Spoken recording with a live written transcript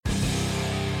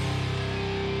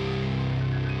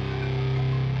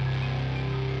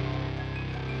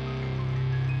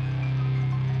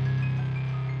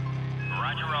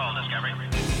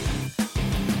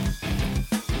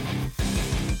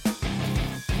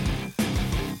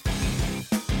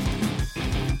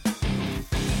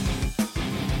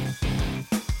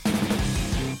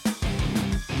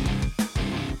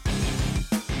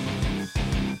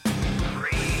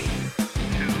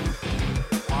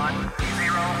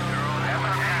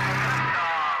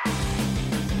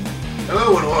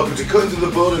Hello and welcome to Cutting to the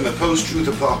Bull in the Post-Truth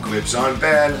Apocalypse. I'm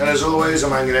Ben, and as always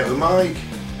I'm hanging out with Mike.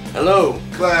 Hello.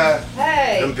 Claire.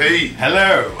 Hey. And Pete.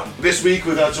 Hello. This week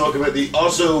we're going to talk about the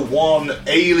Ausso 1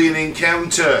 alien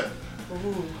encounter.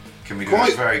 Ooh. Can we do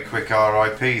a very quick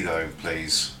RIP though,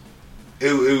 please?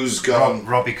 Who's gone?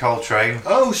 Robbie Coltrane.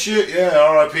 Oh shit, yeah,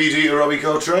 R.I.P. to Robbie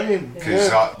Coltrane. Because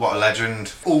Yeah. what a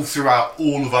legend. All throughout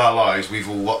all of our lives we've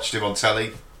all watched him on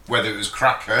telly, whether it was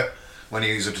Cracker when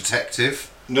he was a detective.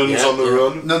 Nuns on the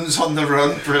Run. Nuns on the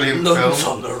Run, brilliant Nuns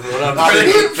film. on the Run. That's a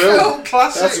Brilliant good film.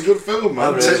 classic. That's a good film, man.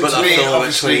 I've read To that me, film about 20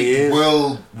 obviously, years.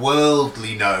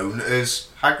 worldly known as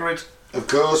Hagrid. Of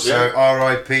course, So yeah.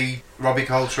 R.I.P. Robbie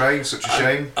Coltrane, such a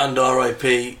shame. And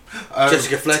R.I.P.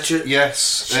 Jessica Fletcher.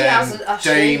 Yes. She has a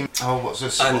Dame. Oh, what's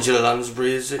this? Angela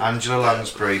Lansbury, is it? Angela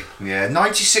Lansbury. Yeah,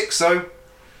 96 though.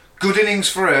 Good innings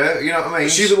for her. You know what I mean?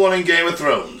 Is she the one in Game of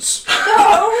Thrones?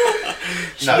 Oh!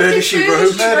 No. Murder, She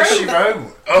Wrote. Murder, She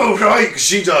Wrote. Oh, right, 'cause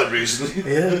she died recently.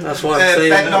 Yeah, that's why I'm saying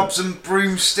Bed that. Knobs and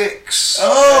Broomsticks.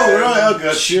 Oh, right, I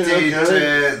got She you. did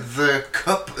Okay. the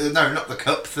cup. No, not the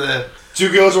cup. The. Two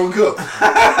Girls, One Cup.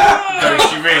 No,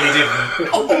 she really didn't.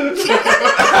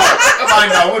 I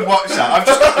know, I would watch that. I've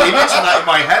just got the image of that in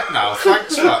my head now.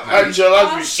 Thanks for that, mate. Angela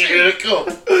Lansbury sitting in a cup.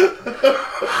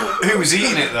 Who was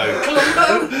eating it though?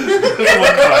 Columbo.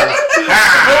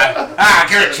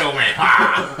 Give it to me.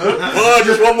 Oh,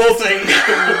 just one more thing.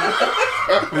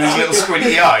 With his little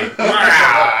squinty eye.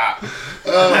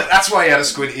 That's why he had a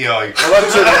squinty eye. Well,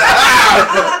 that's it.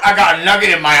 I got a nugget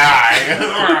in my eye.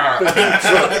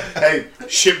 Hey,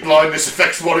 ship blindness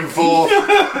affects 1 in 4.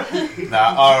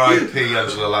 Nah, R.I.P.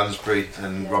 Angela Lansbury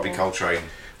and Robbie Coltrane.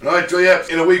 Right, well, yeah,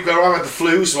 in a week where I had the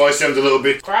flu, so I sound a little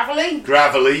bit Gravelly.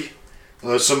 gravelly.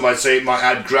 Although some might say it might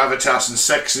add gravitas and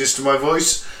sexiness to my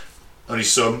voice. Only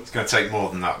some. It's going to take more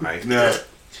than that, mate. No.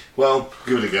 Well,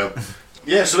 give it a go.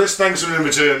 Yeah, so let's thank some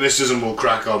returning listeners and we'll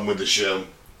crack on with the show.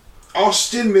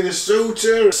 Austin,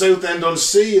 Minnesota,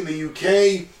 Southend-on-Sea in the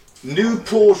UK,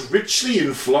 Newport Richley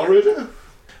in Florida,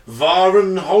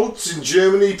 Varenholz in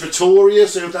Germany, Pretoria,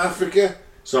 South Africa,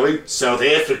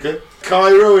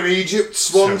 Cairo in Egypt,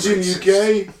 Swansea in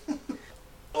UK,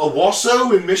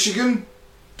 Ausso in Michigan,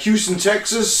 Houston,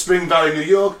 Texas, Spring Valley, New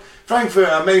York, Frankfurt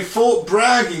am Main, Fort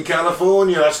Bragg in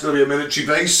California, that's going to be a military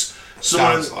base.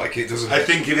 Sounds like it, doesn't it? I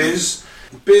think it is.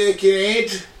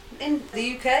 Birkenhead. In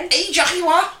the UK. Hey, Johnny,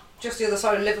 what? Just the other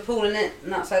side of Liverpool, isn't it?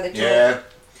 And that's how they talk. Yeah.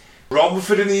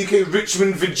 Romford in the UK,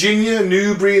 Richmond, Virginia,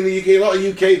 Newbury in the UK, a lot of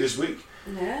UK this week.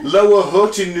 Yeah. Lower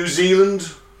Hutt in New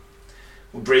Zealand.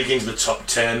 We'll break into the top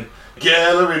 10.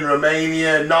 Gela in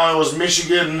Romania, Niles,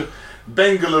 Michigan,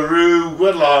 Bengaluru,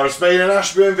 Guadalajara, Spain, and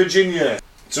Ashburn, Virginia.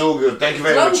 It's all good. Thank you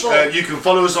very much. You can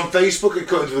follow us on Facebook at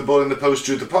Cutting to the Bull in the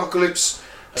Post-Truth Apocalypse,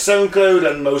 SoundCloud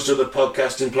and most other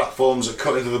podcasting platforms at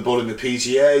Cutting to the Bull in the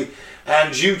PTA,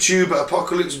 and YouTube at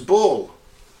Apocalypse Bull.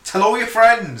 Tell all your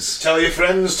friends. Tell your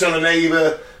friends, tell a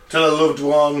neighbour, tell a loved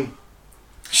one.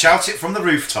 Shout it from the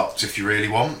rooftops if you really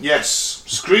want. Yes,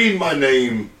 scream my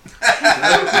name.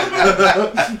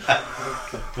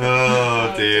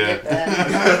 Oh dear.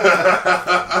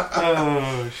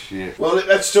 Oh, Oh shit. Well,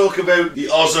 let's talk about the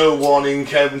Ausso 1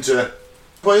 encounter.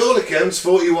 By all accounts,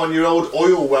 41-year-old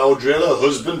oil well driller,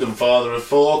 husband and father of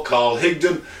 4, Carl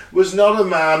Higdon, was not a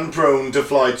man prone to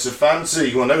flights of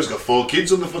fancy. Well, now he's got 4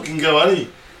 kids on the fucking go, hasn't he?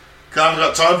 Can't have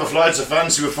got time for flights of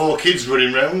fancy with 4 kids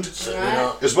running round. Certainly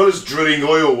not. As well as drilling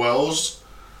oil wells.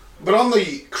 But on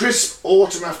the crisp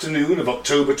autumn afternoon of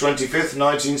October 25th,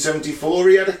 1974,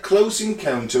 he had a close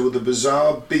encounter with a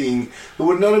bizarre being who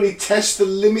would not only test the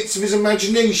limits of his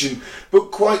imagination, but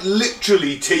quite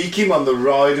literally take him on the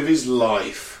ride of his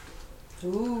life.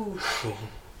 Ooh.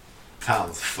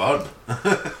 Sounds fun.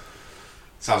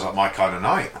 Sounds like my kind of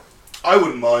night. I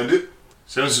wouldn't mind it.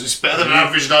 Sounds it's better than an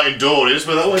average night indoors,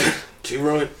 but that way. Too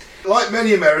right. Like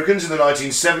many Americans in the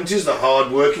 1970s, the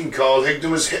hard-working Carl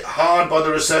Higdon was hit hard by the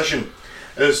recession.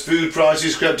 As food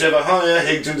prices crept ever higher,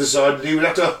 Higdon decided he would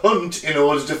have to hunt in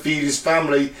order to feed his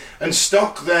family and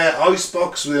stock their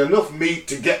icebox with enough meat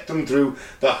to get them through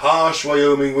the harsh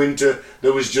Wyoming winter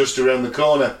that was just around the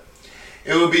corner.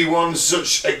 It would be during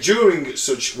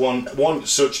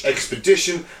such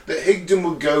expedition that Higdon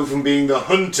would go from being the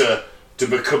hunter to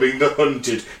becoming the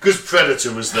hunted, because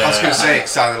Predator was there. I was going to say it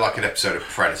sounded like an episode of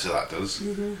Predator. That does.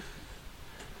 Mm-hmm.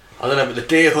 I don't know, but the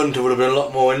deer hunter would have been a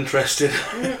lot more interesting.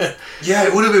 Yeah,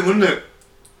 it would have been, wouldn't it?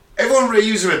 Everyone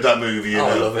raves about that movie, you know.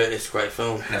 I love it. It's a great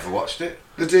film. Never watched it.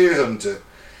 The Deer Hunter.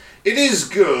 It is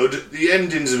good. The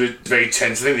ending's a bit very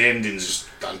tense. I think the ending's just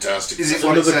fantastic. Is it It's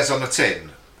what it another- says on the tin?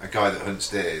 A guy that hunts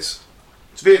deers.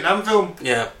 It's a Vietnam film.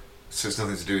 Yeah. So it's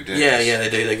nothing to do with deers. Yeah, they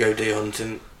do. They go deer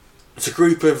hunting. It's a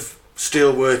group of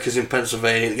steel workers in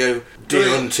Pennsylvania. They go deer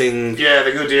hunting. Yeah,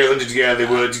 they go deer hunting together.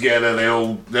 They work together. They're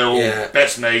all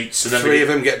best mates. And then Three of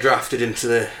them get drafted into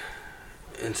the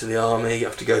army. You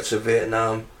have to go to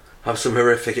Vietnam, have some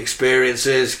horrific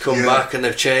experiences, come back, and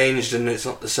they've changed, and it's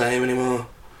not the same anymore.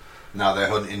 Now they're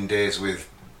hunting deers with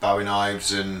Bowie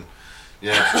knives and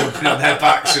jumping on their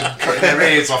backs and cutting their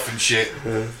ears off and shit.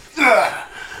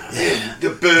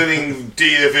 They're burning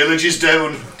deer villages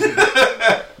down,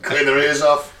 cutting their ears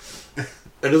off.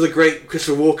 Another great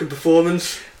Christopher Walken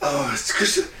performance. Oh, it's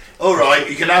Christopher. All right,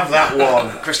 you can have that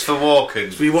one. Christopher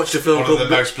Walken. We watched a film One called of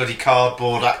the most bloody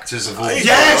cardboard actors of all time.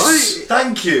 Yes,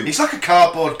 thank you. He's like a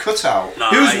cardboard cutout.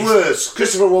 Nice. Who's worse,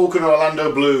 Christopher Walken or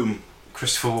Orlando Bloom?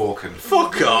 Christopher Walken.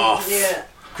 Fuck off. Yeah.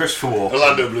 Christopher Walken.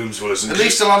 Orlando Bloom's worse. At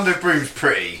least Orlando Bloom's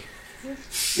pretty.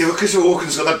 Yeah, but Christopher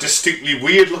Walken's got that distinctly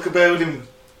weird look about him.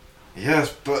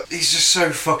 Yes, but he's just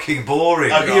so fucking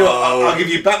boring. I'll give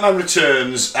you Batman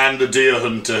Returns and The Deer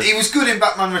Hunter. He was good in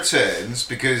Batman Returns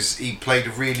because he played a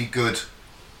really good...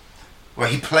 Well,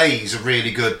 he plays a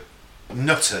really good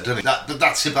nutter, doesn't he?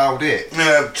 That's about it.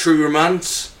 Yeah. True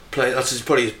Romance. That's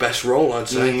probably his best role, I'd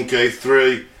say. Okay,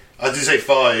 3. I did say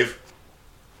 5.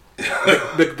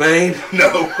 McBain.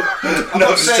 No,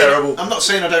 no, it's terrible. I'm not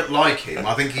saying I don't like him.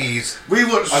 I think he's...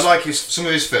 I like some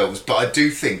of his films, but I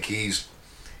do think he's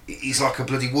like a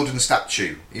bloody wooden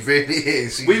statue. He really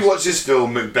is. We watched this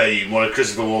film, McBain, one of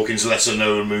Christopher Walken's lesser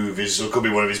known movies, or could be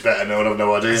one of his better known, I've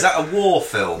no idea. Is that a war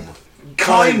film?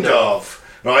 Kind of.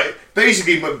 Right?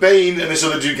 Basically, McBain and this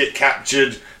other dude get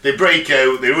captured, they break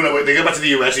out, they run away, they go back to the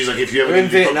US, he's like, if you ever They're in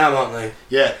need any Vietnam, aren't they?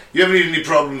 Yeah, you ever need any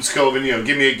problems, Colvin,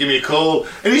 give me a call.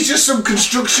 And he's just some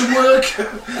construction work.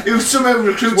 He was somehow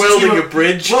recruits Welding a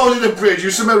bridge. He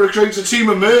was somehow recruits a team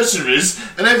of mercenaries,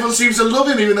 and everyone seems to love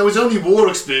him, even though his only war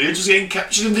experience was getting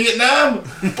captured in Vietnam.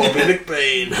 Bobby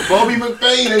McBain. Bobby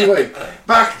McBain, anyway.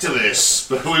 Back to this.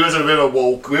 We went on a bit of a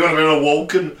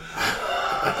Walken.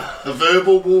 A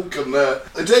verbal Walken there.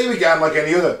 The day began like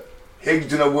any other.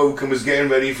 Higdon awoke and was getting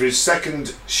ready for his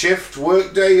second shift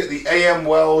workday at the AM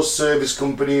Wells Service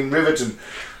Company in Riverton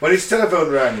when his telephone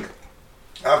rang.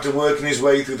 After working his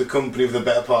way through the company for the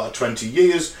better part of 20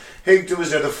 years, Higdon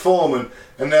was now the foreman,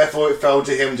 and therefore it fell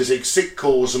to him to take sick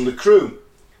calls from the crew.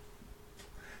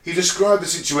 He described the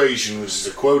situation, which is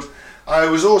a quote, "I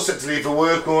was all set to leave for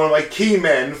work when one of my key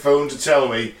men phoned to tell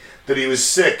me that he was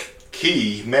sick."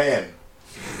 Key men.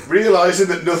 Realising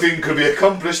that nothing could be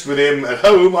accomplished with him at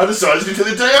home, I decided to take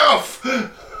the day off.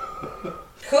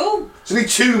 Cool. There's only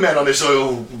 2 men on this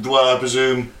oil well, I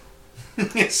presume.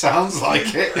 It sounds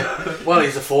like it. Well,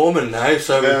 he's a foreman now,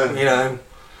 so, If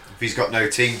he's got no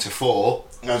team to 4.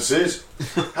 That's it.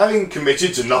 Having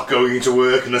committed to not going into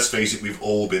work, and let's face it, we've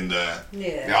all been there.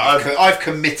 Yeah. I've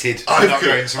committed to not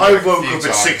going to work. I woke up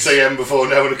at 6 a.m. before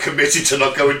now and committed to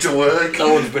not going to work.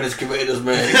 No one's been as committed as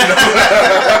me.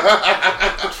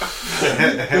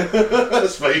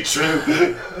 That's very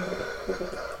true.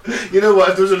 You know what?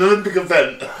 If there was an Olympic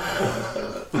event...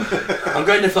 I'm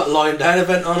going to that lying down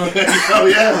event on it. Oh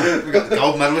yeah. We've got the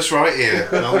gold medalist right here.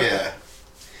 Oh yeah.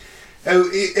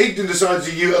 Higdon decided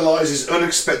to utilise his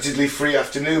unexpectedly free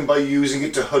afternoon by using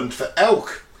it to hunt for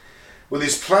elk. With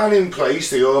his plan in place,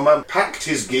 the oil man packed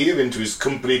his gear into his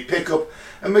company pickup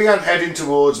and began heading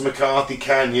towards McCarthy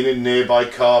Canyon in nearby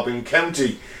Carbon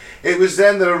County. It was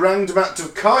then that a random act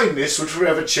of kindness would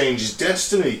forever change his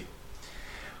destiny.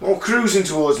 While cruising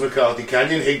towards McCarthy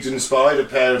Canyon, Higdon spied a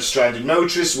pair of stranded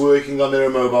motorists working on their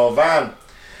immobile van.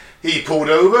 He pulled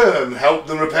over and helped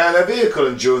them repair their vehicle,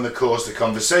 and during the course of the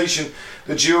conversation,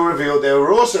 the duo revealed they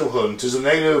were also hunters and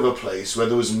they knew of a place where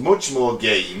there was much more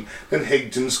game than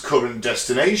Higdon's current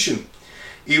destination.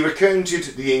 He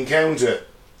recounted the encounter.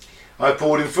 I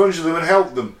pulled in front of them and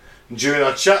helped them. During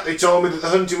our chat, they told me that the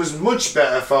hunting was much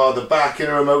better farther back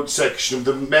in a remote section of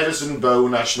the Medicine Bow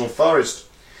National Forest.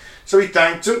 So he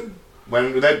thanked them,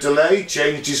 when without delay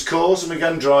changed his course and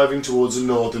began driving towards the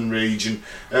northern region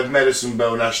of Medicine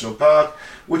Bow National Park,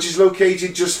 which is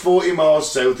located just 40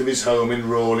 miles south of his home in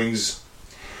Rawlings.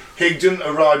 Higdon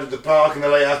arrived at the park in the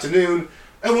late afternoon,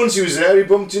 and once he was there, he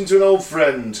bumped into an old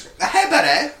friend. Hey,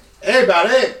 buddy. Hey,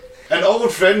 buddy! An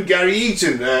old friend, Gary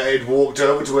Eaton, had walked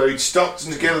over to where he'd stopped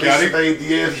and together they surveyed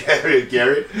the area.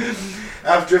 Garrett.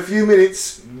 After a few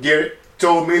minutes, Garrett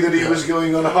told me that he was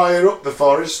going on higher up the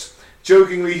forest.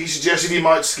 Jokingly, he suggested he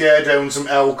might scare down some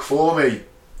elk for me.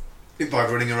 By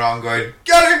running around going,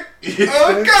 "Got it!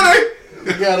 Oh, got it!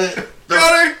 Got it!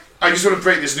 Got it!" I just want to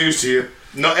break this news to you.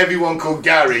 Not everyone called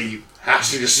Gary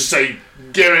has to just say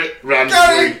Garrett randomly.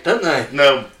 Gary! Don't they?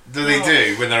 No. Do they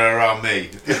do when they're around me?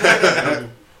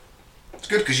 It's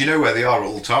good because you know where they are at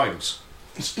all times.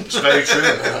 It's very true.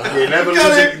 You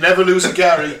never lose a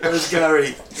Gary. Where's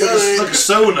Gary? It's like a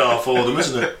sonar for them,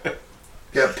 isn't it?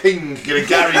 Get a ping, get a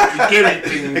Gary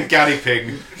ping. A Gary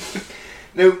ping.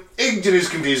 Now, Higden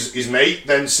and his mate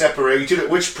then separated, at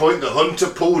which point the hunter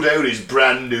pulled out his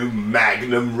brand new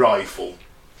Magnum rifle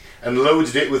and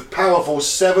loaded it with powerful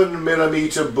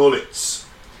 7mm bullets.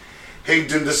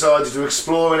 Higden decided to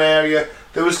explore an area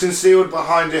that was concealed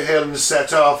behind a hill and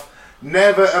set off,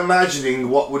 never imagining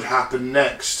what would happen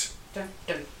next.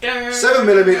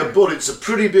 7mm bullets are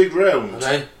pretty big round. Are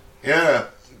they? Yeah.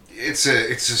 It's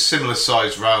a similar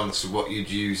sized round to what you'd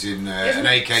use in an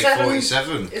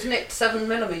AK-47. Isn't it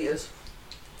 7mm?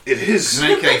 It is. It's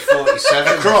an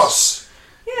AK-47. Across.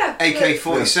 Yeah.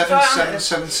 AK-47 Diameter.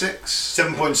 7.76.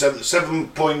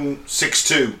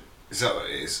 7.62. Is that what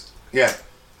it is? Yeah.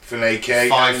 For an AK.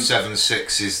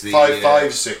 5.76 is the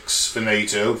 5.56 for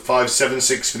NATO.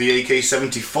 5.76 for the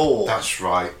AK-74. That's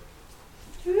right.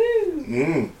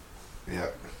 Mm. Yeah.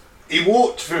 He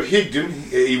walked for a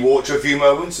few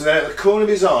moments, and then at the corner of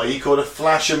his eye he caught a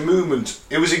flash of movement.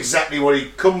 It was exactly what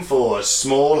he'd come for, a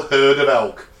small herd of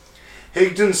elk.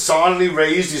 Higden silently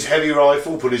raised his heavy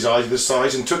rifle, put his eye to the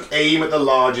sight, and took aim at the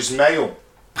largest male.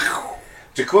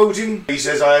 To quote him, he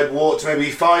says, "I had walked maybe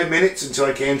 5 minutes until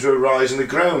I came to a rise in the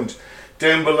ground.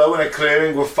 Down below in a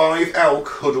clearing were 5 elk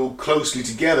huddled closely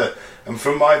together, and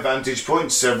from my vantage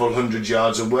point, several hundred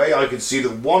yards away, I could see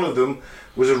that one of them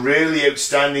was a really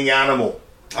outstanding animal."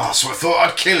 Oh, so I thought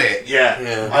I'd kill it. Yeah.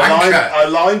 Yeah. I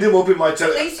lined him up in my At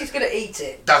least he's going to eat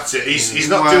it. That's it. He's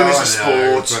not Well, doing this as I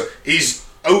know, sport. but-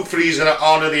 Hopefully he's going to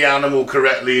honour the animal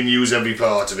correctly and use every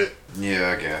part of it.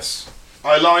 Yeah, I guess.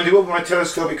 I lined him up with my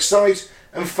telescopic sight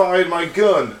and fired my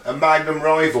gun, a Magnum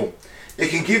rifle. It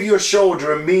can give your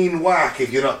shoulder a mean whack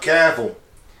if you're not careful.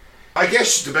 I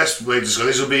guess the best way to describe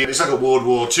this would be, it's like a World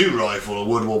War II rifle or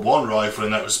World War I rifle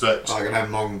in that respect. Like an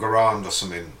M1 Garand or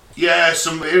something. Yeah, I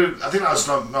think that's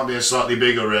might be a slightly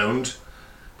bigger round,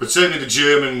 but certainly the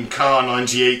German Kar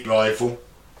 98 rifle.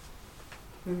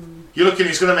 You're looking,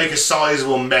 it's going to make a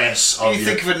sizeable mess of You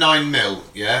think of a 9mm,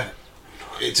 yeah?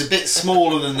 It's a bit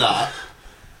smaller than that,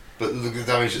 but look at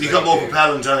the damage. You've got more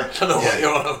propellant on it. I don't know what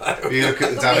you're on about. You look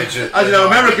at the damage. I don't know,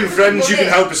 American friends, you can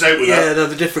help us out with Yeah, that. they're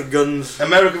the different guns.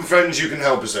 American friends, you can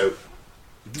help us out.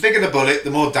 The bigger the bullet,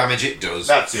 the more damage it does.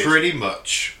 That's it. Pretty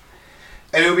much.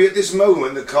 And it would be at this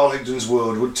moment that Carl Higden's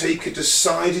world would take a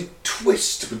decided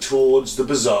twist towards the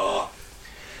bizarre.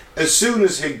 As soon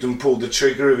as Higden pulled the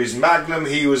trigger of his Magnum,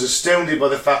 he was astounded by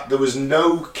the fact there was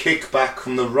no kickback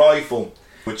from the rifle,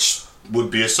 which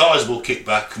would be a sizable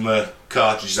kickback from a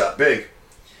cartridge that big.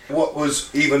 What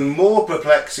was even more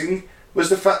perplexing was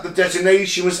the fact the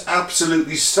detonation was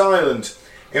absolutely silent.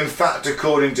 In fact,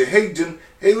 according to Higden,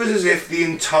 it was as if the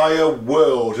entire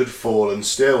world had fallen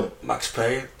still. Max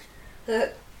Payne.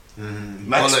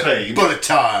 Max Payne. Bullet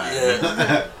time!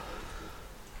 Yeah.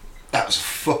 That was a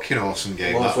fucking awesome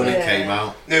game, Well, that when it yeah. came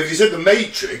out. Now, if you said The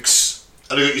Matrix,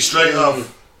 I'd have got you straight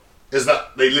off. Is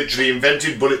that they literally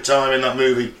invented bullet time in that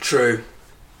movie? True.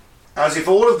 As if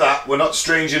all of that were not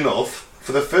strange enough,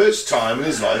 for the first time in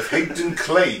his life, Higden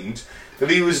claimed that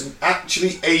he was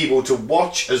actually able to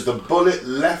watch as the bullet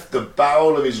left the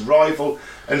barrel of his rifle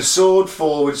and soared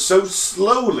forward so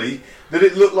slowly that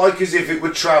it looked like as if it were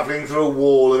travelling through a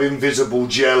wall of invisible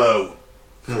jello.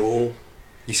 Cool.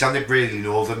 You sounded really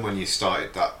northern when you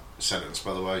started that sentence,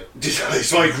 by the way.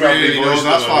 It's my gravelly Really voice. northern,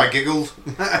 that's though. why I giggled.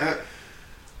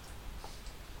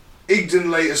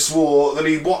 Higden later swore that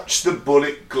he watched the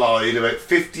bullet glide about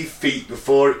 50 feet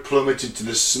before it plummeted to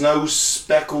the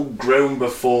snow-speckled ground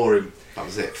before him. That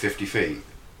was it, 50 feet.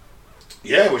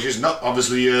 Yeah, which is not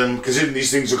obviously, considering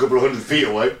these things are a couple of hundred feet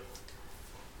away.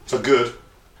 So good.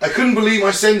 I couldn't believe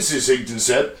my senses, Higden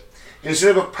said.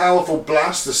 Instead of a powerful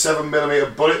blast, the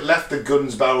 7mm bullet left the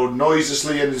gun's barrel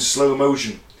noiselessly and in slow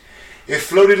motion. It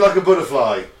floated like a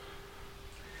butterfly.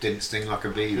 Didn't sting like a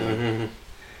bee, though.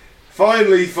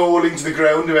 Finally falling to the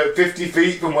ground about 50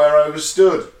 feet from where I was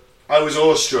stood. I was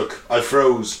awestruck. I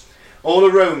froze. All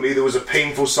around me there was a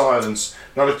painful silence.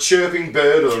 Not a chirping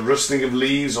bird or a rustling of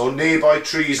leaves or nearby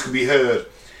trees could be heard.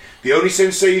 The only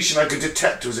sensation I could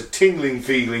detect was a tingling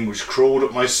feeling which crawled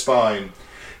up my spine.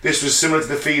 This was similar to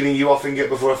the feeling you often get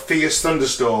before a fierce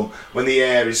thunderstorm when the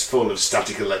air is full of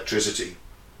static electricity.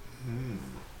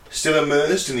 Still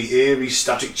immersed in the eerie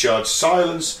static-charged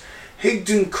silence,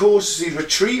 Higden cautiously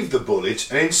retrieved the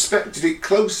bullet and inspected it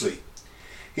closely.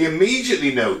 He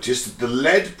immediately noticed that the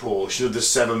lead portion of the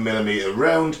 7mm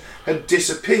round had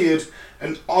disappeared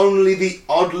and only the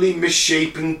oddly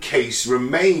misshapen case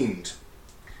remained.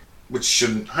 Which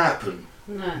shouldn't happen.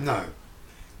 No. No.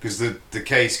 because the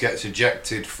case gets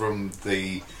ejected from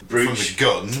the Breech.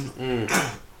 gun,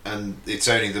 and it's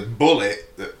only the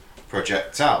bullet that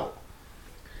projects out.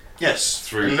 Yes.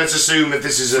 Through- and let's assume that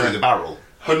this is through a the barrel.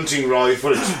 hunting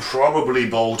rifle. It's probably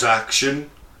bolt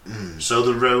action. So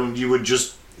the round, you would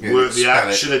just work the spell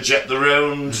action, eject the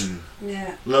round,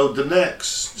 Yeah. load the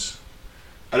next.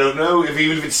 I don't know if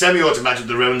even if it's semi-automatic,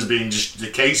 the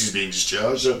case is being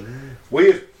discharged. So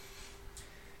weird.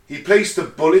 He placed the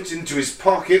bullet into his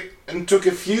pocket and took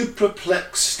a few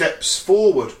perplexed steps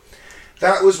forward.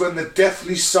 That was when the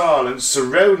deathly silence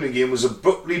surrounding him was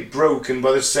abruptly broken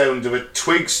by the sound of a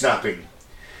twig snapping.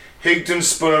 Higdon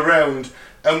spun around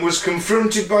and was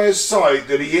confronted by a sight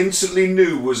that he instantly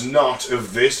knew was not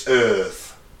of this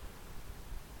earth.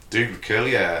 Dude with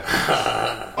curly hair.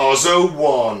 Ausso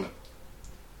 1.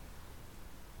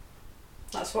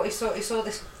 That's what he saw. He saw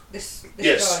this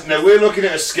Yes, guy. now we're looking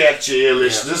at a sketch here,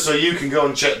 listeners, so you can go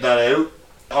and check that out.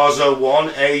 Ausso 1,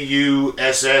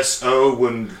 AUSSO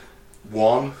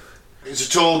 1. It's a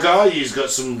tall guy, he's got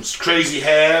some crazy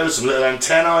hair, some little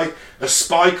antennae, a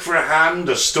spike for a hand,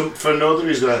 a stump for another,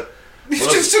 he's got a... He's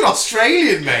just an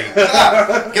Australian, mate.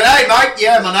 G'day, mate.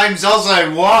 Yeah, my name's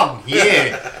Ausso 1.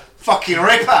 Yeah. Fucking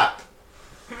ripper.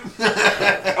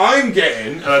 I'm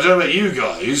getting, and I don't know about you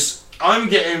guys, I'm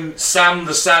getting Sam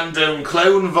the Sandown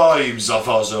Clown vibes off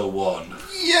Ausso 1.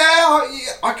 Yeah,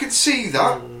 I can see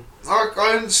that.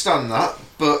 I understand that,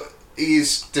 but he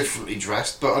is differently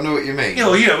dressed, but I know what you mean.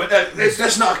 But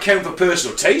let's not account for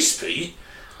personal taste, Pete.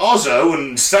 Ausso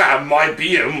and Sam might be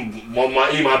he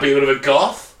might be a bit of a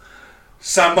goth.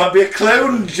 Sam might be a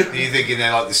clown. Are you thinking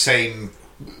they're like the same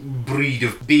breed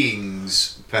of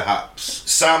beings, perhaps?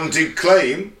 Sam did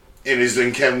claim in his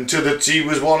encounter that he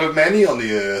was one of many on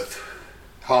the earth,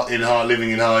 living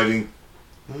in hiding.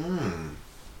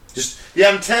 Just the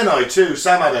antennae too.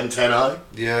 Sam had antennae.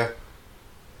 Yeah.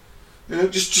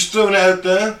 Just throwing it out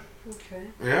there. Okay.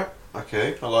 Yeah.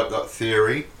 Okay. I like that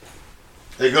theory.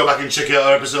 They go back and check out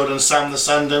our episode on Sam the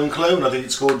Sandown Clown. I think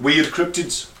it's called Weird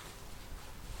Cryptids.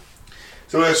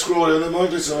 So let's scroll down the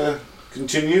mic. Let's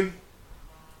continue.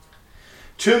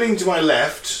 Turning to my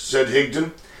left, said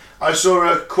Higdon, I saw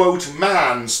a, quote,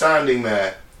 man standing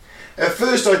there. At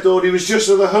first I thought he was just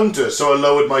another hunter, so I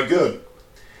lowered my gun.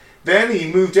 Then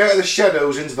he moved out of the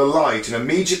shadows into the light, and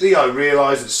immediately I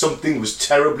realised that something was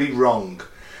terribly wrong.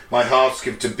 My heart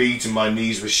skipped a beat and my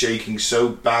knees were shaking so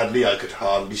badly I could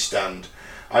hardly stand.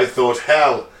 I thought,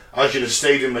 hell, I should have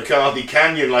stayed in McCarthy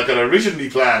Canyon like I'd originally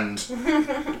planned.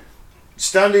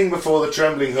 Standing before the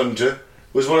trembling hunter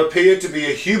was what appeared to be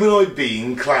a humanoid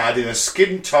being clad in a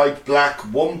skin-tight black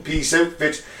one-piece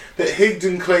outfit that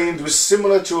Higdon claimed was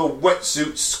similar to a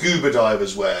wetsuit scuba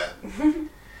divers wear.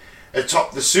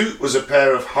 Atop the suit was a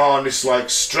pair of harness-like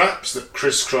straps that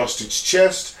crisscrossed its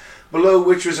chest, below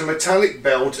which was a metallic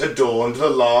belt adorned with a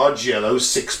large yellow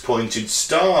six-pointed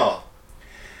star.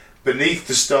 Beneath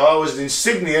the star was an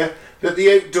insignia that the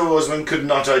outdoorsman could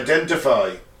not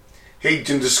identify.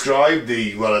 Higdon described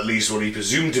at least what he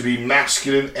presumed to be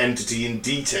masculine entity in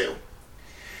detail.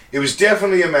 It was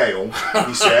definitely a male,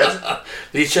 he said.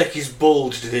 Did he check his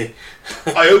bulge, did he?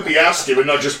 I hope he asked him and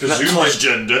not just presumed tight his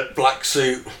gender. Black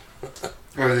suit.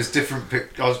 Oh, there's different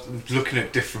I was looking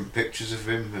at different pictures of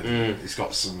him, and he's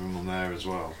got some of them on there as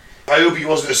well. I hope he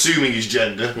wasn't assuming his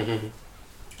gender.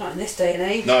 Not in this day and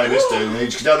age. No, in this day and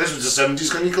age. No, this was the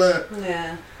 70s, can you, Claire?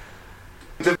 Yeah.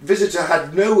 The visitor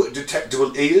had no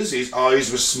detectable ears, his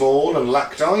eyes were small and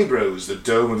lacked eyebrows, the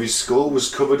dome of his skull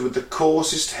was covered with the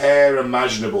coarsest hair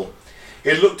imaginable.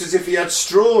 It looked as if he had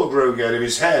straw growing out of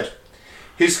his head.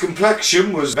 His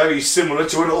complexion was very similar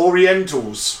to an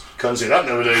Oriental's. Can't say that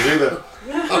nowadays either.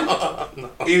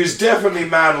 He was definitely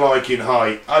man-like in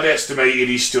height. I'd estimated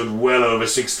he stood well over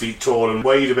 6 feet tall and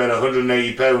weighed about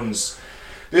 180 pounds.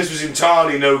 This was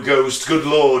entirely no ghost. Good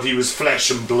Lord, he was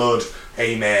flesh and blood.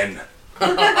 Amen.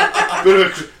 That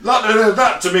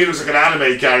to me looks like an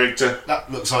anime character.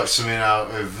 That looks like something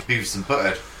out of Beavis and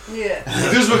Butthead. Yeah.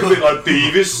 It does look a bit like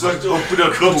Beavis, like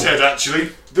Butthead actually.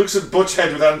 It looks like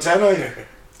Butthead with antennae.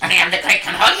 I am the great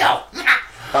Conholio.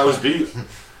 That was Beavis.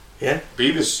 Yeah?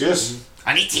 Beavis, yes.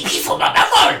 I need TP for my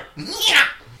bubble.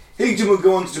 Higdon would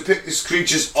go on to depict this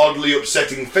creature's oddly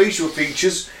upsetting facial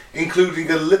features, including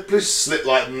a lipless,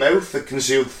 slit-like mouth that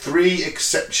concealed 3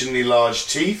 exceptionally large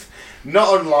teeth,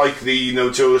 not unlike the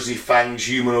notoriously fanged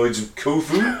humanoids of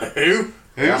Kofu. Who?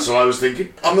 That's what I was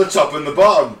thinking. On the top and the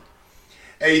bottom.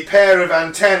 A pair of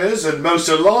antennas, and most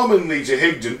alarmingly to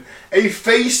Higdon, a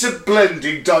face that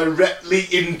blended directly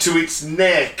into its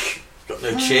neck. Got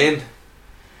no chin.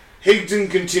 Higdon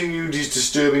continued his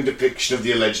disturbing depiction of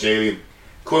the alleged alien.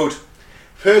 Quote,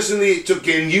 Personally, it took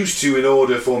getting used to in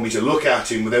order for me to look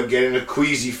at him without getting a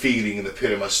queasy feeling in the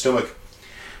pit of my stomach.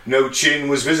 No chin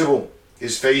was visible.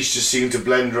 His face just seemed to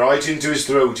blend right into his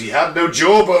throat. He had no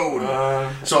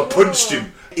jawbone. So I punched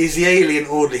him. He's the alien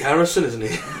Audley Harrison, isn't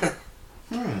he?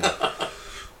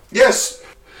 Yes.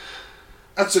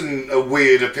 That's a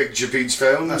weirder picture Pete's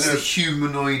found. That's the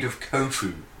humanoid of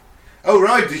Kofu. Oh,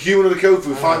 right, the human of the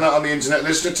Kofu. Find that on the internet,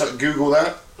 listener. Google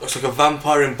that. Looks like a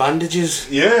vampire in bandages.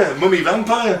 Yeah, mummy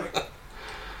vampire.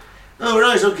 Oh,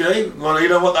 right, okay. Well, you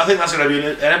know what? I think that's going to be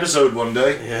an episode one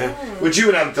day. Yeah. With you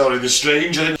and Anthony the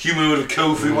Strange, I think human of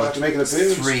Kofu might have to make an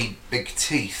appearance. 3 big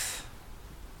teeth.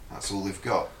 That's all they've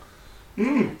got.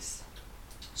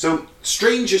 So,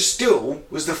 stranger still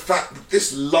was the fact that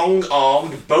this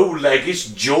long-armed,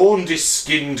 bow-legged,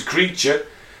 jaundice-skinned creature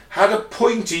had a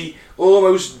pointy,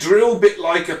 almost drill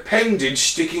bit-like appendage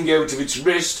sticking out of its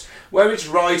wrist where its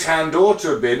right hand ought to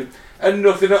have been, and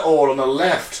nothing at all on the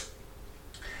left.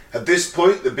 At this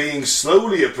point, the being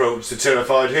slowly approached the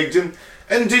terrified Higdon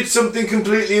and did something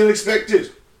completely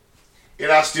unexpected. It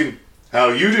asked him, "How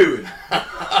you doing?"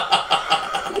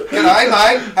 G'day,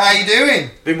 mate. How you doing?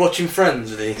 Been watching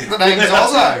Friends, has he? The name's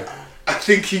Ausso. I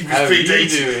think he was How you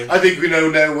predating. doing? I think we know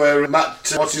now where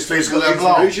Matt, what's his face, got the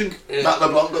LeBlanc. inspiration. Yeah. Matt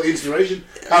LeBlanc got the inspiration.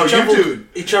 How He you travelled- doing?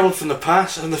 He travelled from the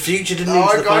past and the future, didn't he? Oh,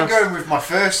 into the I'm past? going with my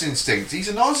first instinct. He's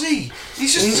an Aussie.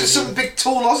 He's just some big,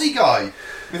 tall Aussie guy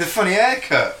with a funny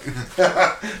haircut.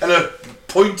 And a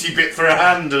pointy bit for a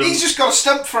hand. And He's just got a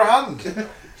stump for a hand.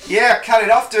 Yeah, carried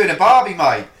off doing a barbie,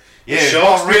 mate. Yeah,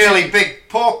 Shark's a really big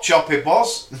pork chop it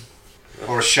was.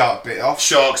 Or a shark bit off.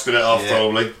 Sharks bit it off, Yeah.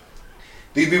 probably.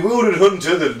 The bewildered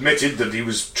hunter admitted that he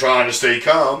was trying to stay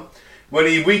calm when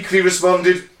he weakly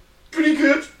responded, "Pretty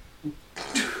good."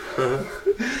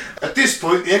 At this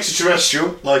point, the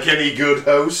extraterrestrial, like any good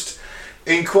host,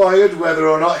 inquired whether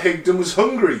or not Higdon was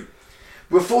hungry.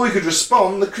 Before he could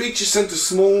respond, the creature sent a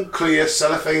small, clear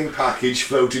cellophane package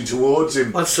floating towards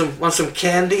him. Want some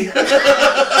candy?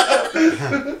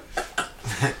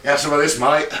 Have some of this,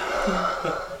 mate.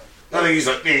 I think he's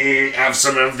like, have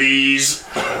some of these.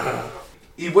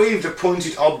 He waved a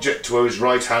pointed object to where his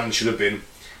right hand should have been,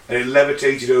 and it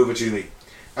levitated over to me.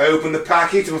 I opened the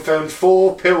packet and found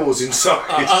 4 pills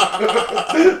inside.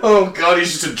 Oh God,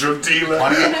 he's just a drug dealer.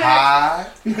 Want to get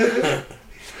high?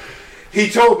 He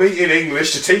told me in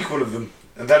English to take one of them,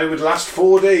 and that it would last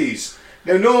 4 days.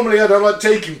 Now, normally I don't like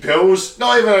taking pills,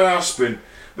 not even an aspirin,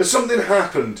 but something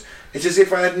happened. It's as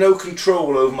if I had no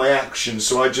control over my actions,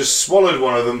 so I just swallowed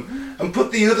one of them and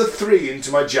put the other 3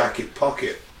 into my jacket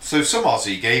pocket. So some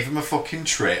Aussie gave him a fucking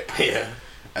trip. Yeah.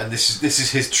 And this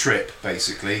is his trip,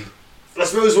 basically. I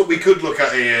suppose what we could look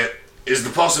at here is the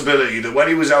possibility that when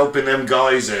he was helping them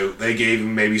guys out, they gave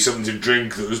him maybe something to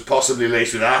drink that was possibly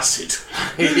laced with acid.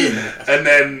 Yeah. And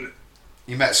then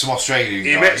He met some Australian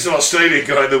he guy. met some Australian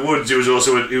guy in the woods who was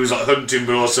also he was like hunting,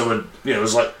 but also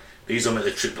was like, these will make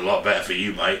the trip a lot better for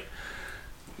you, mate.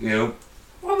 You know,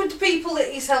 Why would the people that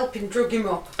he's helping drug him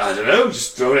up? I don't know,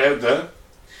 just throw it out there.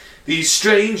 The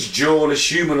strange, jawless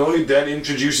humanoid then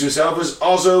introduced himself as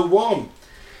Ausso 1.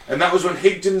 And that was when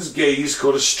Higdon's gaze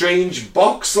caught a strange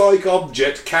box-like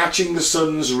object catching the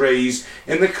sun's rays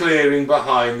in the clearing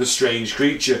behind the strange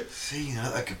creature. See, you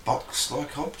know, like a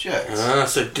box-like object.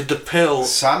 So did the pill...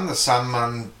 Sam the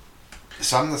Sandown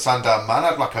Man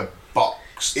had like a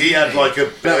box. He had like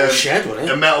a Metal shed, wasn't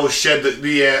it? a metal shed that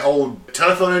the old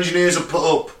telephone engineers had put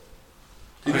up.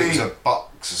 I think it was a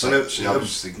box, When essentially. I they,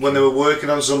 was thinking. when they were working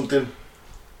on something.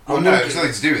 Well, no, it was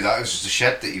nothing to do with that. It was just a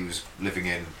shed that he was living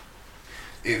in.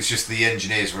 It was just the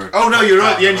engineers were... Oh no, you're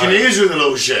right, the down road. engineers were in the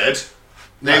little shed.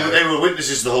 No. They were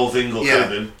witnesses to the whole thing, or could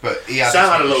have Yeah, been. but he had Sam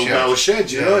his had a little metal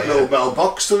shed, you know, like a little metal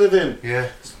box to live in. Yeah.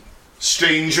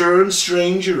 Stranger and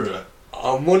strangerer.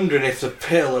 I'm wondering if the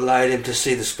pill allowed him to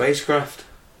see the spacecraft.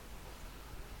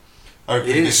 Opened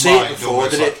You didn't his see it mind, before,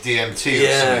 almost did like it? DMT or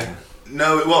Yeah. something.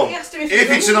 No, it won't. He has to be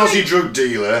If it's an hungry. Aussie drug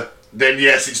dealer, then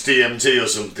yes, it's DMT or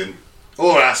something.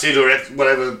 Or acid or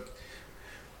whatever.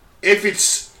 If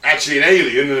it's actually an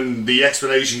alien and the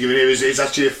explanation given here is it's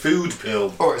actually a food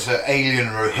pill, Or it's an alien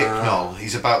rohypnol.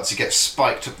 He's about to get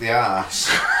spiked up the arse.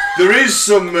 there is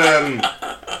some More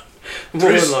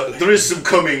than likely. there is some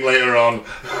coming later on.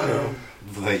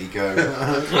 There you go.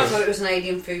 I thought it was an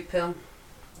alien food pill.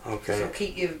 Okay. It'll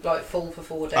keep you like full for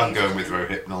 4 days. I'm going with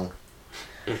rohypnol.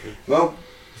 Well,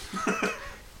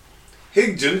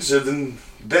 Higdon said that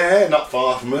there, not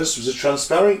far from us, was a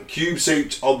transparent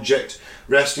cube-shaped object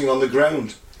resting on the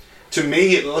ground. To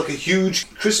me, it looked like a huge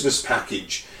Christmas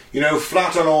package,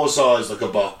 flat on all sides like a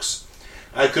box.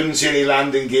 I couldn't see any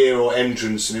landing gear or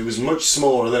entrance, and it was much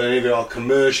smaller than any of our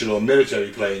commercial or military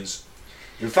planes.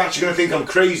 In fact, you're going to think I'm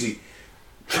crazy.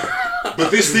 But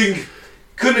this thing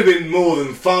couldn't have been more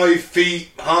than 5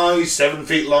 feet high, 7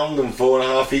 feet long, and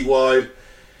 4.5 feet wide.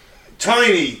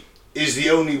 Tiny is the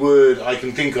only word I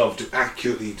can think of to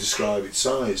accurately describe its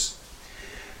size.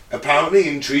 Apparently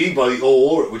intrigued by the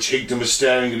awe at which Higdon was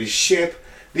staring at his ship,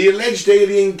 the alleged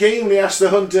alien gamely asked the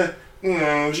hunter,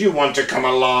 "Do you want to come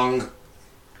along?"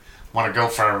 Want to go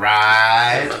for a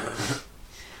ride?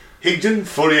 Higdon,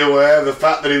 fully aware of the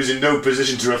fact that he was in no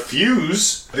position to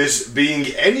refuse this being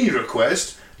any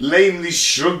request, lamely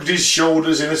shrugged his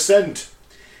shoulders in assent.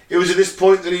 It was at this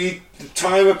point that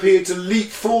time appeared to leap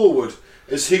forward,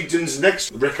 as Higdon's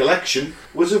next recollection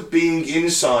was of being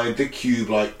inside the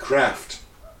cube-like craft.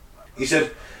 He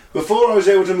said, "Before I was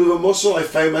able to move a muscle, I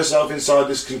found myself inside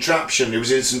this contraption. It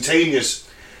was instantaneous.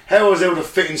 How I was able to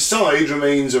fit inside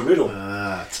remains a riddle.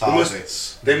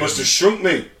 TARDIS. They must have shrunk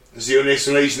me. It's the only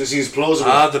explanation that seems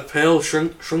plausible." The pill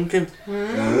shrunk him.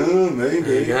 Oh, maybe.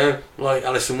 There you go. Like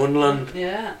Alice in Wonderland.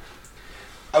 Yeah.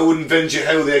 I wouldn't venture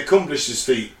how they accomplished this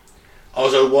feat.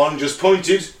 Ausso 1 just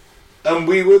pointed, and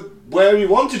we were where he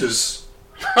wanted us.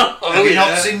 Have you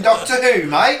not seen Doctor Who,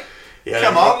 mate? Yeah,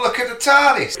 Come on, look at the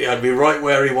TARDIS. Yeah, I'd be right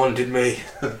where he wanted me.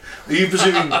 Are you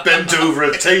presuming bent over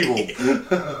a table?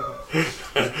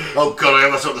 Oh god, I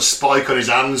that's what the spike on his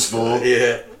hands for.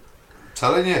 Yeah.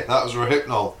 Telling you, that was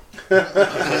Rohypnol.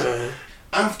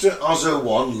 After Ausso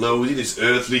 1 loaded his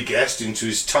earthly guest into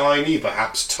his tiny,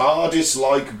 perhaps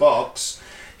TARDIS-like box,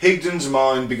 Higdon's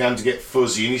mind began to get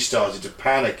fuzzy and he started to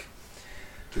panic.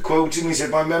 To quote him, he said,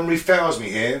 "My memory fails me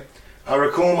here. I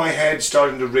recall my head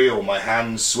starting to reel, my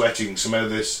hands sweating. Somehow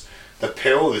the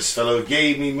pill this fellow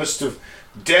gave me must have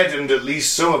deadened at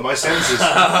least some of my senses."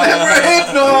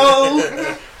 Rohypnol!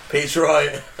 Pete's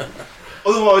right.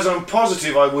 "Otherwise, I'm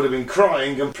positive I would have been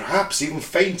crying and perhaps even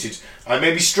fainted. I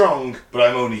may be strong, but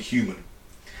I'm only human."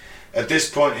 At this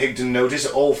point, Higdon noticed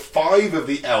that all 5 of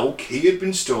the elk he had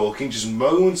been stalking just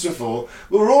moments before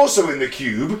were also in the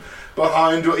cube,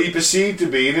 behind what he perceived to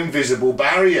be an invisible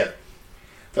barrier.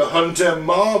 The hunter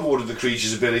marvelled at the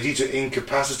creature's ability to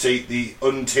incapacitate the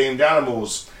untamed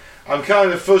animals. "I'm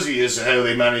kind of fuzzy as to how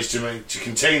they managed to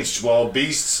contain such wild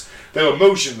beasts. They were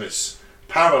motionless,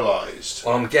 paralysed."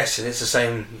 Well, I'm guessing it's the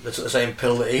same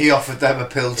pill that He offered them a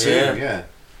pill too, yeah.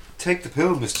 Take the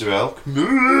pill, Mr. Elk.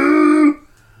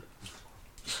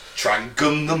 Try and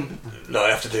gun them. No,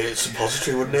 I'd have to do it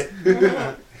suppository, wouldn't it?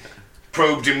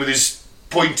 Probed him with his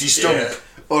pointy stump. Yeah.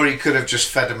 Or he could have just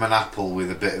fed him an apple with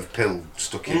a bit of pill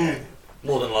stuck in it.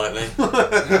 More than likely.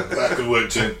 That could work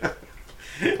too.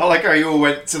 I like how you all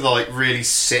went to the really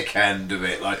sick end of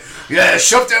it,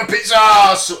 shoved it up its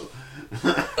arse.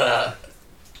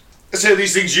 That's how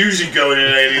these things usually go in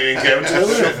an alien encounter.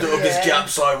 Shoved it up his gap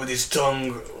side with his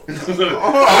tongue. Fucking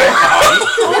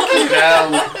hell.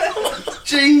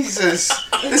 Jesus.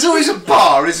 There's always a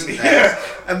bar, isn't there? Yeah.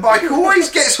 And Mike always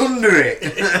gets under it.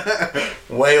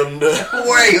 Way under.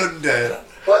 Way under.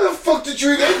 Why the fuck did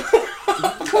you then?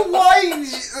 Why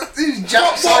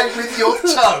jab side with your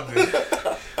tongue?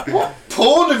 What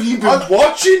porn have you been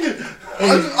watching?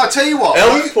 I tell you what.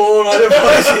 Elk porn, I don't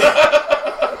like it.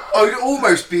 I would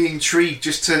almost be intrigued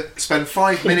just to spend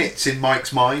 5 minutes in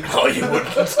Mike's mind. Oh, you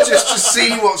wouldn't. Just to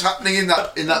see what's happening in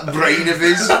that brain of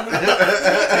his.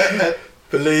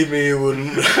 Believe me, you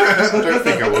wouldn't. I don't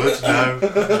think I would, no.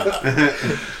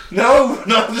 No,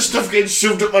 not the stuff getting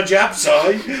shoved up my jab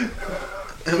side.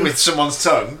 With someone's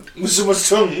tongue. With someone's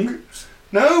tongue.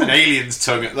 No. An alien's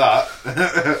tongue at that.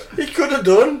 He could have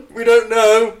done. We don't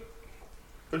know.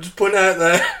 I'll just point out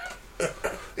there.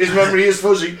 His memory is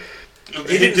fuzzy.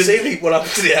 He didn't see what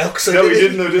happened to the elk. So No, he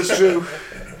didn't know, that's true.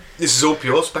 This is all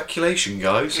pure speculation,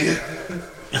 guys.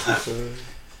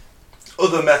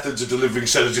 Other methods of delivering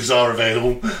sedatives are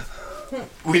available.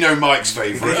 We know Mike's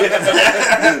favourite.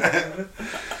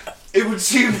 It would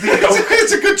seem the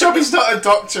It's a good job he's not a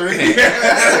doctor, isn't he?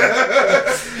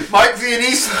 Mike the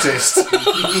anaesthetist.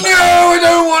 No, I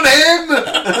don't want him!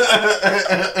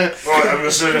 Right, I'm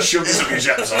going to shove this up your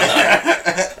jab side.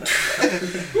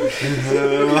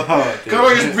 Can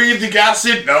I just breathe the gas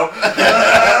in? No. I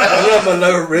have my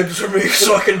lower ribs removed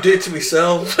so I can do it to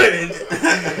myself. But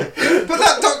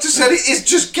that doctor said it is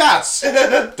just gas.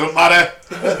 Don't matter.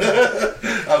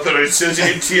 I've got to insert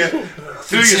it into you.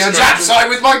 Through See your a jab side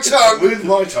with my tongue. With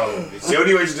my tongue. It's the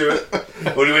only way to do it.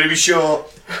 Only way to be sure.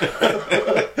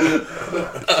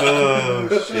 Oh,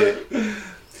 shit.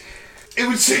 It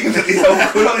would seem that the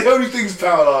elk were not the only things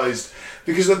paralysed,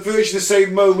 because at virtually the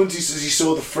same moment as he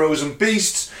saw the frozen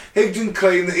beasts, Higdon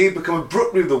claimed that he had become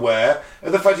abruptly aware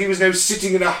of the fact he was now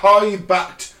sitting in a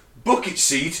high-backed bucket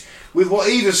seat with what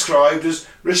he described as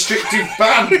restrictive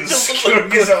bands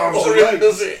covering his arms and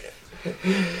legs.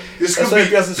 This could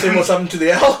he hasn't seen what's happened to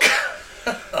the elk.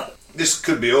 This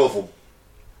could be awful.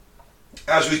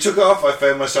 As we took off, I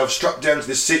found myself strapped down to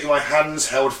the seat with my hands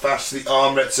held fast to the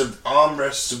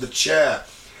armrests of the chair.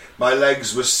 My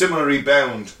legs were similarly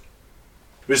bound.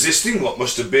 Resisting what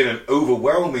must have been an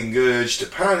overwhelming urge to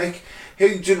panic,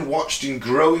 Higdon watched in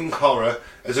growing horror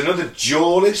as another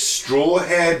jawless,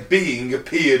 straw-haired being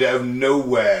appeared out of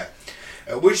nowhere.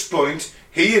 At which point,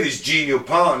 he and his genial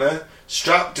partner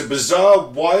strapped a bizarre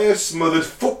wire-smothered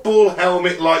football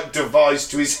helmet-like device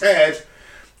to his head,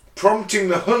 prompting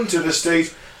the hunter to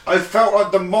state, "I felt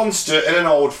like the monster in an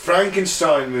old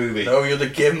Frankenstein movie." No, you're the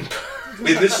gimp. In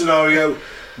this scenario,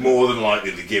 more than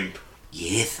likely the gimp.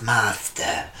 Yes,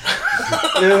 master.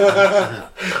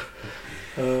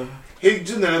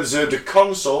 Higdon then observed a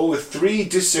console with 3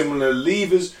 dissimilar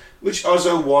levers which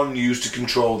Ausso 1 used to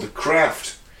control the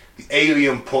craft. The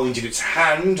alien pointed its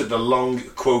hand at the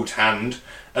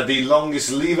at the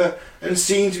longest lever and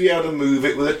seemed to be able to move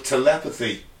it with a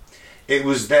telepathy. It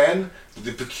was then that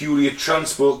the peculiar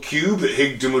transport cube that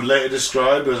Higdon would later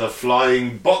describe as a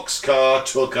flying boxcar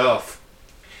took off.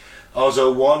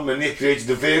 Ausso 1 manipulated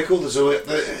the vehicle so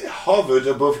it hovered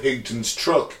above Higdon's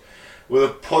truck. With a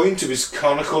point of his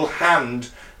conical hand,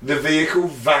 the vehicle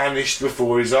vanished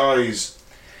before his eyes.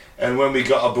 And when we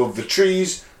got above the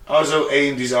trees, Ausso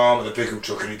aimed his arm at the pickup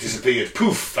truck and it disappeared.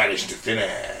 Poof! Vanished to thin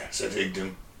air, said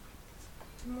Higdon.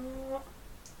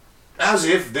 As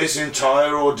if this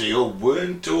entire ordeal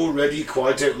weren't already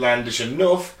quite outlandish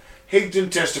enough, Higdon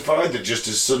testified that just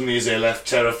as suddenly as they left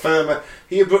terra firma,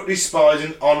 he abruptly spied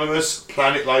an ominous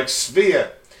planet-like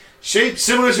sphere, shaped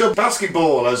similar to a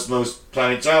basketball, as most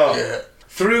planets are. Yeah.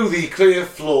 Through the clear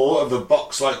floor of the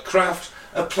box-like craft,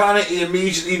 a planet he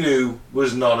immediately knew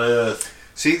was not Earth.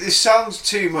 See, this sounds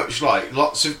too much like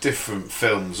lots of different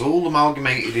films, all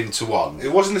amalgamated into one.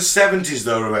 It was in the 70s,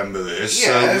 though, remember this?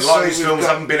 Yeah, so a lot so of these we've films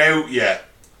got- haven't been out yet.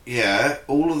 Yeah,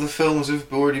 all of the films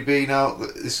have already been out,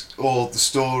 or the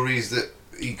stories that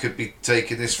he could be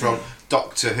taking this from.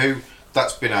 Doctor Who,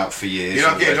 that's been out for years. You're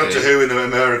not getting already. Doctor Who in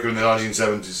America in the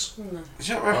 1970s. Is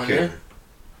that reckon?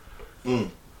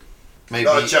 Maybe.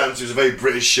 Not a chance, it was a very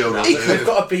British show. Doctor Who. They've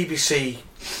got a BBC.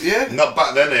 Yeah. Not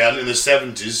back then, they had it in the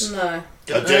 70s. No. I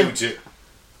Don't know. doubt it.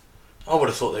 I would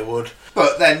have thought they would.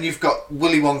 But then you've got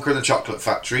Willy Wonka and the Chocolate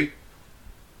Factory.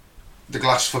 The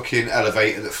glass fucking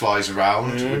elevator that flies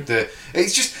around with the.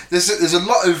 It's just there's a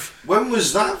lot of. When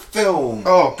was that film?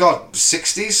 Oh God,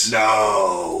 60s.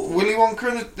 No. Willy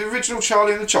Wonka and the original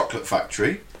Charlie and the Chocolate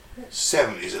Factory.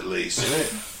 70s at least, isn't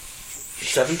it?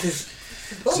 70s.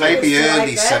 Maybe was early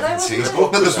right there, though, 70s. wasn't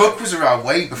it? But the book was around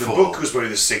way The before. book was probably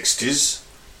the 60s.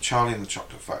 Charlie and the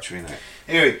Chocolate Factory, innit?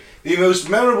 Anyway, the most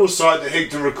memorable sight that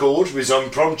Higdon recalled from his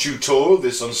impromptu tour of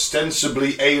this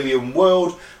ostensibly alien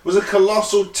world was a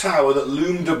colossal tower that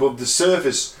loomed above the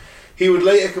surface. He would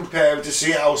later compare it to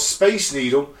Seattle Space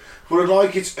Needle, but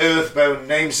unlike its earthbound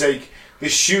namesake,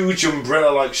 this huge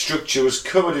umbrella-like structure was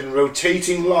covered in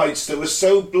rotating lights that were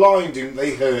so blinding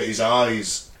they hurt his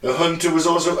eyes. The hunter was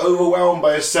also overwhelmed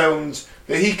by a sound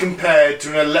that he compared to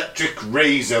an electric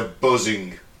razor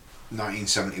buzzing.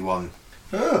 1971.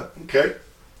 Ah, okay.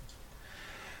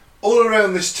 All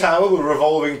around this tower were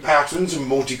revolving patterns of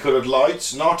multicoloured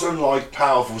lights, not unlike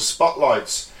powerful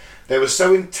spotlights. They were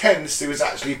so intense it was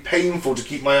actually painful to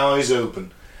keep my eyes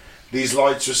open. These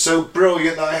lights were so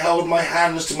brilliant that I held my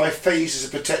hands to my face as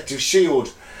a protective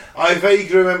shield. I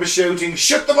vaguely remember shouting,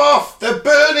 "Shut them off! They're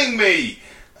burning me!"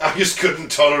 I just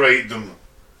couldn't tolerate them.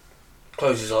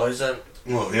 Close his eyes then.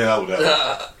 Well, yeah, that would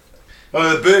help.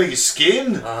 Oh, they're burning his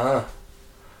skin. Ah.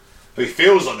 It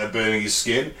feels like they're burning his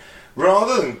skin.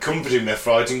 Rather than comforting their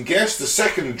frightened guest, the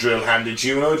second drill-handed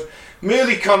humanoid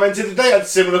merely commented that they had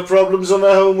similar problems on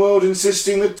their homeworld,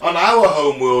 insisting that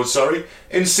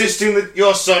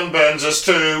your sun burns us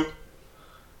too.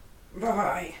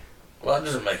 Right. Well, that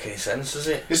doesn't make any sense, does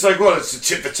it? It's like, well, it's a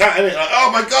tit for tat, isn't it? Like,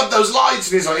 oh my god, those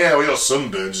lights! And he's like, yeah, well, your sun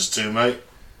burns us too, mate.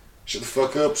 Shut the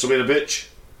fuck up, stop being a bitch.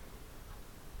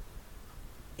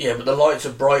 Yeah, but the lights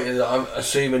are brighter, I'm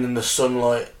assuming, than the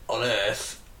sunlight on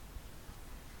Earth.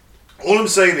 All I'm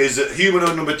saying is that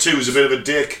humanoid number 2 is a bit of a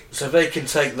dick. So if they can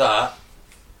take that,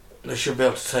 they should be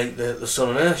able to take the sun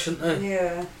on Earth, shouldn't they?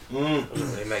 Yeah.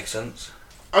 Doesn't really make sense.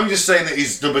 I'm just saying that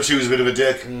his number 2 is a bit of a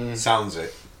dick. Sounds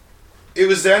it. It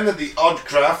was then that the odd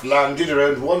craft landed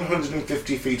around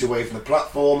 150 feet away from the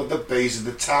platform at the base of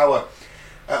the tower,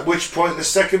 at which point the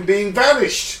second being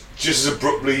vanished, just as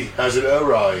abruptly as it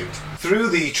arrived. Through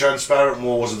the transparent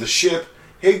walls of the ship,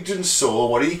 Higdon saw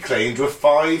what he claimed were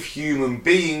 5 human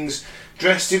beings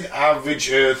dressed in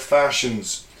average Earth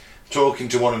fashions, talking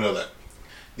to one another.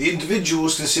 The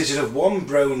individuals consisted of one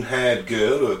brown-haired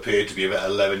girl who appeared to be about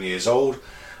 11 years old,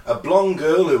 a blonde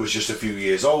girl who was just a few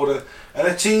years older, and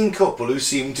a teen couple who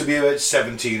seemed to be about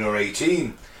 17 or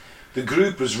 18. The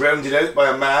group was rounded out by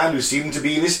a man who seemed to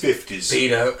be in his 50s.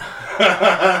 Pedo.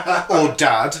 Or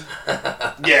Dad.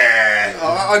 Yeah.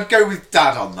 I'd go with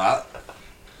Dad on that.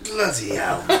 Bloody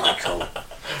hell, Michael.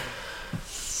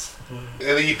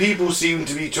 The people seemed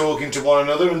to be talking to one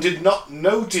another and did not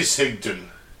notice Higdon.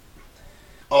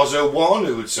 Ausso 1,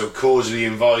 who had so cordially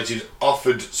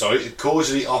offered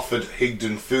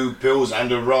Higdon food pills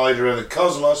and a ride around the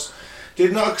cosmos,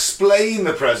 did not explain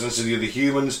the presence of the other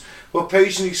humans, but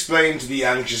patiently explained to the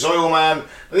anxious oil man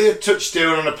that they had touched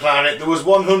down on a planet that was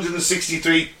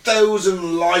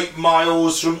 163,000 light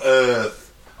miles from Earth.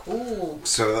 Cool.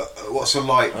 So, what's a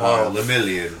light mile? A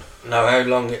million? Know how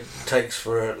long it takes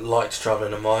for a light to travel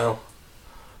in a mile?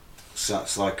 So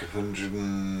that's like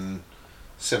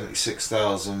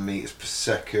 176,000 metres per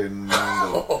second.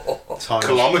 Times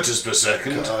Kilometres per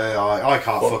second. I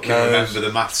can't What fucking knows? remember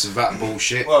the maths of that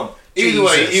bullshit. Well, either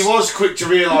way, Jesus. he was quick to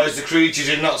realise the creature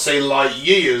did not say light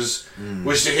years,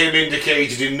 which to him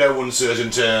indicated in no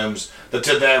uncertain terms that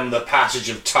to them the passage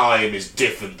of time is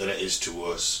different than it is to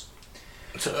us.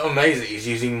 It's amazing he's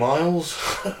using miles.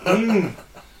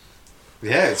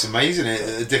 Yeah, it's amazing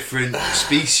the different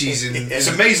species in It's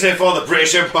amazing how far the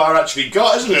British Empire actually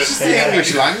got, isn't It's it? the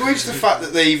English language, the fact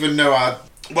that they even know how.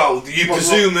 Well, you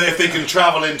presume that if they can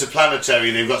travel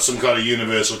interplanetary, they've got some kind of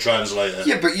universal translator.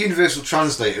 Yeah, but Universal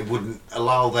Translator wouldn't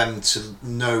allow them to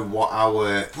know what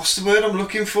our. What's the word I'm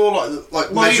looking for?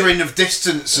 Like Well, measuring of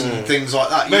distance and things like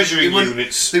that. Measuring wouldn't-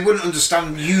 units. They wouldn't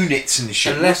understand units and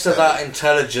shit. Unless they're would they? that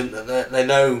intelligent that they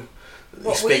know he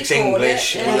What we speaks call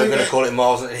English, it, and yeah. they're going to call it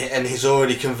miles, and he's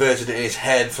already converted it in his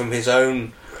head from his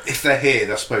own. If they're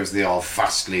here, I suppose they are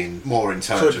vastly more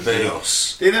intelligent Could be. than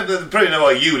us. They probably know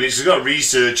our units, they've got to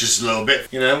research us a little bit,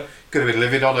 you know. Could have been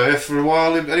living on Earth for a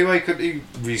while anyway, couldn't he?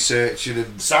 Researching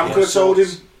and. Sam could have told him.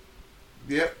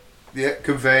 Yep,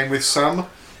 conveying with Sam.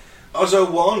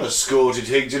 Ausso 1 escorted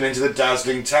Higdon into the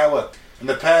dazzling tower, and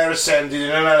the pair ascended in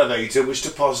an elevator which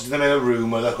deposited them in a room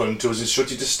where the hunter was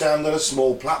instructed to stand on a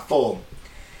small platform.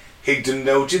 Higdon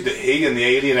noted that he and the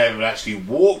alien never actually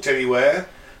walked anywhere,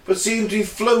 but seemed to be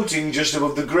floating just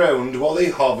above the ground while they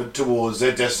hovered towards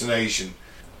their destination.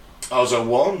 Ausso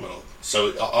 1,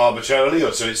 so arbitrarily,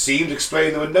 or so it seemed,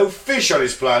 explained there were no fish on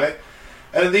his planet,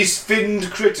 and that these finned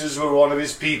critters were one of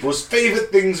his people's favourite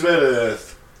things about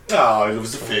Earth. Ah, he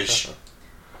loves the fish.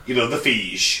 You know, the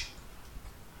fish.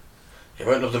 He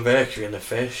won't love the mercury in the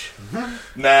fish.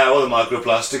 Now, other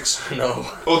microplastics,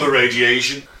 No. other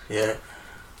radiation. Yeah.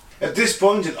 At this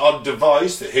point, an odd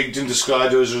device that Higdon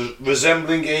described as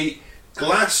resembling a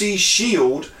glassy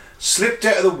shield slipped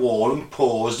out of the wall and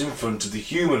paused in front of the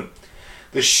human.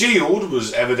 The shield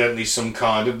was evidently some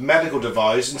kind of medical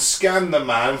device and scanned the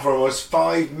man for almost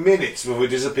 5 minutes before it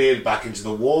disappeared back into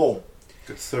the wall.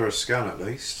 Good thorough scan at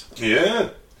least. Yeah.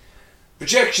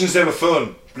 Projections, they were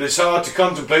fun, but it's hard to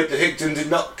contemplate that Higdon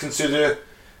did not consider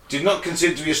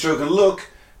to be a stroke of luck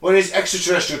when his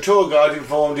extraterrestrial tour guide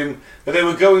informed him that they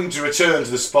were going to return to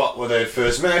the spot where they had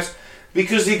first met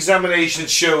because the examination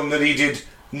had shown that he did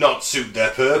not suit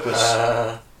their purpose.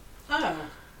 Oh.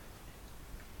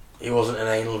 He wasn't an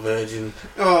anal virgin.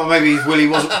 Oh, maybe his willy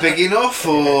wasn't big enough,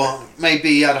 or maybe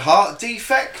he had a heart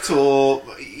defect, or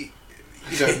you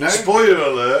don't know. Spoiler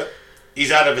alert,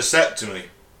 he's had a vasectomy.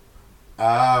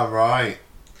 Ah, right.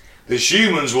 There's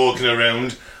humans walking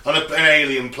around on an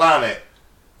alien planet.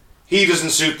 He doesn't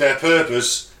suit their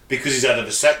purpose because he's had a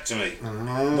vasectomy.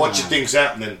 What do you think's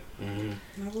happening?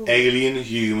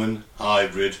 Alien-human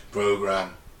hybrid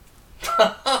program.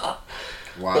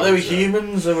 Wow. But they were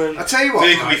humans. They were. I tell you what,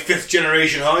 They could be 5th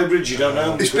generation hybrids, you don't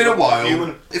know. it's been a while.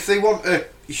 Human. If they want a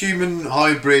human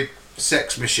hybrid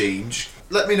sex machine,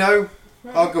 let me know.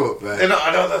 I'll go up there. I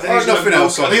think Oh, nothing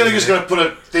else I on think it, they're just yeah. going to put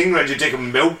a thing around your dick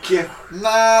and milk you. Nah,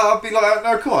 I'll be like,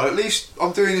 no, come on. At least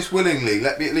I'm doing this willingly.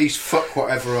 Let me at least fuck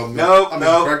whatever I'm No,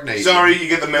 impregnated. sorry, you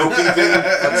get the milking thing.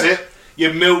 That's it.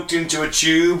 You're milked into a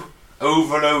tube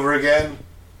over and over again.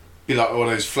 Be like one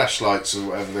of those flashlights or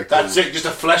whatever they call That's it. Just a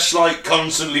fleshlight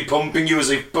constantly pumping you as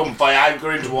they pump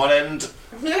Viagra into one end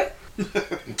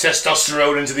and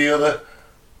testosterone into the other.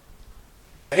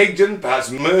 Higdon,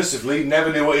 perhaps mercifully,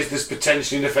 never knew what this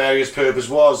potentially nefarious purpose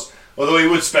was, although he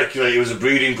would speculate it was a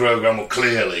breeding programme, well,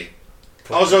 clearly.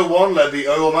 Ausso 1 led the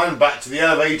oil man back to the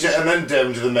elevator and then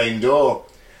down to the main door.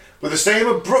 With the same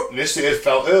abruptness he had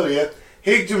felt earlier,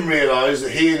 Higdon realised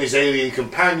that he and his alien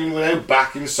companion were now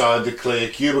back inside the clear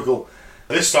cubicle,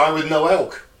 this time with no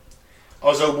elk.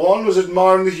 Ausso 1 was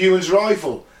admiring the human's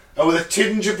rifle, and with a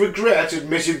tinge of regret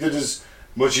admitted that as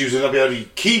much as he would not be able to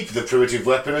keep the primitive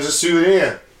weapon as a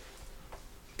souvenir.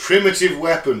 Primitive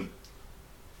weapon.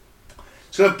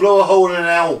 It's going to blow a hole in an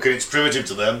elk and it's primitive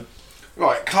to them.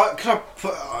 Right,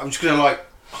 I'm just going to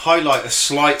highlight a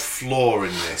slight flaw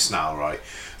in this now, right?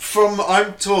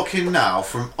 I'm talking now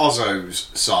from Ausso's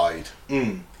side.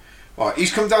 Right,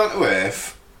 he's come down to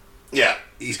earth. Yeah.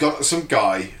 He's got some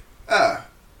guy.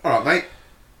 Alright mate,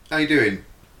 how you doing?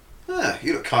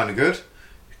 You look kind of good.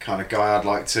 Kind of guy I'd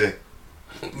like to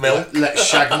let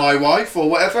shag my wife or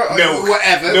whatever.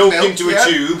 Milk into a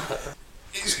tube.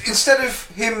 Instead of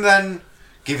him then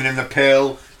giving him the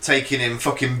pill, taking him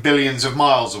fucking billions of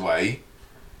miles away,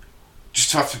 just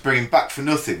to have to bring him back for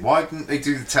nothing. Why didn't they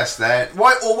do the test there?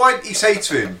 Why didn't he say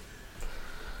to him,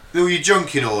 "All your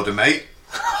junk in order, mate"?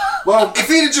 Well, if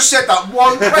he'd have just said that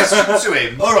one question to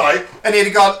him, all right, and he'd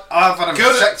have gone, "I've had a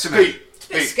vasectomy." It's a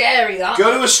bit scary, that.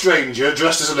 Go to a stranger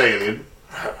dressed as an alien,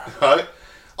 right?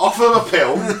 Offer them a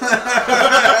pill,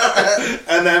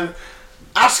 and then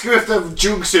ask her if their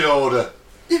junk's in order.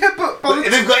 Yeah, but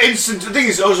they've got instant. The thing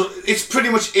is, it's pretty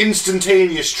much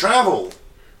instantaneous travel.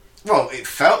 Well, it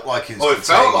felt like instantaneous.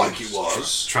 Oh, it felt like it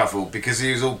was travel because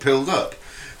he was all pilled up.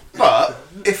 But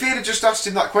if he'd have just asked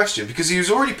him that question, because he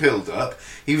was already pilled up,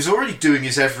 he was already doing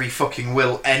his every fucking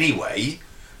will anyway.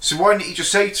 So why didn't he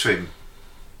just say to him,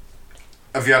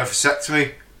 "Have you had a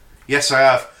vasectomy?" "Yes, I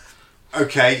have."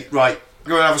 "Okay, right.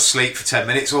 Go and have a sleep for 10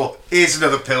 minutes, or here's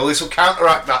another pill. This will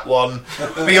counteract that one.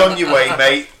 Be on your way,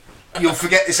 mate. You'll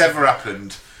forget this ever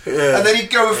happened." Yeah. And then he'd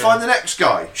go and find the next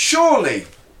guy. Surely.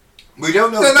 We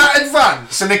don't know. They're that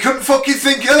advanced, and they couldn't fucking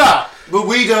think of that. But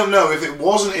we don't know if it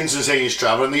wasn't instantaneous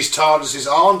travel, and these TARDISes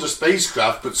aren't a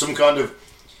spacecraft, but some kind of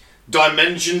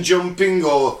dimension jumping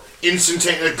or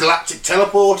instantaneous galactic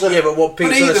teleporter. Yeah, but what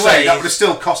Pete's either going to way, say that would have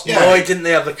still cost more. Why didn't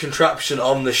they have the contraption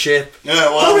on the ship? Yeah,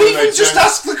 well, or even just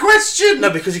ask the question. No,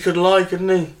 because he could lie, couldn't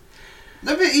he?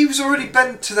 No, but he was already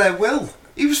bent to their will.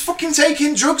 He was fucking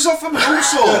taking drugs off them and all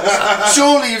sorts.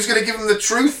 Surely he was going to give them the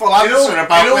truthful answer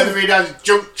about whether he'd had his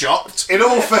junk chopped. In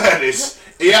all fairness,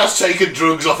 he has taken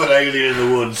drugs off an alien in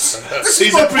the woods.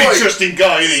 He's a pretty trusting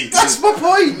guy, isn't he? That's my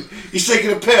point. He's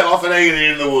taken a pill off an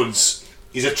alien in the woods.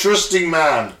 He's a trusting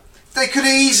man. They could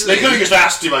easily... They could have just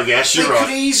asked him, I guess, you're right. They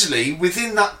could easily,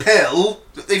 within that pill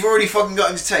that they've already fucking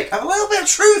got him to take, have a little bit of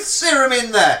truth serum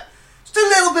in there. Just a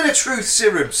little bit of truth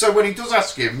serum. So when he does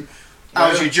ask him,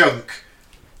 "How's your junk?"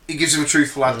 he gives him a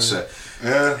truthful answer.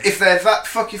 Yeah. If they're that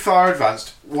fucking far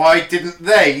advanced, why didn't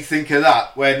they think of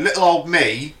that when little old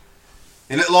me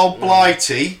and little old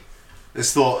Blighty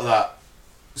has thought of that?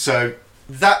 So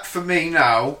that for me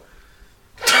now,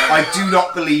 I do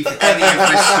not believe any of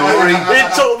this story.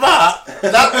 It took that.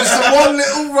 That was the one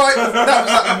little That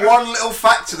was that one little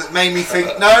factor that made me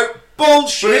think, no,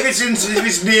 bullshit. But if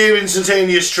it's near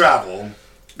instantaneous travel,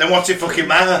 then what's it fucking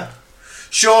matter?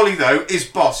 Surely though, his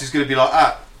boss is going to be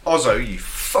like, "Ausso, you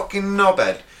fucking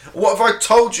knobhead. What have I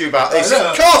told you about this?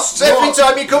 It costs every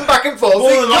time you come back and forth.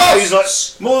 More than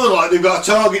likely, they've got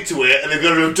a target to hit, and they've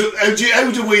got to.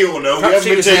 How do we all know? Perhaps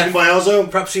we haven't been taken by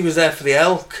Ausso. Perhaps he was there for the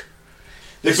elk.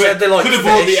 They said they like could have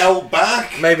brought the elk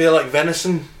back. Maybe they like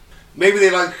venison. Maybe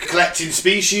they like collecting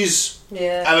species.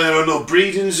 Yeah. And there are no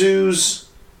breeding zoos.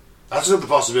 That's another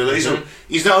possibility. So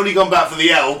he's not only gone back for the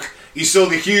elk, he saw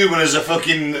the human as a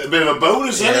fucking bit of a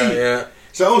bonus, hasn't he? Yeah.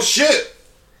 So, oh shit.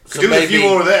 So do a few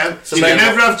more of them. So you can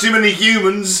never have too many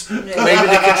humans. Maybe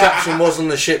the contraption was on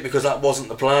the ship because that wasn't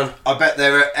the plan. I bet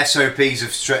their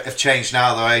SOPs have changed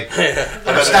now, though, eh?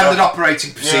 Standard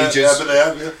operating procedures. Yeah, but they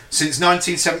have, yeah. Since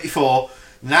 1974.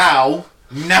 Now,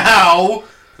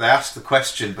 they ask the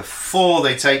question before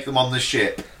they take them on the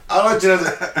ship. I like to know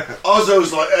that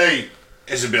Auso's like, "Hey,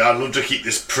 I'd love to keep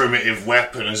this primitive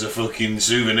weapon as a fucking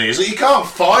souvenir." He's like, "You can't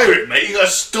fire it, mate. You got a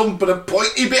stump and a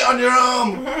pointy bit on your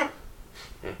arm.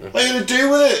 What are you going to do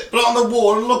with it? Put it on the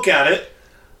wall and look at it?"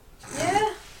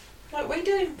 Yeah, like we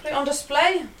do. Put it on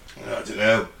display. I don't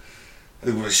know.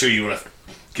 I'm sure you want to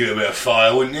give it a bit of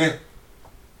fire, wouldn't you?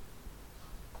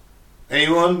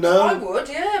 Anyone? No? I would,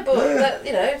 yeah, but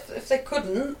if they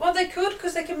couldn't, well, they could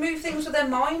because they can move things with their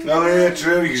mind. Oh, yeah,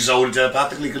 true. You could just hold it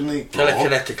telepathically, couldn't he?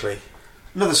 Telekinetically.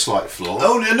 Another slight flaw.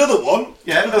 Oh, another one?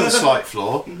 Yeah, another slight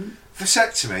flaw.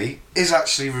 Vasectomy is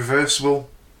actually reversible.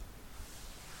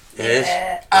 It is.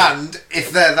 And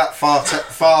if they're that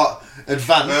far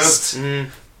advanced,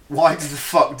 why the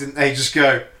fuck didn't they just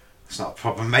go, "It's not a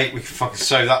problem, mate, we can fucking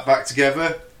sew that back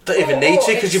together"? Don't even need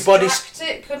to because your body's...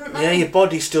 it, couldn't they? Yeah, your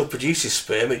body still produces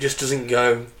sperm, it just doesn't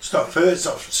go... It's not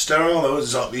sterile though,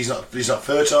 he's not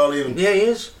fertile even. Yeah, he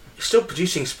is. still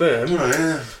producing sperm. Oh,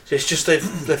 yeah. So it's just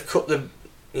they've cut the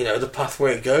path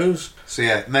where it goes. So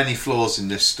yeah, many flaws in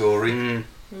this story, and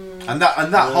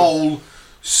that whole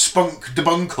spunk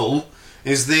debunkle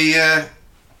is the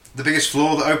biggest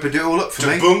flaw that opened it all up for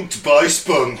me. Debunked by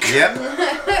Spunk. Yep.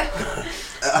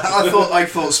 I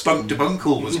thought spunk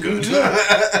debunkle was good.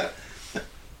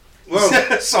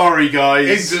 Well, sorry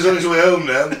guys. Higgs on his way home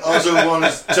now. Ausso one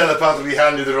has telepathically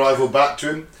handed the rifle back to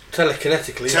him.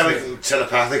 Telekinetically.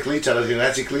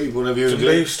 Telekinetically, whatever you The do.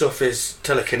 move stuff is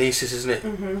telekinesis, isn't it?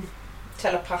 Mm-hmm.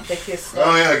 Telepathic is.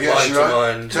 Oh yeah, I guess you're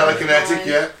right. Mind. Telekinetic,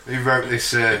 yeah. Who wrote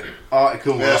this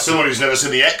article? Yeah, someone who's never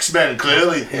seen the X-Men,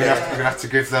 clearly. We're gonna have to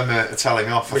give them a telling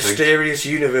off. I think.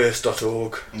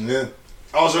 MysteriousUniverse.org. Yeah.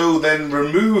 Ausso then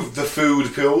removed the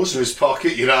food pills from his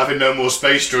pocket. You're not having no more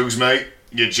space drugs, mate.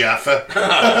 You jaffer.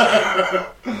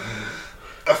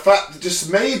 A fact that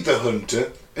dismayed the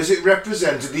hunter, as it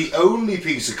represented the only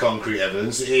piece of concrete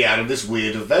evidence that he had of this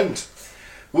weird event.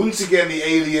 Once again, the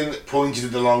alien pointed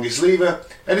at the longest lever,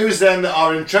 and it was then that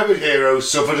our intrepid hero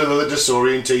suffered another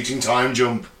disorientating time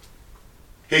jump.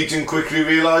 Higdon quickly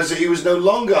realised that he was no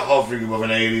longer hovering above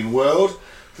an alien world,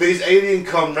 that his alien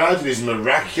comrade and his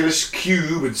miraculous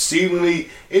cube had seemingly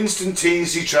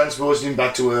instantaneously transported him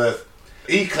back to Earth.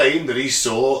 He claimed that he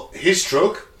saw his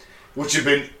truck, which had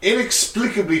been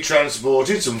inexplicably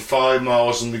transported some 5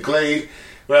 miles from the glade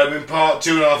where it had been parked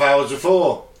 2.5 hours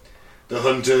before. The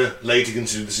hunter later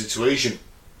considered the situation.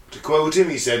 To quote him,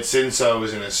 he said, "Since I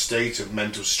was in a state of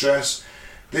mental stress,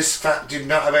 this fact did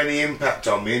not have any impact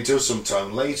on me until some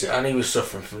time later." And he was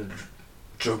suffering from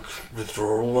drug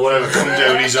withdrawal. Whatever come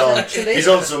down he's on. Actually. He's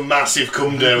on some massive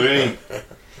come down, isn't he?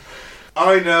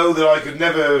 I know that I could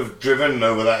never have driven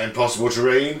over that impossible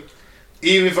terrain,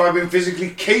 even if I'd been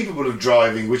physically capable of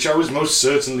driving, which I was most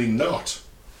certainly not.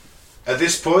 At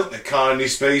this point, the kindly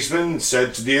spaceman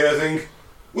said to the Earthling,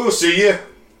 "We'll see you."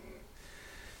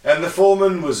 And the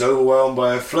foreman was overwhelmed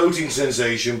by a floating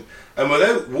sensation, and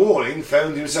without warning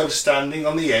found himself standing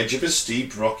on the edge of a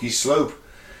steep rocky slope.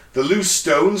 The loose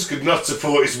stones could not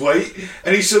support his weight,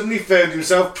 and he suddenly found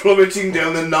himself plummeting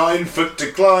down the 9-foot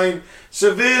decline,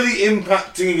 severely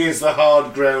impacting against the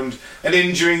hard ground and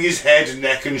injuring his head,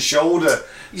 neck and shoulder.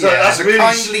 So Yeah, that's a really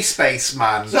kindly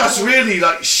spaceman. that's really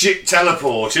like shit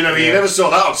teleport, you know. You Yeah. never saw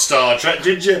that on Star Trek,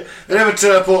 did you? They never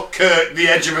teleport Kirk the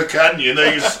edge of a canyon.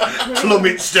 They just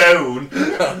plummets down.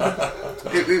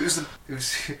 It was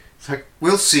it's like,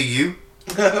 we'll see you.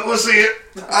 We'll see it.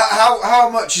 How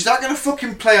much is that going to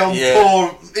fucking play on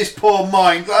his poor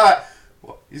mind?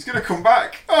 What, he's going to come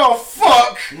back? Oh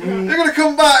fuck! They're going to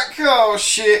come back! Oh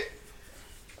shit!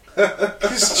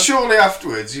 'Cause surely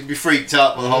afterwards you'd be freaked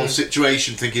out by the whole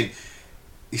situation, thinking,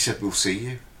 he said we'll see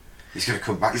you. He's going to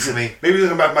come back to me. Maybe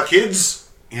they're about my kids.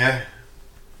 Yeah.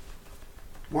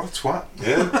 What a twat.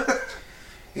 Yeah.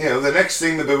 You know, the next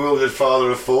thing the bewildered father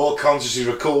of 4 consciously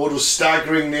recalled was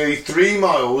staggering nearly 3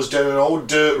 miles down an old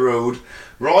dirt road,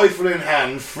 rifle in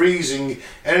hand, freezing,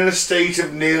 and in a state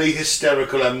of nearly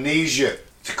hysterical amnesia.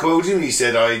 To quote him, he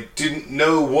said, "I didn't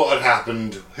know what had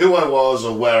happened, who I was,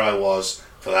 or where I was,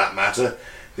 for that matter.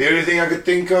 The only thing I could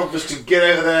think of was to get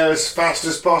out of there as fast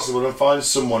as possible and find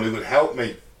someone who could help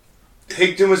me."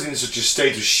 Higdon was in such a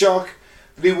state of shock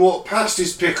that he walked past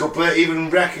his pickup without even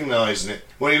recognising it.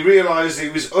 When he realised that he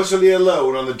was utterly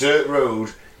alone on the dirt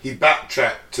road, he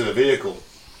backtracked to the vehicle.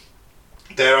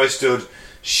 There I stood,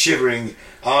 shivering,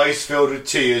 eyes filled with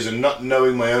tears and not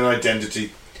knowing my own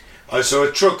identity. I saw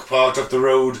a truck parked off the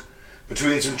road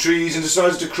between some trees and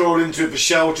decided to crawl into it for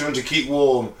shelter and to keep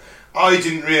warm. I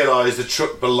didn't realise the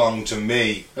truck belonged to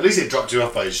me. At least it dropped him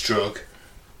off by his truck.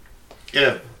 In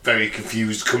a very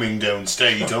confused coming down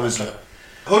state, obviously.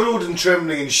 Huddled and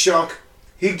trembling in shock,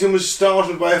 Higdon was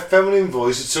startled by a feminine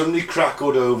voice that suddenly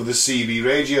crackled over the CB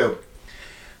radio.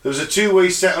 There was a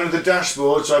 2-way set under the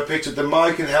dashboard, so I picked up the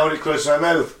mic and held it close to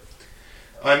my mouth.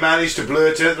 I managed to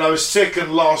blurt out that I was sick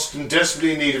and lost and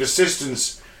desperately in need of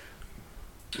assistance.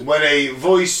 When a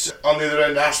voice on the other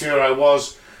end asked me where I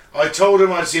was, I told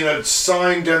him I'd seen a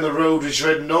sign down the road which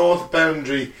read North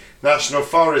Boundary National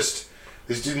Forest.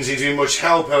 This didn't seem to be much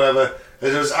help, however,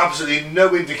 as there was absolutely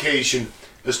no indication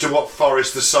as to what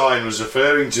forest the sign was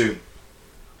referring to.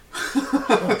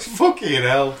 Fucking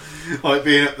hell. Like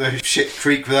being up the shit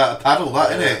creek without a paddle,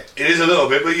 that, isn't it? It is a little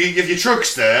bit, but if your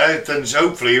truck's there, then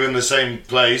hopefully you're in the same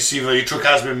place, even though your truck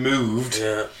has been moved.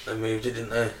 Yeah, they moved it, didn't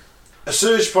they? A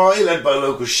search party led by a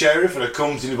local sheriff and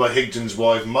accompanied by Higdon's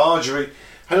wife Marjorie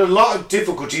had a lot of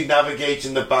difficulty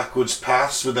navigating the backwoods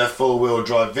paths with their 4-wheel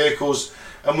drive vehicles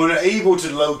and were able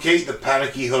to locate the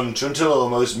panicky hunter until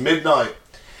almost midnight.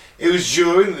 It was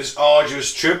during this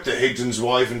arduous trip that Higdon's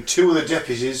wife and 2 other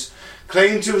deputies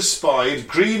claimed to have spied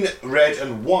green, red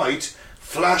and white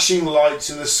flashing lights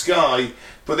in the sky,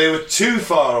 but they were too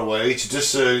far away to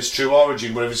discern its true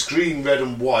origin. But if it's green, red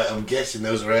and white, I'm guessing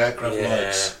those are aircraft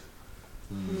lights.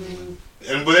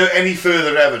 And without any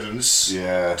further evidence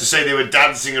to say they were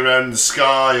dancing around the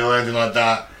sky or anything like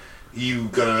that,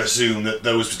 you've got to assume that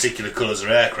those particular colours are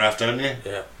aircraft, haven't you?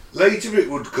 Yeah. Later it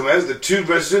would come out that 2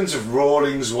 residents of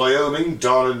Rawlings, Wyoming,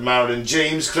 Don and Marilyn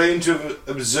James, claimed to have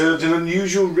observed an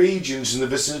unusual radiance in the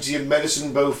vicinity of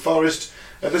Medicine Bow Forest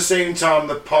at the same time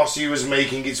the posse was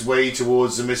making its way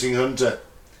towards the missing hunter.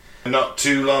 Not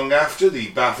too long after, the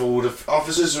baffled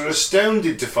officers were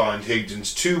astounded to find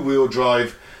Higdon's 2-wheel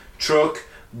drive truck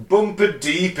bumper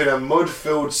deep in a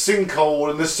mud-filled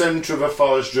sinkhole in the centre of a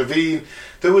forest ravine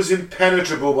that was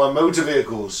impenetrable by motor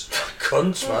vehicles.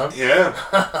 Cunts, man.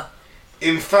 Yeah.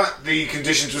 In fact, the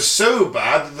conditions were so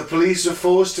bad that the police were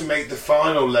forced to make the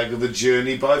final leg of the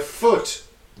journey by foot.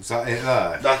 Is that it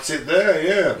there? That's it there,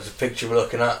 yeah. There's a picture we're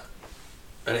looking at,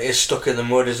 and it is stuck in the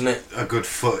mud, isn't it? A good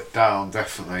foot down,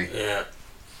 definitely. Yeah.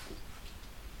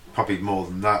 Probably more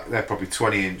than that. They're probably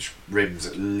 20-inch rims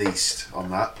at least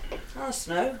on that. Oh,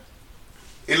 snow.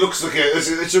 It looks like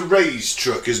it's a raised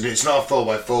truck, isn't it? It's not a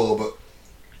 4x4, but...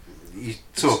 You're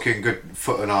talking good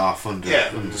foot and a half under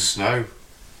snow.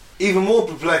 Even more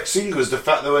perplexing was the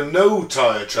fact there were no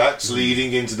tyre tracks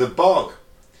leading into the bog.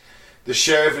 The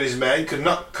sheriff and his men could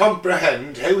not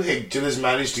comprehend how Higdon has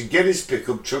managed to get his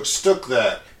pickup truck stuck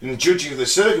there, and judging from the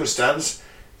circumstance,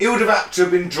 it would have had to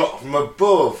have been dropped from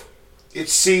above. It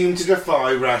seemed to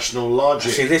defy rational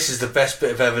logic. See, this is the best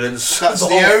bit of evidence. That's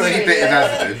the only bit of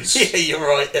evidence. Yeah, you're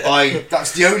right.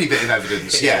 That's the only bit of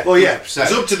evidence, yeah. Well, yeah, 100%.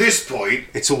 because up to this point,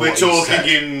 It's all we're what he talking said.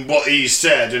 in what he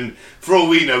said, and for all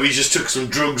we know, he just took some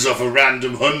drugs off a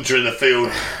random hunter in the field,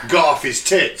 got off his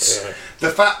tits. Yeah.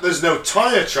 The fact there's no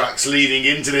tyre tracks leading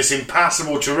into this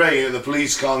impassable terrain that the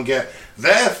police can't get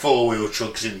their 4-wheel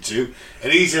trucks into,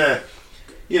 and he's in a...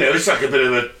 You know, it's like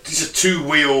it's a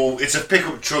 2-wheel, it's a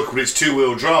pickup truck but it's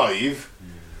 2-wheel drive.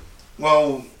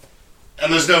 Well,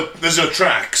 and there's no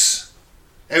tracks.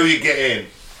 How do you get in?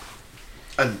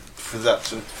 And for that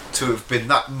to have been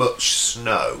that much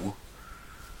snow,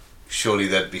 surely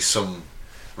there'd be some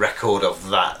record of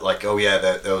that. Like, oh yeah,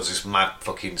 there was this mad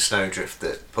fucking snowdrift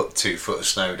that put 2 foot of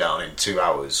snow down in 2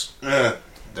 hours. Yeah.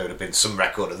 There would have been some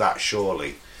record of that,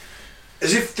 surely.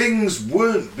 As if things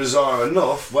weren't bizarre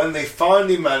enough, when they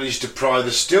finally managed to pry the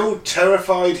still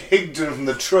terrified Higdon from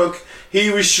the truck,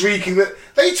 he was shrieking that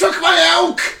they took my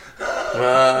elk!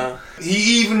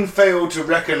 He even failed to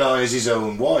recognise his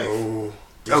own wife. Oh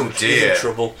He's dear. in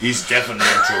trouble. He's definitely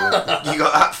in trouble. You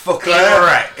got that fucking Claire,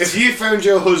 correct. if you found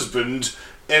your husband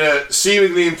in a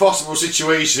seemingly impossible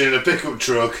situation in a pickup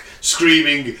truck,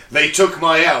 screaming, they took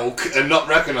my elk, and not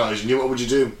recognising you, what would you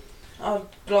do? I'd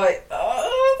be like, oh,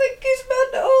 I think he's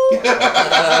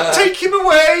mental. Take him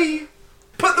away!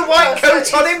 Put the white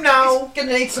coat on him now! He's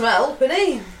gonna need some help, isn't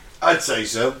he? I'd say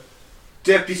so.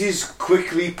 Deputies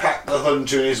quickly packed the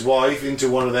hunter and his wife into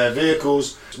one of their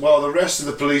vehicles, while the rest of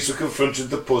the police were confronted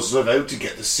with the puzzle of how to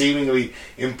get the seemingly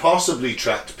impossibly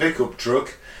tracked pickup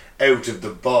truck out of the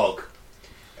bog.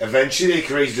 Eventually they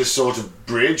created a sort of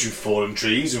bridge with fallen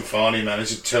trees and finally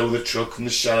managed to tow the truck from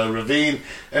the shallow ravine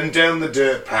and down the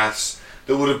dirt paths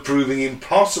that would have proven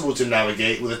impossible to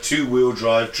navigate with a 2-wheel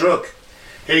drive truck.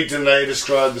 Higdon later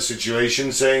described the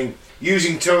situation, saying,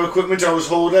 "Using tow equipment I was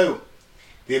hauled out.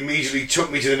 They immediately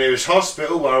took me to the nearest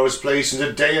hospital where I was placed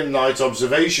into day and night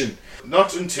observation.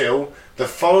 Not until the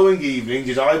following evening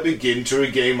did I begin to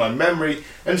regain my memory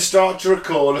and start to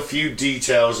recall a few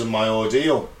details of my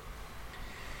ordeal."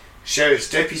 Sheriff's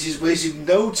deputies wasted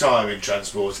no time in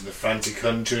transporting the frantic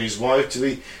hunter and his wife to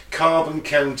the Carbon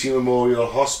County Memorial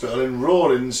Hospital in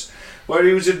Rawlins, where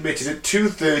he was admitted at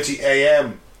 2:30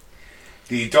 a.m.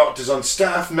 The doctors on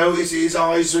staff noticed his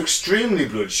eyes were extremely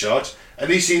bloodshot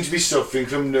and he seemed to be suffering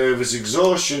from nervous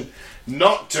exhaustion,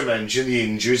 not to mention the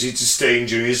injuries he'd sustained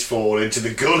during his fall into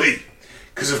the gully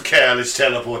because of careless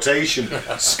teleportation.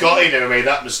 Scotty never made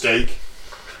that mistake.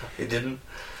 He didn't.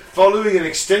 Following an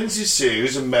extensive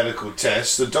series of medical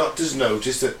tests, the doctors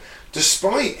noticed that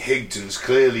despite Higdon's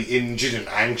clearly injured and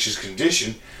anxious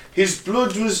condition, his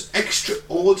blood was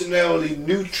extraordinarily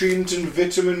nutrient and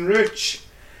vitamin rich.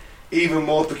 Even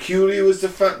more peculiar was the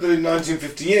fact that in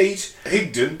 1958,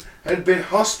 Higdon had been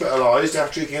hospitalised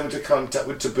after he came into contact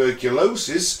with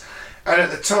tuberculosis, and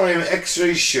at the time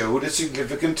X-rays showed a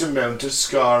significant amount of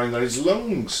scarring on his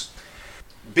lungs.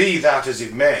 Be that as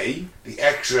it may, the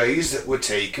X-rays that were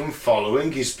taken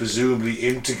following his presumably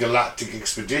intergalactic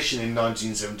expedition in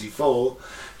 1974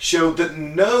 showed that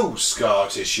no scar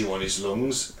tissue on his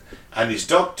lungs and his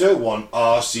doctor, one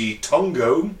R.C.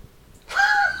 Tongo.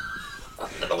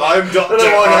 I'm Dr.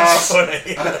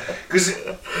 R.C. Because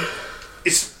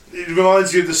it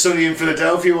reminds you of the Sunny in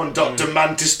Philadelphia one, Dr.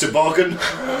 Mantis Toboggan.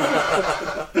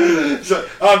 So,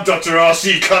 I'm Dr.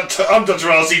 R.C. I'm Dr.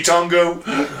 R.C.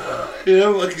 Tongo. You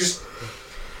know, like just...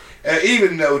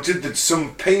 even noted that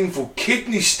some painful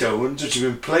kidney stones which have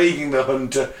been plaguing the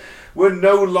hunter were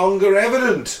no longer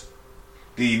evident.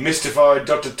 The mystified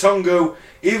Dr. Tongo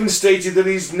even stated that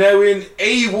he's now in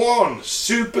A1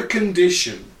 super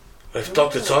condition. If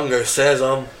Dr. Tongo says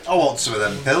I want some of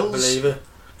them pills. believe it.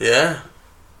 Yeah.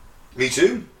 Me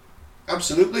too.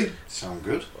 Absolutely. Sound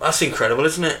good. That's incredible,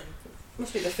 isn't it?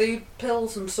 Must be the food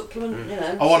pills and supplement, you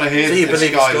know. I want to hear So you this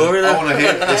believe the guy. story, then? I want to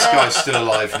hear that this guy's still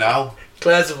alive now.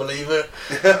 Claire's a believer.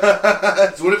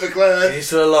 It's one for Claire. Is he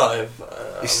still alive?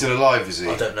 He's still alive, is he?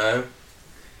 I don't know.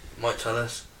 Might tell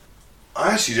us.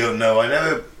 I actually don't know. I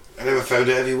never found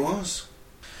out if he was.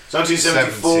 It's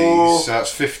 1974. 70s, so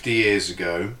that's 50 years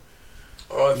ago.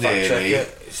 Alright, fact check Nearly.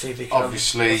 it. See if he can.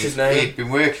 Obviously, What's his name? he'd been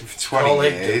working for 20 Carl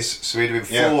Higdon. years, so he'd have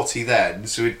been Yeah. 40 then,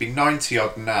 so he'd be 90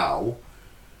 odd now.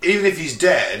 Even if he's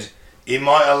dead, he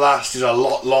might have lasted a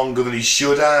lot longer than he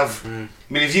should have. Mm.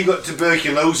 I mean, if you've got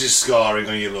tuberculosis scarring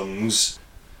on your lungs,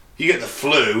 you get the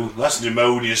flu, that's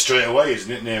pneumonia straight away,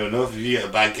 isn't it, near enough, if you get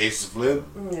a bad case of flu?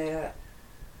 Yeah.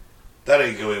 That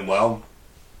ain't going well.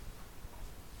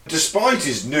 Despite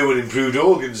his new and improved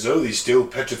organs, though, the still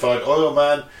petrified oil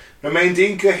man remained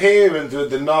incoherent throughout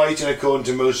the night and, according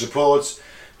to most reports,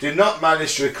 did not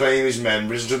manage to reclaim his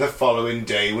memories until the following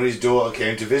day when his daughter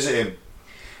came to visit him.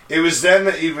 It was then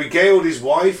that he regaled his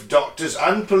wife, doctors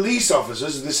and police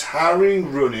officers of this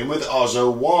harrowing run-in with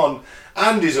Ausso 1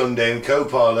 and his unnamed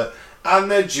co-pilot and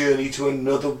their journey to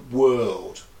another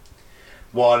world.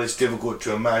 While it's difficult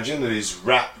to imagine that his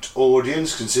rapt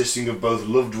audience, consisting of both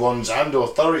loved ones and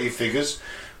authority figures,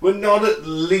 were not at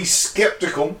least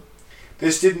sceptical,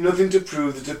 this did nothing to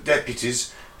prove the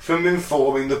deputies from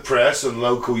informing the press and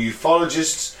local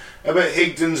ufologists about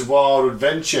Higdon's wild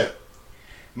adventure.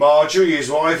 Marjorie,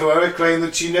 his wife, however, claimed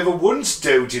that she never once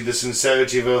doubted the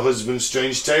sincerity of her husband's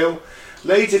strange tale,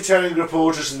 later telling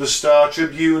reporters from the Star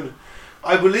Tribune,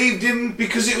 "I believed him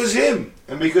because it was him,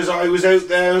 and because I was out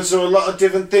there and saw a lot of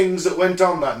different things that went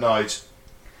on that night."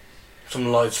 Some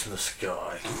lights in the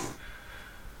sky.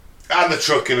 And the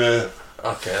truck in her.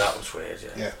 Okay, that was weird, yeah.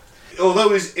 Yeah. Although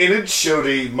his innards showed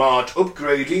a marked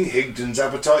upgrading, Higdon's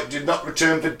appetite did not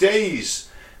return for days,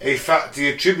 a fact he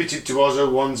attributed to Ausso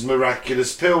 1's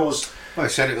miraculous pills. Well,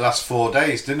 he said it last 4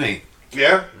 days, didn't he?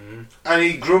 Yeah? And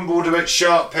he grumbled about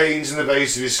sharp pains in the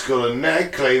base of his skull and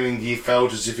neck, claiming he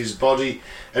felt as if his body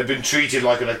had been treated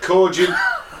like an accordion.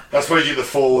 That's where you get the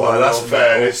fall, Wow, in that's all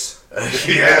fairness.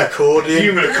 Human accordion.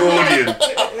 Human accordion.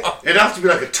 It'd have to be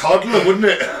like a toddler, wouldn't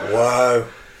it? Wow.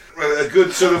 A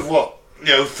good sort of,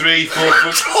 3, 4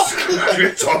 foot...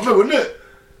 a toddler, wouldn't it?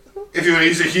 If you were to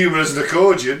use a human as an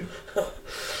accordion.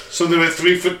 Something about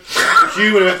 3 foot... A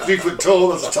human about 3 foot tall,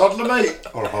 that's a toddler, mate.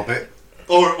 Or a hobbit.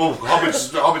 Or,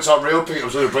 hobbits aren't real, Pete. I'm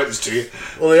sorry to break this to you.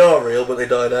 Well, they are real, but they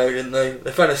died out, didn't they?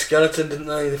 They found a skeleton, didn't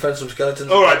they? They found some skeletons.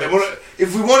 Alright, then,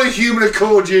 if we want a human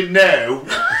accordion now,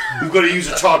 we've got to use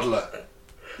a toddler. I'm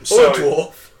Or a sorry.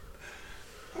 dwarf.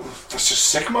 That's just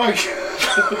sick, Mike.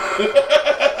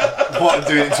 What I'm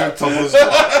doing into a toddler's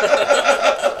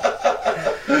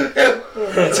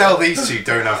You tell these two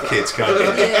don't have kids, can't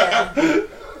you?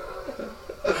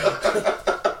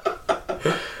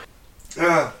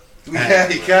 Yeah. Yeah,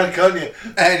 you can, can't you?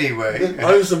 Anyway.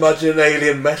 I just imagine an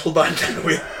alien metal band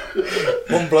with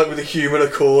one bloke with a human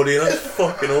accordion. That's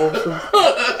fucking awesome.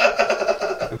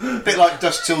 A bit like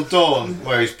Dusk Till Dawn,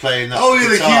 where he's playing that Oh, yeah,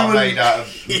 the guitar human- made out of...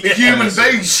 The human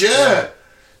bass, yeah.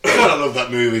 God, I love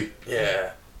that movie.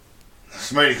 Yeah.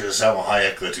 It's mainly because of Salma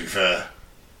Hayek, though, to be fair.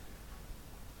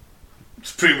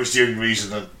 It's pretty much the only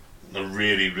reason that I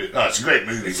really... No, it's a great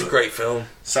movie. It's a but great film.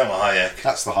 Salma Hayek.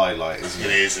 That's the highlight, isn't It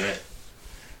it? is, isn't it?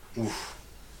 Oof.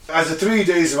 After 3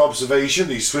 days of observation,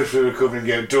 the swiftly recovering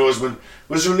outdoorsman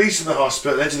was released from the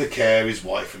hospital and into the care of his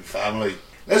wife and family.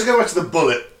 Let's go back to the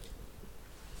bullet.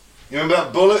 You remember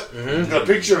that bullet? Mm-hmm. Got a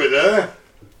picture of it there.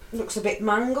 Looks a bit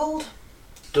mangled.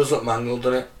 Does look mangled,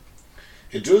 doesn't it?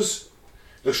 It does.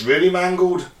 Looks really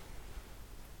mangled.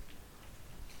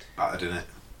 Battered, innit?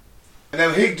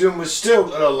 Now, Higdon was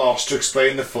still at a loss to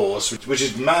explain the force which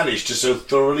had managed to so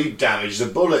thoroughly damage the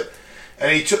bullet,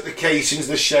 and he took the case into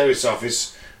the sheriff's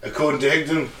office. According to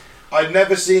Higdon, "I'd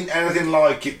never seen anything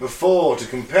like it before to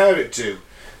compare it to.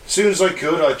 As soon as I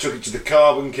could, I took it to the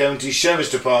Carbon County Sheriff's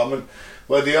Department,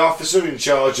 where the officer in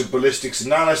charge of ballistics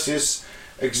analysis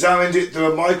examined it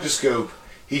through a microscope.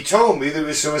 He told me that it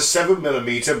was from a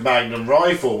 7mm Magnum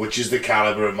rifle, which is the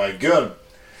calibre of my gun.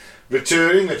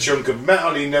 Returning the chunk of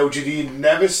metal, he noted he had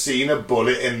never seen a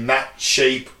bullet in that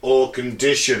shape or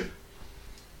condition.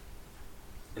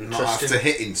 Not after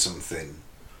hitting something.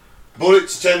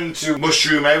 Bullets tend to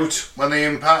mushroom out when they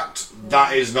impact.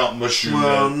 That is not mushroom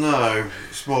Well, out. no.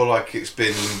 It's more like it's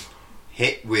been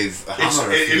hit with a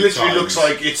hammer. It literally looks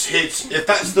like it's hit. If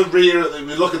that's the rear,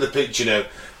 look at the picture now.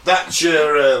 That's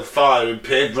your firing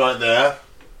pin right there.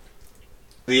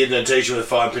 The indentation where the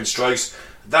firing pin strikes.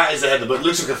 That is the head of the bullet. It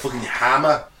looks like a fucking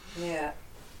hammer. Yeah.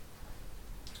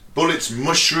 Bullets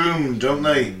mushroom, don't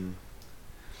they?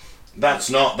 That's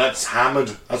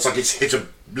hammered. That's like it's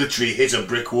literally hit a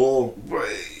brick wall. Well,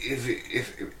 if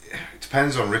it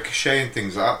depends on ricochet and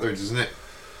things like that, though, doesn't it?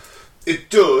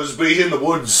 It does, but he's in the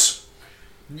woods.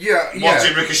 Yeah, What's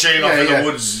it ricocheting off in the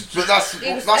woods? But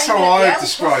that's how I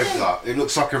describe that. It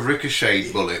looks like a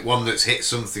ricocheted bullet, one that's hit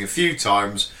something a few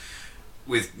times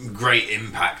with great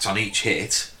impact on each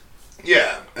hit.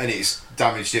 Yeah. And it's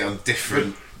damaged it on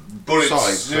different bullets.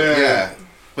 Sides. Yeah.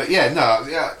 But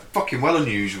yeah, fucking well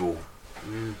unusual.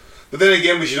 But then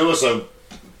again, we should also,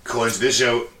 according to this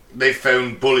show, they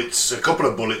found bullets, a couple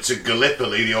of bullets at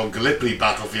Gallipoli, the old Gallipoli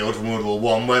battlefield from World War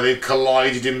One, where they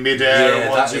collided in mid-air and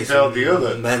one impaled the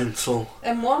other. Mental.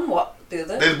 And one what? The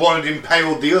other? One had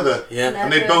impaled the other. Yeah.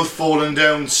 And they'd both fallen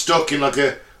down, stuck in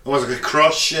almost like a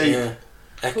cross shape. Yeah.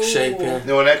 X shape, yeah.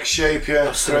 No, an X shape, yeah.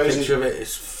 I've seen a picture of it,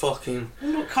 it's fucking...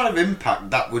 What kind of impact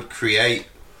that would create,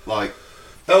 like...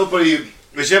 That would probably...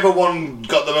 Whichever one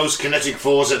got the most kinetic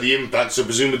force at the impact, so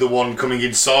presumably the one coming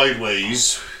in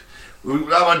sideways,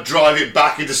 that would drive it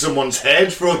back into someone's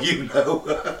head, for all you know.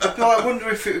 I wonder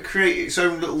if it would create its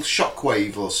own little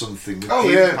shockwave or something with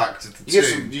the impact of the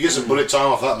two. You get some bullet time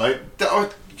off that, mate.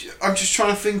 I'm just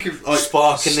trying to think of...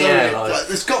 Spark in the air,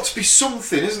 there's got to be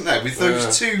something, isn't there, with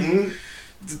those two...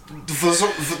 The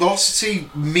velocity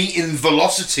meeting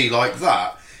velocity like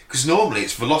that, because normally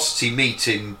it's velocity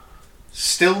meeting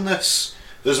stillness.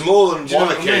 There's more than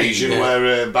one occasion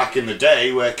where back in the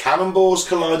day where cannonballs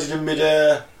collided in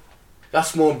mid-air.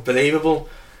 That's more believable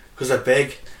because they're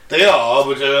big. They are,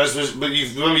 but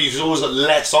you've always got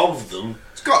less of them.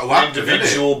 It's got to happen,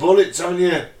 individual bullets, haven't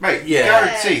you? Mate,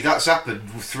 guarantee that's happened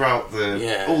throughout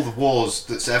all the wars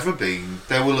that's ever been.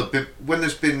 There will have been, when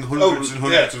there's been hundreds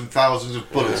and thousands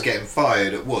of bullets getting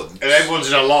fired at once. And everyone's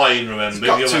in a line, remember?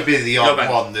 It's got to be the odd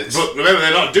one that's... But remember,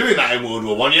 they're not doing that in World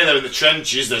War One. Yeah, they're in the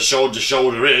trenches, they're shoulder to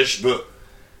shoulder-ish, but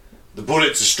the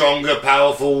bullets are stronger,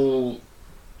 powerful,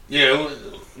 you know...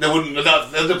 They wouldn't. The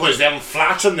other point is they haven't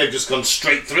flattened. They've just gone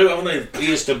straight through, haven't they? They've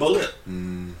pierced a bullet.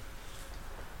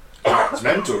 It's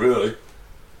mental, really.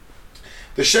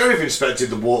 The sheriff inspected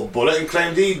the bullet and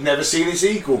claimed he'd never seen its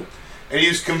equal, and he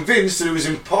was convinced that it was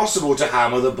impossible to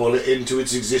hammer the bullet into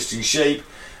its existing shape,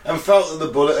 and felt that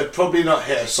the bullet had probably not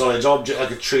hit a solid object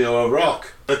like a tree or a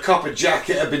rock. The copper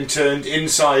jacket had been turned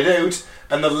inside out,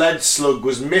 and the lead slug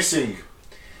was missing.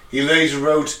 He later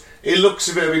wrote, "It looks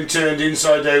as if it had been turned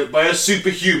inside out by a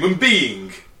superhuman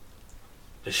being."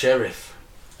 The sheriff.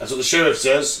 That's what the sheriff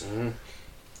says.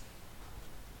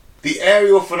 The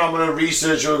Aerial Phenomena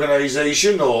Research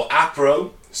Organisation, or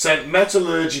APRO, sent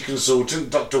metallurgy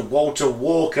consultant Dr. Walter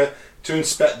Walker to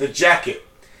inspect the jacket,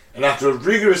 and after a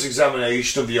rigorous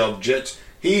examination of the object,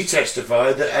 he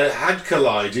testified that it had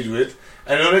collided with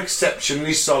an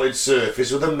unexceptionally solid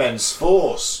surface with immense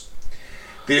force.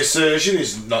 The assertion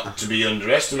is not to be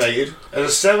underestimated.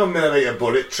 As a 7mm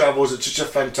bullet travels at such a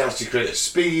fantastic rate of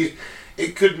speed,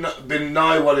 it could not have been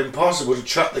nigh well impossible to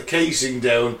track the casing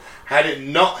down had it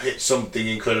not hit something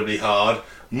incredibly hard,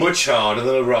 much harder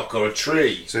than a rock or a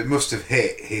tree. So it must have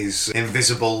hit his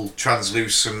invisible,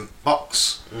 translucent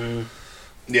box.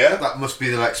 Yeah. That must be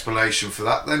the explanation for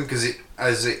that then, because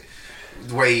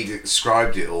the way he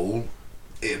described it all,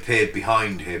 it appeared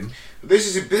behind him.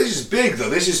 This is big though.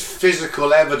 This is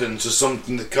physical evidence of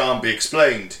something that can't be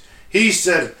explained. He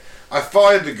said, "I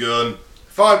fired the gun,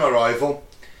 fired my rifle,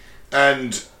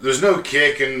 and there's no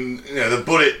kick, and the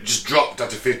bullet just dropped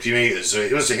after 50 metres. So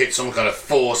it must have hit some kind of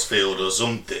force field or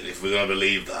something, if we're going to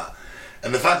believe that."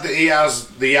 And the fact that he has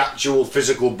the actual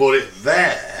physical bullet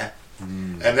there,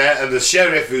 and the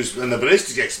sheriff and the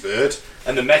ballistic expert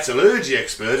and the metallurgy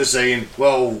expert are saying,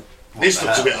 "Well, this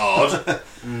looks a bit odd."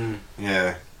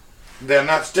 Yeah. Then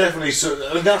that's definitely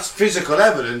that's physical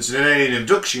evidence in an alien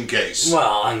abduction case.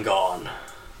 Well, hang on.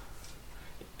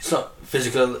 It's not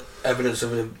physical evidence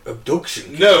of an abduction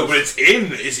case. No, but it's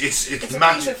a piece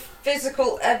magic. of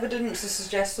physical evidence to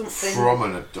suggest something From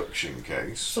an abduction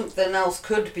case. something else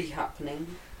could be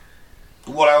happening.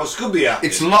 What else could be happening?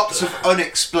 It's lots of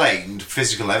unexplained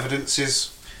physical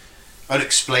evidences.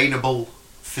 unexplainable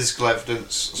physical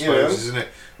evidence, I Yeah. suppose, isn't it?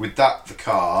 With that, the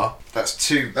car, that's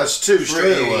two straight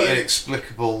pretty away.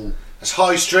 inexplicable. That's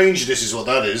high strangeness is what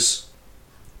that is.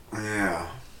 Yeah.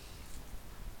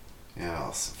 Yeah,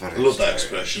 that's very I love that strange.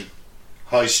 expression.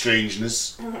 High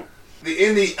strangeness.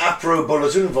 In the APRO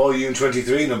Bulletin, Volume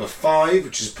 23, Number 5,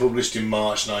 which is published in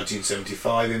March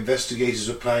 1975, investigators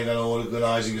were planning on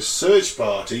organising a search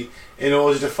party in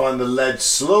order to find the lead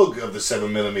slug of the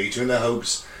 7mm in the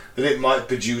hopes that it might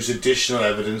produce additional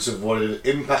evidence of what it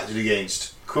had impacted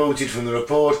against. Quoted from the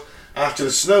report, after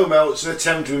the snow melts, an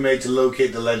attempt will be made to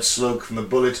locate the lead slug from the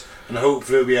bullet and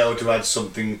hopefully we'll be able to add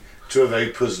something to a very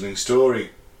puzzling story.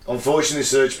 Unfortunately, the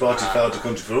search party failed to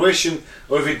come to fruition,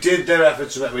 or if it did, their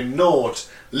efforts were met with naught,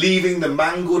 leaving the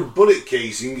mangled bullet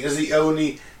casing as the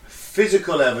only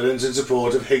physical evidence in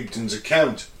support of Higdon's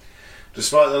account.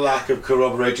 Despite the lack of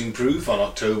corroborating proof, on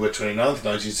October 29th,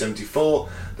 1974,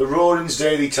 the Rawlins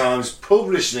Daily Times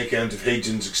published an account of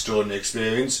Higdon's extraordinary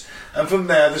experience, and from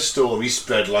there the story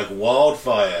spread like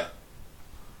wildfire.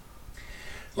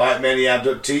 Like many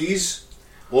abductees,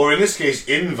 or in this case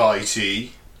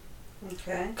invitee,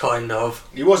 Okay. Kind of.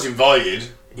 he was invited.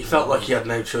 He felt like he had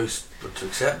no choice but to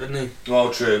accept, didn't he?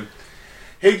 Well, true.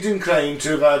 Higdon claimed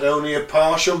to have had only a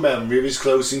partial memory of his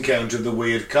close encounter of the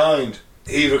weird kind.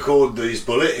 He recorded his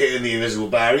bullet hitting the invisible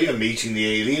barrier, meeting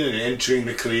the alien and entering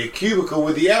the clear cubicle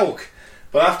with the elk.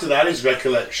 But after that his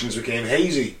recollections became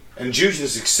hazy. And due to the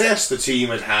success the team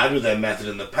had had with their method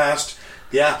in the past,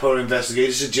 the APO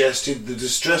investigators suggested the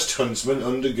distressed huntsman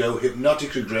undergo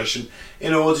hypnotic regression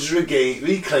in order to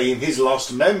reclaim his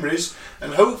lost memories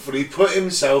and hopefully put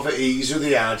himself at ease with the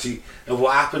reality of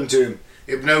what happened to him.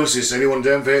 Hypnosis. Anyone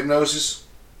down for hypnosis?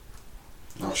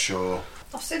 Not sure.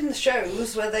 I've seen the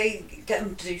shows where they get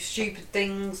them to do stupid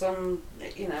things on,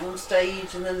 on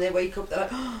stage, and then they wake up. They're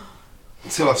like,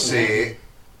 Until I see it,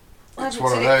 I It's haven't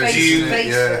one of seen it those, face isn't to it?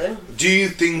 face, Yeah. though. Do you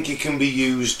think it can be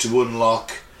used to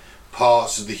unlock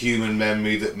parts of the human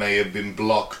memory that may have been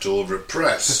blocked or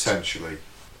repressed? potentially.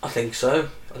 I think so.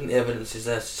 I think the evidence is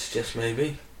there to suggest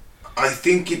maybe. I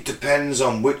think it depends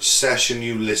on which session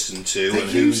you listen to They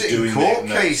and use who's it doing in court it.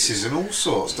 cases and all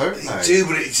sorts, don't they? They do,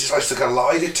 but it's just like a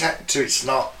lie detector. It's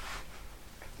not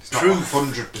It's not proof,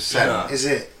 100%. No. is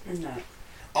it? No.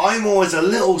 I'm always a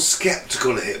little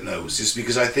sceptical of hypnosis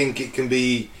because I think it can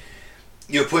be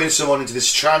you're putting someone into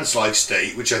this trance-like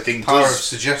state, which I think Power of does,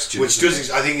 suggestion. which isn't does.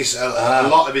 it? I think it's a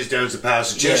lot of it's down to power of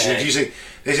suggestion. Yeah. If you say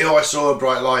they say, "Oh, I saw a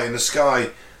bright light in the sky,"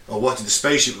 or "What did the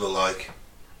spaceship look like?"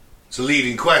 It's a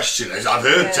leading question. I've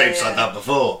heard Yeah, tapes yeah. like that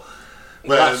before,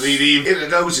 where the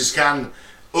hypnosis can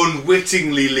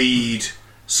unwittingly lead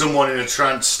someone in a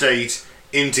trance state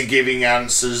into giving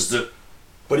answers that.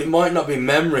 But it might not be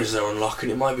memories they're unlocking,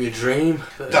 it might be a dream.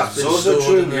 That's been also stored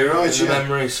true, in the- you're right, in the yeah.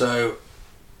 memory, so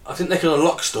I think they can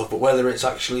unlock stuff, but whether it's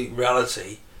actually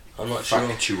reality, I'm not sure.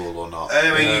 Factual or not.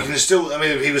 I mean, Yeah. you can still. I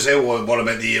mean, people say, "Well, what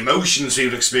about the emotions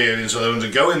people experience when they're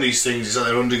undergoing these things? It's like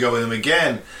they're undergoing them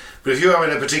again." But if you're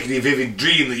having a particularly vivid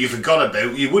dream that you forgot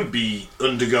about, you would be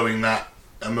undergoing that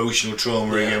emotional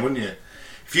trauma Yeah. again, wouldn't you?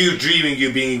 If you're dreaming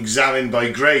you're being examined by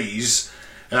greys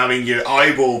and having your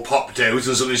eyeball popped out and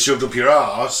something shoved up your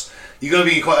arse, you're going to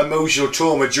be in quite emotional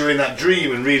trauma during that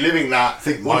dream and reliving that. I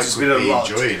think once Mike it's would been be unlocked.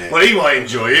 enjoying it. Well, he might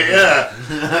enjoy it,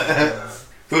 yeah.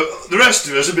 But the rest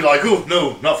of us would be like, "Oh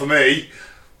no, not for me."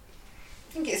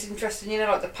 I think it's interesting,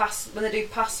 like the past, when they do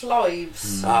past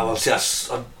lives. Ah, well, see,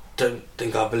 I don't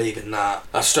think I believe in that.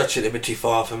 I stretch it a bit too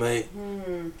far for me.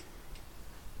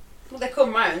 Well, they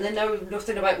come round, they know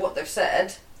nothing about what they've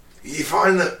said. You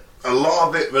find that a lot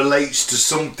of it relates to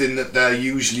something that they're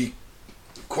usually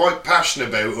quite passionate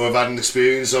about or have had an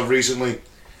experience of recently.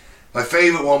 My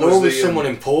favourite one They're was always the. someone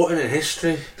important in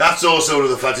history. That's also one of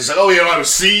the facts. It's like, "Oh yeah, I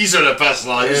was Caesar in a past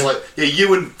life." It's Yeah. like, yeah,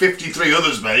 you and 53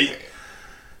 others, mate.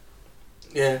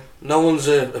 Yeah, no one's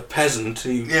a peasant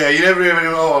who Yeah, you never hear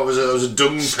anyone. "Oh, I was a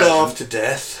dung starved peasant." to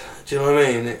death. Do you know what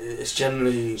I mean? It's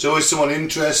generally... It's always someone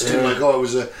interesting. Yeah. Like, "Oh, I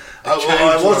was a. I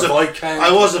count or a viscount.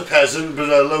 I was a peasant, but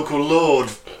a local lord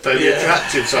found me Yeah.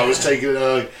 attractive, so I was taken.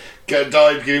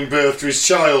 Died giving birth to his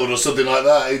child or something like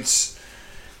that." It's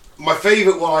my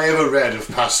favourite one I ever read of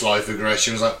past life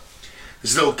regression was like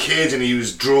this little kid and he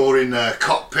was drawing a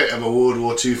cockpit of a World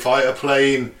War II fighter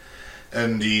plane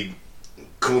and he'd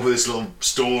come up with this little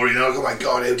story and I'm like, "Oh my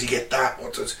god, how did he get that?"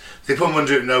 They put him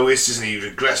under hypnosis and he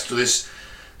regressed to this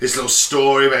little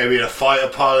story about him being a fighter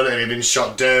pilot and he'd been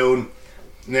shot down.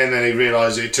 And then he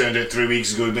realised it turned out 3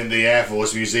 weeks ago he'd been to the Air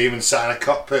Force Museum and sat in a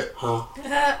cockpit. Huh.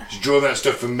 Just drawing that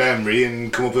stuff from memory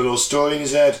and come up with a little story in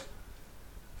his head.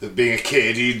 That being a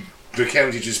kid, he'd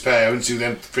recounted to his parents who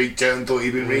then freaked out and thought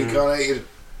he'd been reincarnated.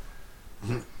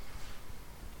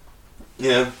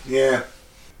 Yeah. Yeah.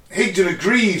 Higdon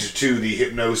agreed to the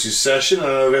hypnosis session on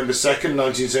November 2nd,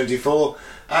 1974.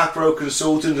 APRO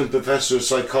consultant and professor of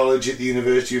psychology at the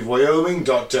University of Wyoming,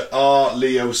 Dr. R.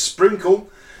 Leo Sprinkle,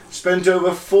 spent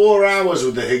over 4 hours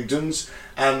with the Higdons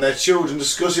and their children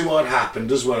discussing what had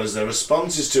happened as well as their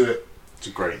responses to it. It's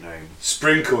a great name.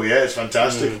 Sprinkle, yeah, it's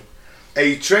fantastic.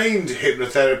 A trained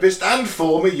hypnotherapist and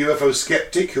former UFO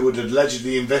skeptic who had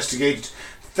allegedly investigated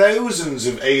thousands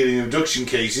of alien abduction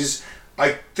cases.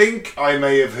 I think I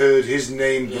may have heard his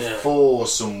name before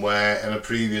somewhere in a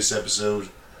previous episode.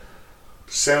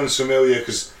 Sounds familiar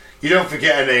because you don't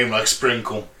forget a name like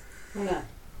Sprinkle. No.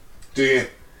 Do you?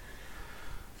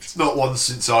 It's not one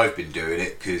since I've been doing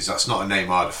it, because that's not a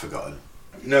name I'd have forgotten.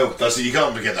 No, that's it. You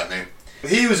can't forget that name.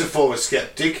 He was a former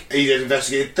skeptic. He had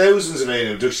investigated thousands of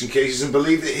alien abduction cases and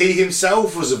believed that he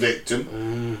himself was a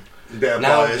victim. A bit of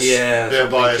bias. Yeah, bit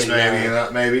of bias maybe now. in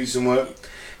that, maybe somewhere.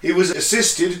 He was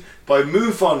assisted by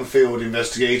MUFON field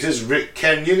investigators Rick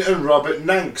Kenyon and Robert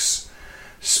Nanks.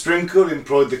 Sprinkle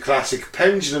employed the classic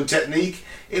pendulum technique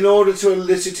in order to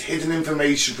elicit hidden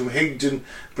information from Higdon,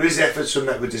 but his efforts were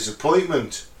met with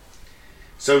disappointment.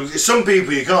 So some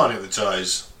people you can't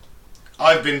hypnotise.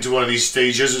 I've been to one of these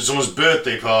stages at someone's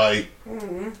birthday party,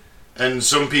 and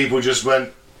some people just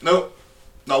went, nope,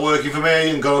 not working for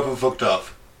me, and got up and fucked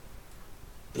off.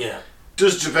 Yeah.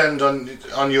 Does depend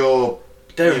on your...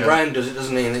 Darren Brown does it,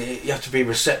 doesn't he? And you have to be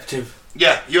receptive.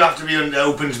 Yeah, you have to be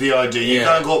open to the idea. You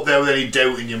can't go up there with any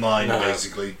doubt in your mind,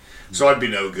 basically. So I'd be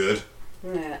no good.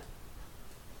 Yeah.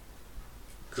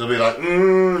 Because I'd be like,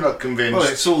 not convinced. Well,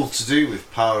 it's all to do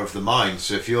with power of the mind.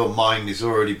 So if your mind is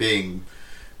already being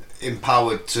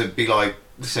empowered to be like,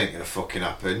 this ain't gonna fucking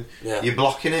happen, you're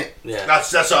blocking it. Yeah.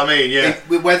 That's what I mean, yeah.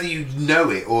 Whether you know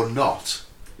it or not.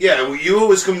 Yeah, well, you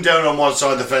always come down on one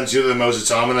side of the fence the other most of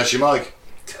the time, unless you're Mike.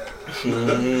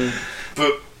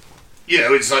 But, you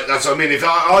know, it's like, that's what I mean. If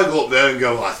I go up there and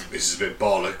go, I think this is a bit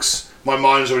bollocks, my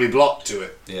mind's already blocked to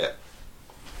it. Yeah.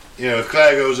 You know, if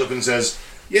Claire goes up and says,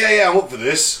 yeah, I'm up for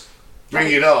this,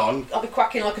 bring it on. I'll be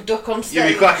quacking like a duck on stage.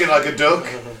 You'll be quacking like a duck.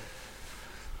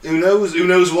 Who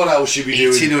knows what else you'll be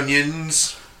Eating doing.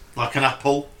 onions like an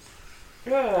apple.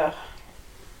 Yeah.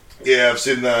 Yeah, I've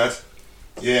seen that.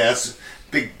 Yeah, it's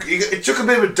big. It took a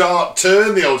bit of a dark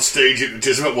turn, the old stage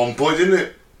hypnotism at one point, didn't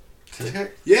it? Did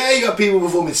it? Yeah, you got people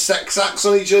performing sex acts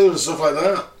on each other and stuff like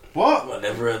that. What? I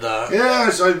never heard that. Yeah,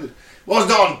 well, it's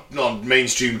not on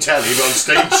mainstream telly, but on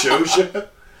stage shows. Yeah,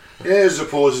 there's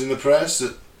reporters in the press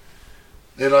that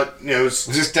they're like, you know, Was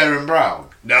this Darren Brown?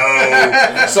 no,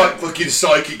 it's like fucking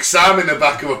Psychic Sam in the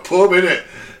back of a pub, innit?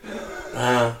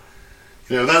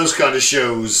 You know, those kind of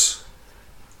shows.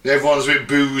 Everyone's a bit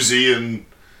boozy and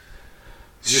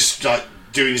just like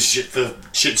doing shit for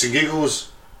shits and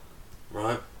giggles.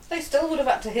 Right. They still would have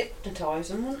had to hypnotise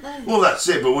them, wouldn't they? Well, that's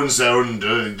it, but once they're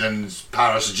under, then it's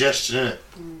parasuggestion, isn't it?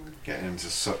 Getting him to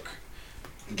suck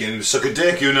Getting to suck a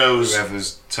dick, who knows?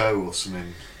 whoever's toe or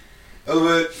something.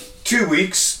 Over 2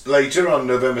 weeks later, on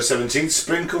November 17th,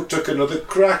 Sprinkle took another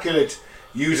crack at it,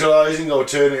 utilising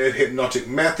alternative hypnotic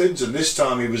methods, and this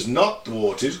time he was not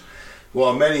thwarted.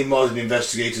 While many modern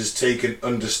investigators take an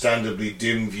understandably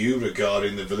dim view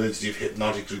regarding the validity of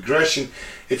hypnotic regression,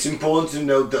 it's important to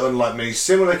note that unlike many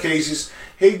similar cases,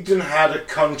 Higdon had a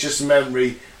conscious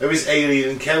memory of his alien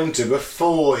encounter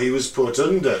before he was put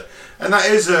under. And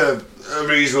that is a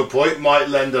reasonable point, might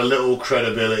lend a little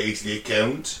credibility to the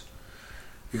account.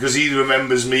 Because he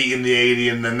remembers meeting the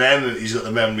alien and then he's got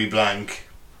the memory blank.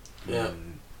 Yeah.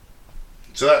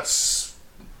 So that's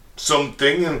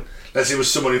something, unless it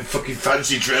was someone in fucking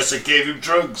fancy dress that gave him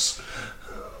drugs.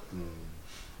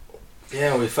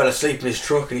 Yeah, well, he fell asleep in his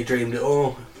truck and he dreamed it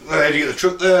all. How did you get the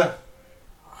truck there?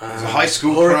 It's a high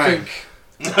school Hurricane.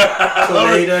 prank.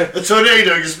 Tornado. A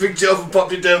tornado just picked it up and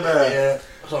popped it down there. Yeah,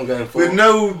 that's what I'm going for. With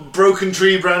no broken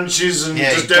tree branches and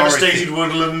Yeah, just he devastated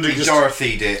Dorothy- woodland. He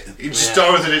Dorothy'd it. He just Yeah.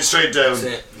 Dorothy'd it straight down. That's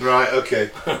it. Right, okay.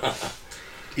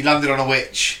 He landed on a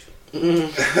witch.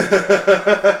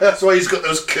 That's why he's got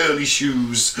those curly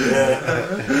shoes.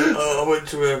 I went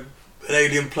to an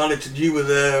alien planet and you were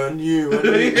there and you and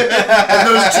me. And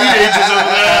those teenagers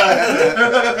over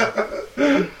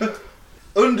there.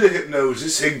 Under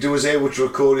hypnosis, Higdon was able to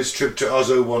record his trip to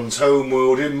Ausso 1's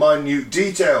homeworld in minute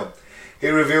detail. He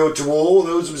revealed to all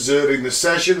those observing the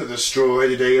session that the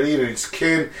straw-headed alien and its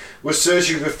kin were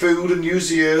searching for food and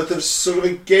used the earth as sort of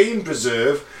a game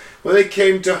preserve where they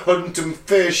came to hunt and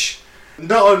fish,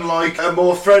 not unlike a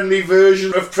more friendly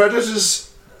version of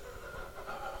predators.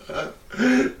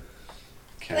 They're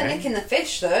nicking the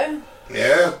fish, though.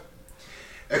 Yeah.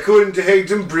 According to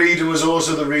Higdon, breeding was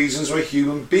also the reasons why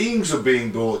human beings were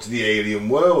being brought to the alien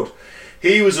world.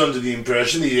 He was under the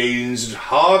impression the aliens had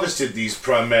harvested these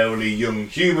primarily young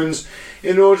humans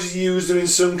in order to use them in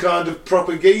some kind of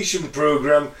propagation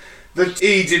program that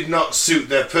he did not suit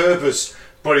their purpose,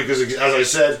 probably because, as I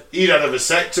said, he'd had a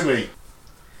vasectomy.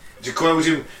 To quote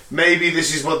him, maybe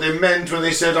this is what they meant when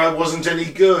they said I wasn't any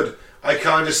good. I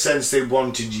kind of sensed they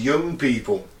wanted young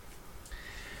people.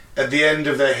 At the end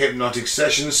of their hypnotic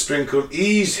session, Sprinkle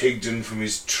eased Higdon from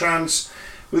his trance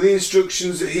with the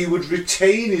instructions that he would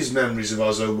retain his memories of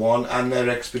Ausso 1 and their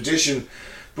expedition,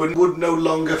 but would no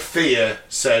longer fear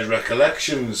said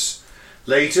recollections.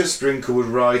 Later, Sprinkle would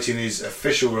write in his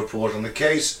official report on the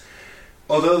case,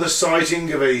 although the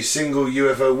sighting of a single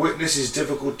UFO witness is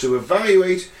difficult to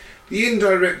evaluate, the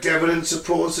indirect evidence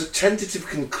supports a tentative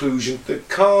conclusion that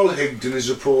Carl Higdon is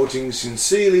reporting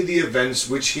sincerely the events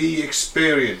which he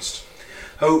experienced.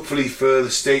 Hopefully further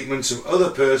statements of other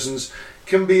persons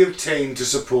can be obtained to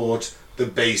support the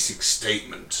basic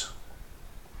statement.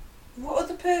 What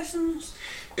other persons?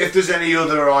 If there's any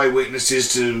other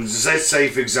eyewitnesses to, let's say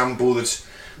for example that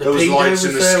The those pedo lights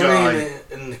in the was there,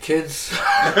 sky. and the kids.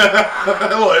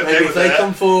 Well, Maybe if they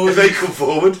come forward. If they come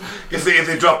forward, if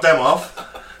they drop them off,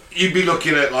 you'd be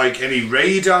looking at like any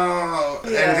radar,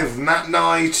 anything from that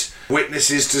night,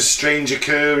 witnesses to strange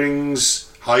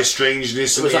occurrings, high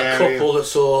strangeness There in was the that area. couple that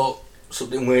saw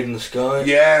something weird in the sky.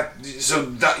 Yeah, so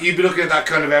that you'd be looking at that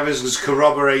kind of evidence to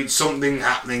corroborate something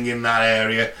happening in that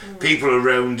area. People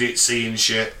around it seeing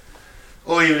shit.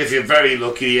 Or even if you're very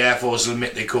lucky, the Air Force will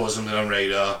admit they caught something on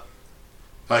radar.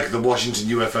 Like the Washington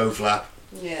UFO flap.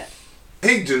 Yeah.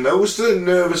 Higdon, though, was still a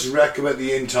nervous wreck about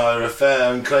the entire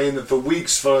affair and claimed that for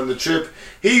weeks following the trip,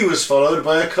 he was followed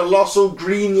by a colossal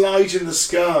green light in the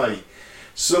sky.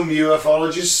 Some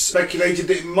ufologists speculated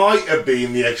that it might have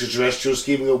been the extraterrestrials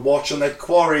keeping a watch on their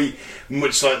quarry,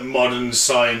 much like modern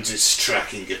scientists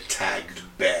tracking a tagged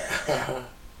bear.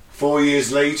 4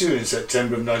 years later, in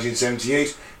September of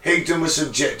 1978, Higdon was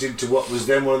subjected to what was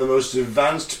then one of the most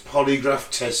advanced polygraph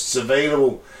tests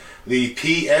available, the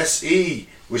PSE,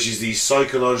 which is the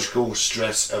Psychological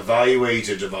Stress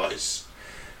Evaluator device.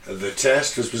 The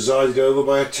test was presided over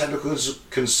by a technical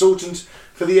consultant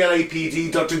for the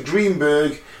LAPD, Dr.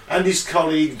 Greenberg, and his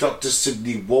colleague, Dr.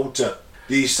 Sidney Walter.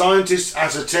 The scientists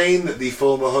ascertained that the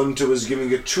former hunter was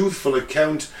giving a truthful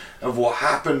account of what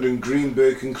happened, and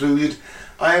Greenberg concluded,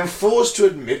 I am forced to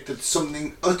admit that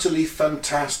something utterly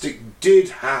fantastic did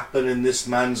happen in this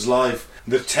man's life.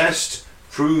 The test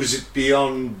proves it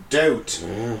beyond doubt.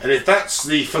 And if that's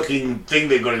the fucking thing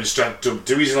they've got him strapped up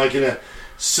to, he's like in a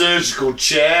surgical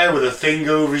chair with a thing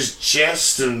over his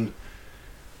chest and...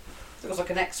 It was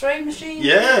like an X-ray machine.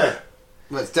 Yeah.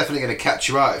 Well, it's definitely going to catch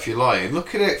you out if you're lying.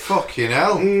 Look at it, fucking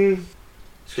hell.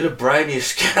 It's gonna brain your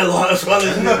scale lot as well,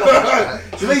 isn't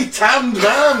it? It's a very tanned man.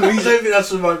 I don't think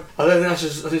that's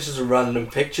just. I think it's just a random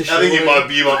picture. I think you might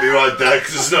be right there,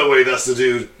 because there's no way that's the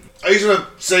dude. I just want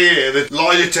to say here that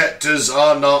lie detectors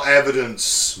are not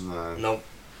evidence. No.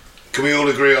 Can we all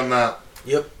agree on that?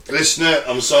 Yep. Listener,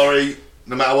 I'm sorry,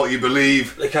 no matter what you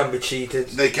believe, They can be cheated.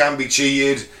 they can be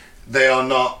cheated. They are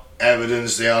not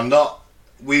evidence. They are not.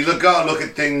 We gotta look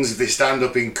at things if they stand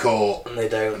up in court, And they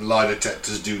don't. and lie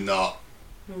detectors do not.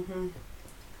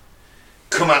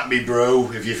 Come at me,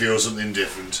 bro, if you feel something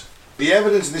different. The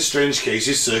evidence in this strange case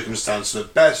is circumstantial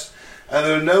at best, and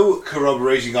there are no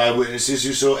corroborating eyewitnesses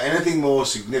who saw anything more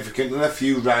significant than a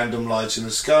few random lights in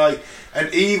the sky,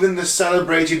 and even the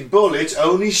celebrated bullet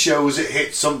only shows it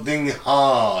hit something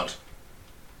hard.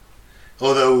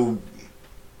 Although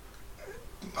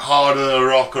harder than a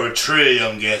rock or a tree,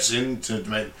 I'm guessing.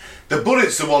 The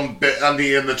bullet's the one bit, and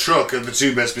the truck are the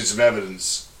two best bits of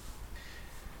evidence,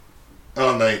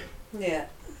 aren't they? Yeah.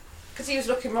 Because he was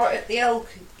looking right at the elk,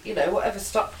 you know, whatever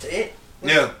stopped it.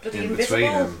 Was Yeah. bloody In invisible.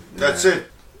 between them. That's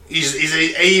it.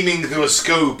 He's aiming through a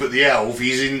scope at the elf.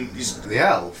 He's The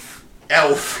elf.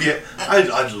 elf. Yeah,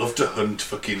 I'd love to hunt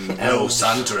fucking little Elves.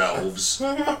 Santa elves.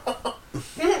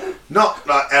 Not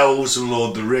like elves from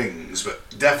Lord of the Rings, but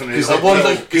definitely. Because like the ones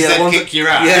little- that, they'd kick your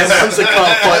ass. Yeah, ones that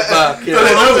can't fight back. But Yeah.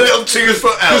 they know- little 2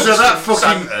 foot Because elves. they're that fucking,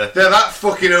 Santa. they're that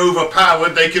fucking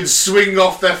overpowered. They can swing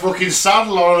off their fucking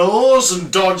saddle on a horse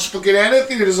and dodge fucking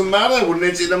anything. It doesn't matter,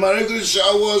 wouldn't it? No matter how good the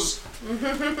show was.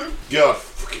 God,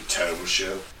 fucking terrible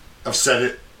show. I've said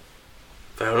it.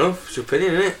 Fair enough. It's your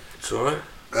opinion, isn't it? It's alright.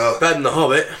 Oh, Better than The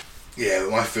Hobbit. yeah,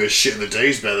 but my first shit of the day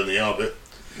is better than the Hobbit.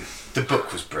 The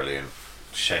book was brilliant.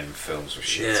 Shame the films were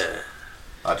shit. Yeah.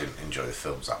 I didn't enjoy the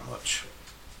films that much.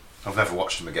 I've never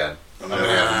watched them again. I've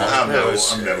Nah,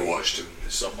 never watched him.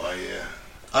 It's not my.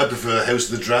 I prefer House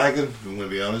of the Dragon. If I'm going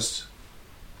to be honest.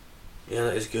 Yeah,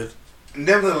 that is good.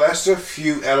 Nevertheless, there are a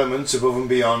few elements above and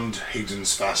beyond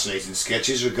Higdon's fascinating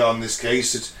sketches regarding this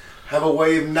case that have a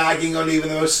way of nagging on even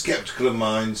the most sceptical of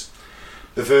minds.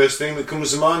 The first thing that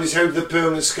comes to mind is how the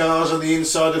permanent scars on the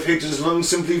inside of Higdon's lungs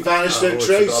simply vanished without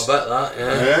trace. I bet that,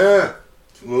 yeah. Yeah,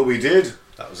 well, we did.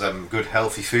 That was good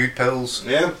healthy food pills.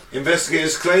 Yeah,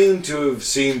 investigators claim to have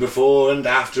seen before and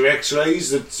after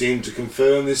x-rays that seem to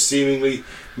confirm this seemingly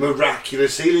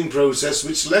miraculous healing process,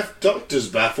 which left doctors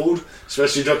baffled,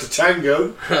 especially Dr.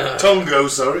 Tongo,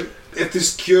 sorry. If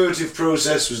this curative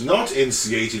process was not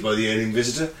instigated by the alien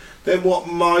visitor, then what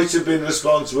might have been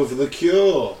responsible for the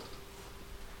cure?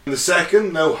 And the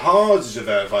second, no harder to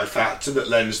verify factor that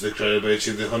lends to the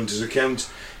credibility of the hunter's account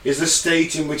is the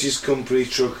state in which his company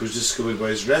truck was discovered by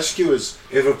his rescuers.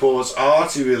 If reports are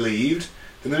to be believed,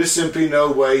 then there is simply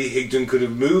no way Higdon could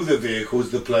have moved the vehicle to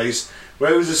the place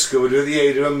where it was discovered with the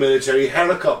aid of a military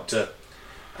helicopter.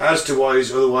 As to why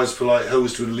his otherwise polite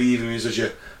host would leave him in such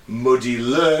a muddy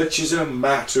lurch is a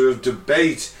matter of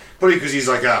debate. Probably because he's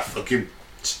like a fucking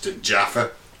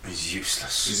Jaffa. He's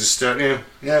useless. He's a stern,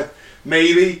 yeah.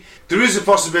 Maybe. There is a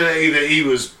possibility that he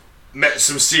met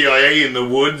some CIA in the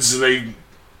woods and they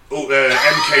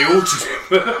MK Ultra'd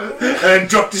him and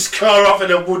dropped his car off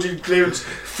in a wooded clearance,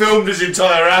 filmed his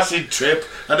entire acid trip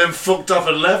and then fucked off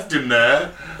and left him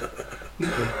there.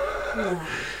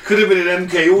 Could have been an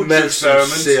MK Ultra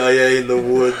experiment. CIA in the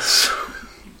woods.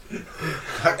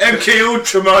 MK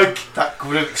Ultra, Mike. That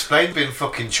could have explained being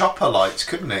fucking chopper lights,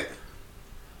 couldn't it?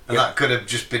 And that could have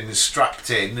just been strapped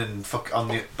in and on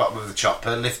the bottom of the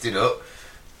chopper, lifted up,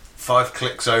 5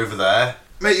 clicks over there,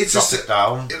 mate, drop it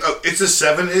down. It's the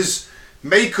 70s.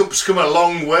 Makeup's come a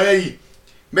long way.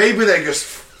 Maybe they're just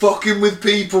fucking with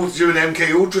people doing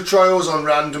MK Ultra trials on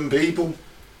random people.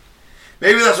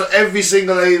 Maybe that's what every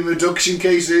single alien abduction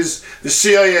case is. The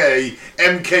CIA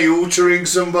MK Ultraing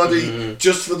somebody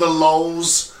just for the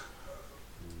lols.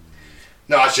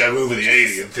 No, actually, I'm over the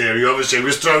alien theory. Obviously, we're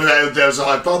just throwing that out there as a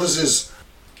hypothesis.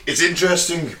 It's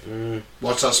interesting.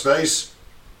 What's that space?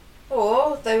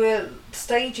 Or they were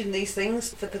staging these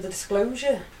things for the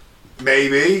disclosure.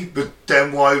 Maybe, but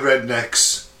then why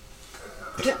rednecks?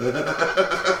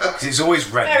 Because it's always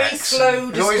rednecks. Very slow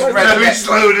It's always disclosure. Very rednecks.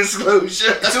 slow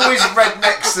disclosure. It's always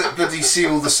rednecks that bloody see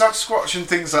all the Sasquatch and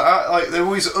things like that. Like, they're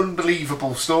always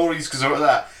unbelievable stories because they're like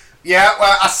that. Yeah,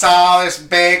 well, I saw this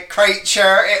big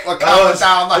creature. It was coming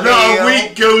down the Not hill. a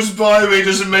week goes by where he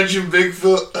doesn't mention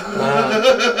Bigfoot.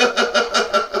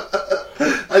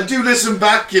 I do listen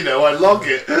back, you know. I log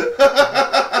it.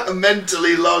 I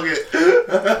mentally log it.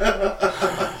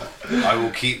 I will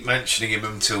keep mentioning him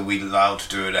until we're allowed to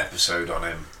do an episode on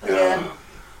him.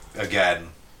 Again.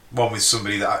 One with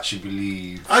somebody that actually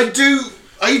believes. I do.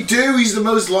 He's the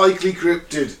most likely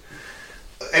cryptid.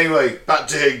 Anyway, back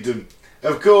to Higdon.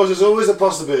 Of course, there's always a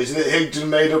possibility that Higdon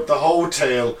made up the whole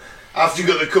tale after you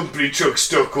got the company truck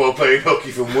stuck while playing hooky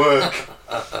from work.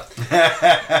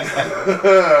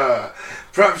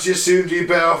 Perhaps you assumed you'd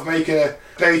better off making a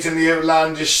blatantly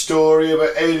outlandish story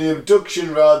about alien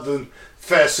abduction rather than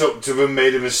fess up to having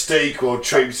made a mistake while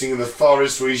traipsing in the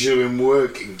forest where he should have been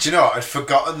working. Do you know what? I'd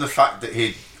forgotten the fact that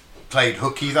he'd played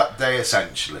hooky that day,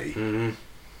 essentially. Mm-hmm.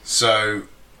 So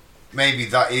maybe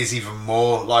that is even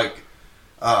more like,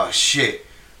 oh shit,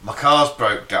 my car's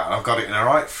broke down, I've got it in a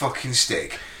right fucking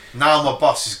stick. Now my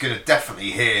boss is going to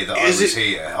definitely hear that I was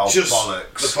here. Oh, just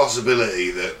bollocks. The possibility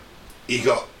that he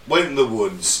went in the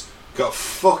woods, got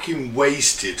fucking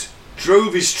wasted,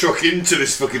 drove his truck into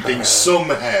this fucking thing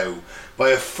somehow by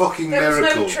a fucking miracle.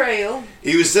 There was no trail.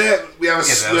 He was there. We have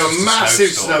a massive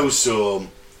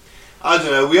snowstorm. I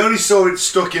don't know. We only saw it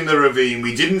stuck in the ravine.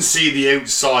 We didn't see the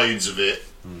outsides of it.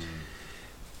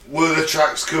 Were the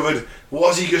tracks covered?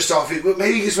 Was he just off it? But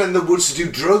maybe he just went in the woods to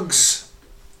do drugs.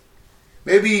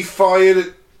 Maybe he fired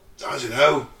at, I don't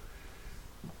know.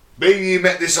 Maybe he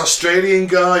met this Australian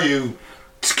guy who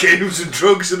gave him some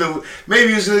drugs and maybe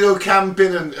he was going to go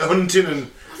camping and hunting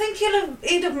and. I think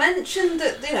he'd have mentioned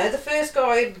that, you know, the first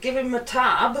guy would give him a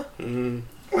tab.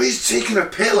 Well, he's taken a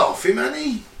pill off him, hasn't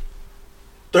he?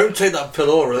 Don't take that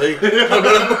pill orally. I'm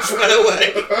going to much better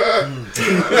way.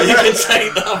 You can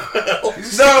take that pill.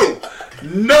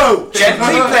 No!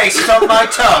 Gently place it on my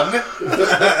tongue.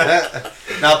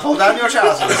 Now pull down your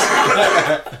trousers.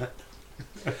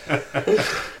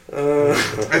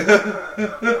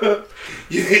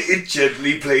 It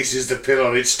gently places the pill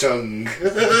on its tongue.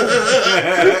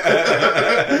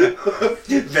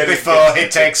 Before he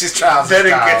takes his trousers Then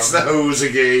it down. gets the hose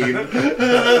again.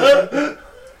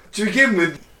 To begin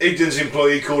with, Higdon's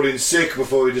employee called in sick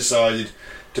before he decided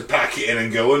to pack it in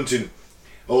and go hunting.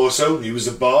 Also, he was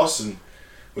the boss and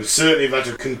would certainly have had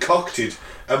to have concocted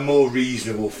a more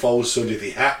reasonable falsehood if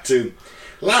he had to.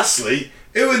 Lastly,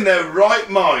 who in their right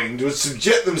mind would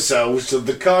subject themselves to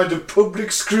the kind of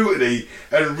public scrutiny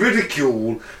and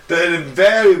ridicule that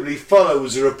invariably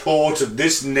follows a report of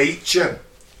this nature?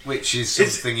 Which is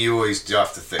something you always do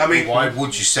have to think. I mean, why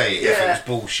would you say it if it Yeah. was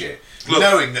bullshit? Look,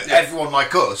 Knowing that everyone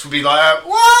like us would be like,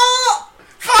 what?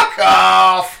 Fuck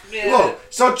off! Yeah. Well,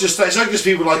 it's not just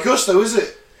people like us though, is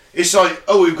it? It's like,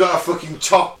 oh, we've got a fucking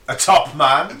top A top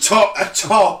man.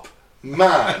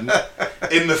 man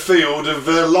in the field of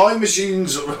lie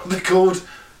machines, or what are they called?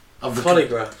 Of the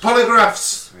Polygraph.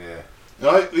 Polygraphs. Yeah.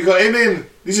 Right, we got him in.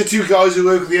 These are two guys who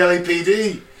work with the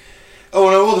LAPD. Oh,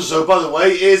 and also, by the way,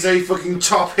 is a fucking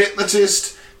top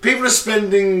hypnotist. People are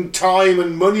spending time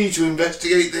and money to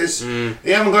investigate this.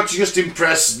 They haven't got to just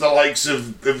impress the likes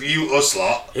of you, us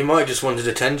lot. He might have just wanted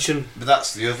attention. But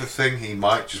that's the other thing, he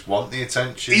might just want the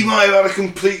attention. He might have had a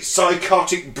complete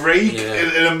psychotic break Yeah.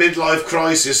 in a midlife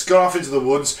crisis, got off into the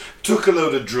woods, took a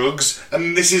load of drugs,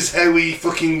 and this is how he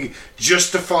fucking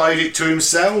justified it to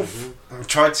himself.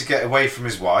 Tried to get away from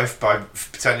his wife by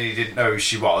pretending he didn't know who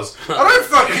she was. I don't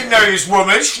fucking know this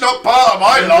woman, she's not part of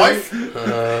my life.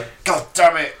 God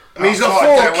damn it. I mean, he's I got thought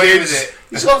I'd 4 get away with kids. it.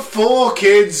 He's got 4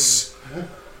 kids.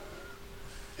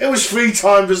 How much free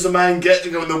time does the man get to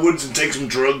go in the woods and take some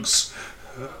drugs?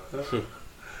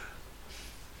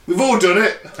 We've all done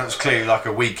it. That was clearly like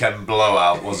a weekend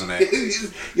blowout, wasn't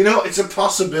it? You know, it's a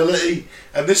possibility.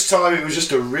 And this time it was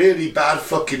just a really bad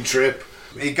fucking trip.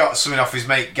 He got something off his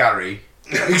mate Gary.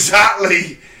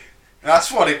 Exactly.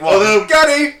 That's what it was. Although-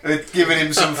 Gary! They'd given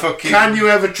him some fucking... Can you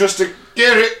ever trust a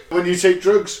Garrett when you take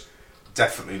drugs?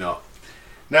 Definitely not.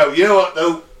 Now, you know what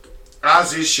though?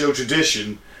 As is show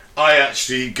tradition, I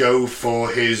actually go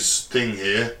for his thing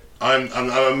here.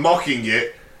 I'm mocking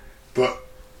it, but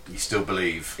You still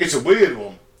believe. it's a weird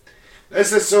one.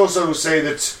 Let's also say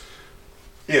that,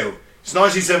 you know, it's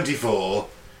 1974.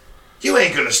 You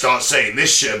ain't going to start saying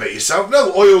this shit about yourself.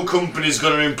 No oil company's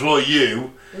going to employ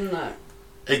you. No.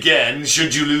 Again,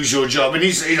 should you lose your job. And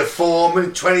he's a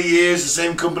foreman, 20 years, the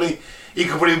same company. He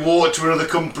could probably walk to another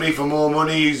company for more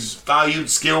money. He's valued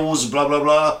skills, blah, blah,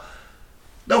 blah.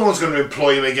 No one's going to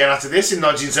employ him again after this in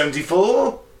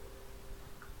 1974.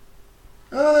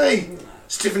 Aye,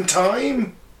 it's a different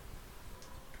time.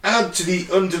 Add to the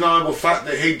undeniable fact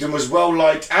that Higdon was well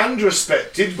liked and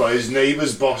respected by his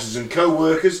neighbours, bosses and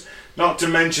co-workers, not to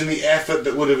mention the effort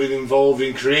that would have been involved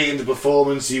in creating the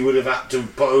performance he would have had to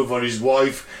put over on his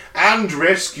wife and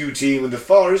rescue team in the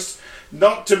forest,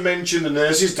 not to mention the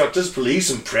nurses, doctors, police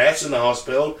and press in the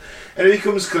hospital, and it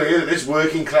becomes clear that this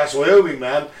working class Wyoming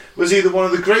man was either one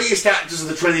of the greatest actors of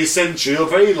the 20th century or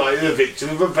very likely the victim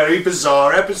of a very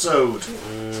bizarre episode.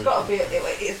 It's got to be.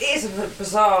 It is a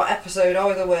bizarre episode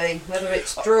either way, whether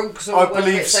it's drugs or I whether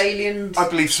believe it's aliens. I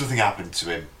believe something happened to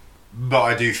him. But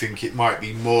I do think it might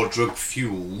be more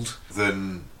drug-fueled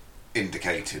than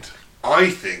indicated. I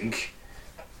think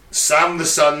Sam the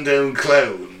Sundown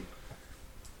Clown,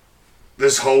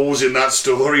 there's holes in that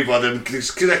story by them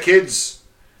because they're kids.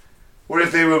 What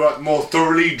if they were like more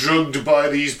thoroughly drugged by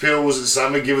these pills that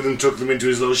Sam had given them, took them into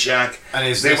his little shack, And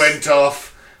is they this- went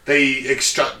off, they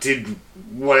extracted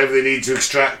whatever they needed to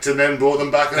extract and then brought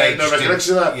them back and they had no just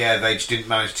recollection of that. Yeah, they just didn't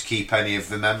manage to keep any of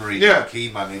the memory Yeah. like he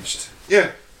managed.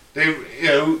 Yeah. They, you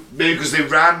know, maybe because they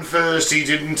ran first, he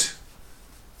didn't.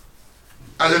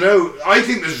 I don't know. I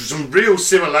think there's some real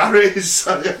similarities.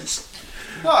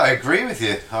 No, I agree with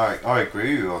you. I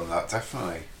agree with you on that,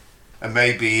 definitely. And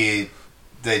maybe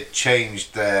they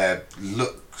changed their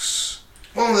looks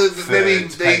Well, maybe they.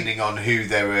 depending on who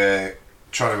they were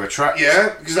trying to attract.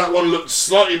 Yeah, because that one looked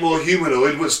slightly more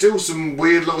humanoid, but still some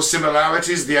weird little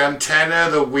similarities. The antenna,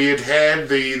 the weird head,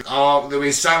 the arm. I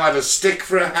mean, Sam had a stick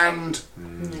for a hand.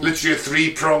 Literally a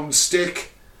 3-pronged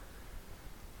stick.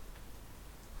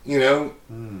 You know?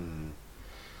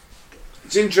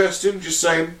 It's interesting, just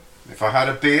saying. If I had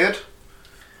a beard,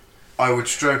 I would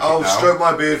stroke I'll it now. stroke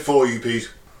my beard for you,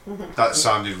 Pete. That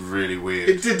sounded really weird.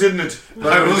 It did, didn't it?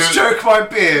 I will stroke my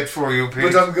beard for you,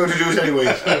 Pete. But I'm going to do it anyway.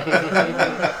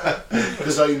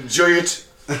 Because I enjoy it.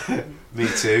 Me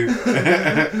too.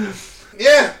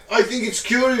 Yeah, I think it's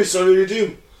curious, I really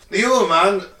do. The other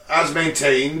man has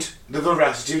maintained the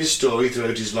veracity of his story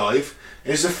throughout his life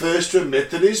and is the first to admit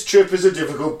that his trip is a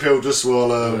difficult pill to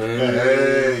swallow.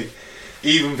 Hey.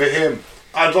 Even for him.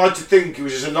 I'd like to think it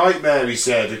was just a nightmare, he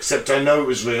said, except I know it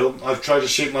was real. I've tried to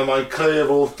shake my mind clear of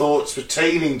all thoughts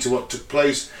pertaining to what took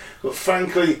place, but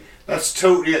frankly, that's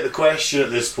totally at the question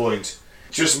at this point.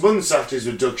 Just months after his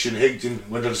abduction, Higdon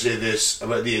went on to say this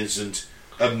about the incident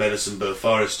at Medicine Bow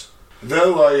Forest.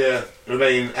 Though I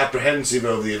remain apprehensive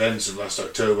over the events of last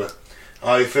October,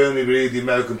 I firmly believe the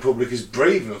American public is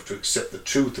brave enough to accept the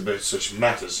truth about such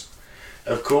matters.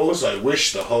 Of course, I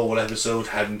wish the whole episode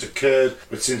hadn't occurred,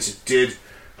 but since it did,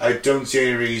 I don't see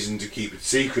any reason to keep it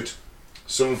secret.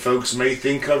 Some folks may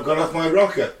think I've gone off my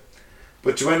rocker,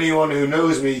 but to anyone who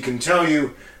knows me can tell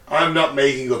you I'm not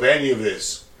making up any of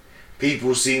this.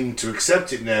 People seem to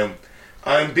accept it now.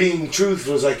 I'm being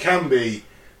truthful as I can be.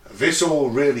 This all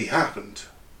really happened.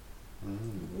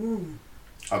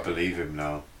 I believe him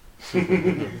now.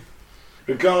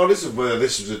 Regardless of whether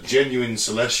this was a genuine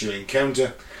celestial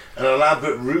encounter, an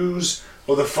elaborate ruse,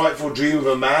 or the frightful dream of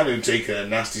a man who'd taken a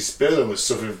nasty spill and was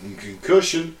suffering from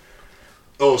concussion,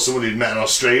 or someone who'd met an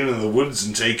Australian in the woods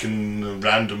and taken a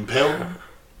random pill,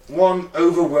 one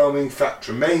overwhelming fact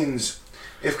remains.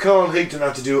 If Carl Higdon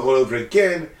had to do it all over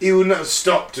again, he would not have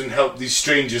stopped and helped these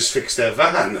strangers fix their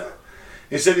van.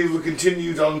 Instead, he would have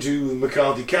continued on to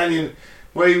McCarthy Canyon,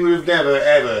 where he would have never,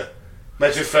 ever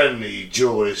met a friendly,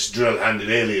 jawless, drill-handed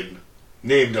alien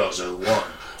named Ausso 1.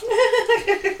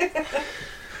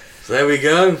 So there we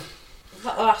go.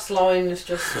 That last line is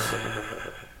just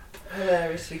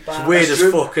hilariously bad. It's weird That's as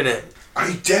true. fuck, innit?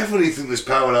 I definitely think there's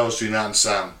parallels between that and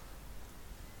Sam.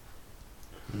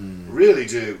 Really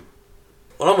do.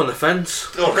 Well, I'm on the fence.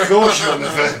 Oh, of course you're on the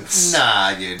fence. Nah,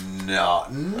 you're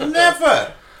not.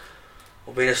 Never.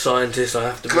 Well, being a scientist, I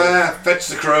have to Claire, fetch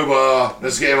the crowbar.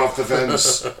 Let's get him off the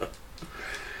fence.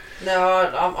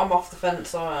 No, I'm off the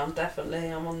fence. I am definitely.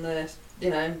 I'm on the.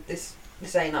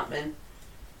 This ain't happening.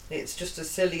 It's just as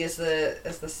silly as the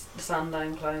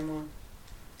Sandown claim one.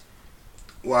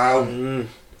 Wow.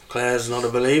 Claire's not a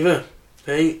believer.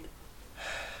 Pete?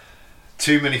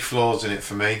 Too many flaws in it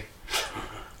for me.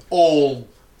 All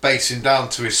basing down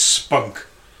to his spunk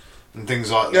and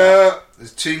things like that. Yeah.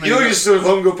 There's too many. You're just sort of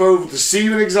hung up over the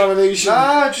semen examination.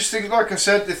 Nah, I just think, like I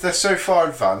said, if they're so far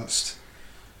advanced,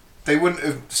 they wouldn't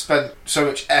have spent so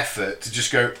much effort to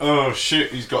just go, oh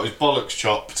shit, he's got his bollocks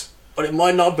chopped. But it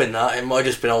might not have been that. It might have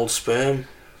just been old sperm.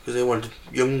 Because they wanted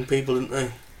young people, didn't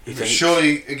they? You think?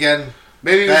 Surely, again,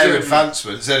 Maybe their there's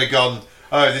advancements, they'd have gone,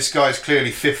 oh, this guy's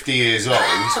clearly 50 years old.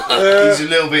 He's a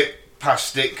little bit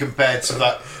past it compared to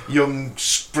that young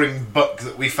spring buck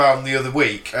that we found the other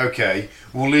week. Okay,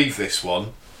 we'll leave this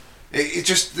one. It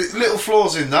just, the little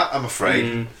flaws in that, I'm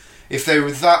afraid. If they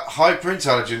were that hyper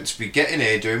intelligent to be getting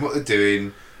here, doing what they're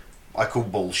doing, I call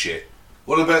bullshit.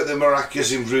 What about the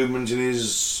miraculous improvement in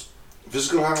his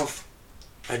physical health?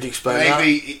 How'd you explain that?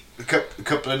 Maybe a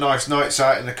couple of nice nights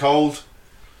out in the cold.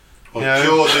 Or Yeah.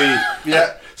 cure the...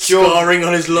 Yeah, Scarring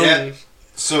on his lungs. Yeah.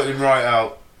 Sorted him right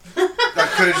out. That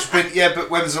could have just been, yeah, but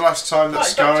when's the last time that Like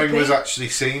scarring Dr. was P. actually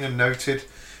seen and noted?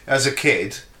 As a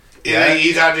kid. Yeah,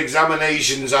 he'd had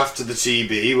examinations after the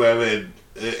TB, where we had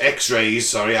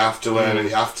X-rays. After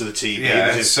the TB. Yeah,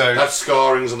 That is- so- that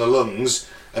scarring's on the lungs,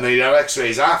 and then he'd have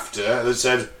X-rays after that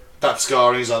said that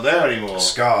scarring's not there anymore.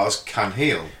 Scars can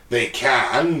heal. They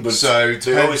can, but So,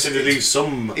 they always seem to leave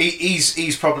some.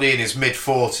 He's probably in his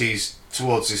mid-40s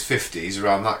towards his 50s,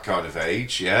 around that kind of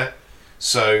age, yeah?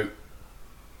 So,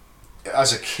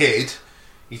 as a kid,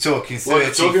 you're talking 30... Well,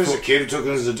 you're talking as a kid, you're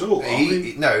talking as an adult. aren't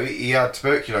we? He had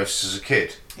tuberculosis as a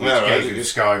kid, which Yeah, right, gave him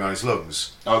scarring on his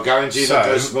lungs. I'll guarantee So-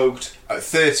 that they smoked. At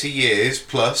 30 years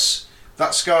plus,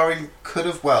 that scarring could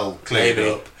have well cleared Maybe.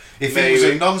 up. If he was a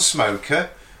Maybe. non-smoker,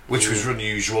 which was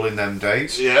unusual in them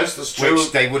days, Yes, that's true.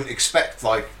 which they wouldn't expect,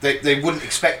 they wouldn't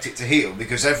expect it to heal,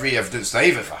 because every evidence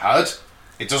they've ever had,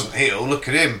 it doesn't heal, look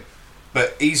at him.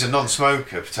 But he's a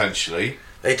non-smoker, potentially.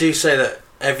 They do say that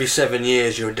every 7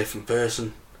 years you're a different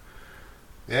person.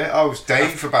 Yeah, I was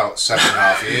Dave for about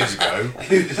 7.5 years ago.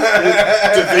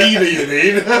 Davina, you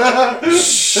mean? I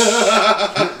was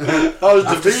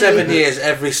After Davina. 7 years,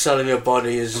 every cell in your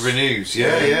body is... Renews,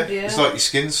 yeah. Yeah. It's like your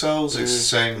skin cells, it's the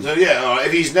same. So yeah, alright,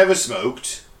 if he's never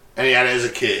smoked and he had it as a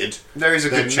kid, There is a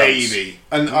then good chance. maybe.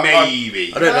 And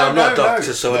maybe. I don't know, I'm not a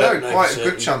doctor, so I don't know quite for a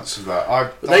good certain. chance of that.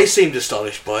 But they seemed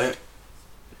astonished by it.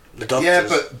 The doctors. Yeah,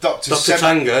 but doctors Dr.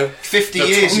 Tango. 50 The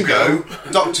years Tongo. ago,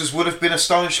 doctors would have been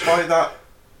astonished by that,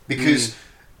 because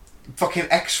fucking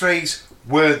X-rays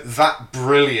weren't that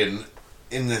brilliant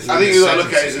in the. I think you got to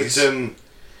look at it 70s. as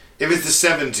if it's the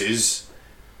 70s,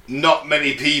 not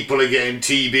many people are getting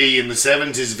TB in the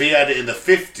 70s. If he had it in the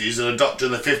 50s, and a doctor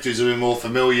in the 50s would be more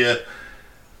familiar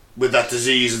with that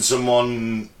disease than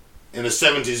someone in the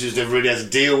 70s who's never really had to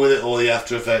deal with it or the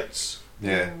after effects.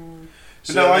 Yeah. But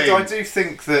So no, I mean- I do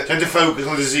think that Tend to focus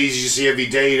on the diseases you see every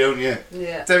day, don't you?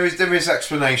 Yeah. there is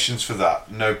explanations for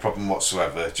that, no problem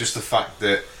whatsoever. Just the fact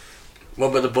that What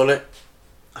about the bullet?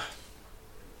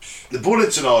 The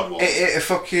bullet's an odd one.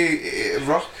 it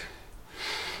rock.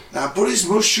 Nah, but it's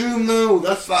mushroom though.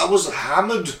 That was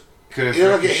hammered. Could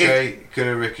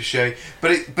have ricochet.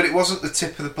 But it wasn't the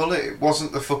tip of the bullet. It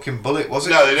wasn't the fucking bullet, was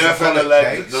it? No, they never found the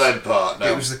case. lead part. No.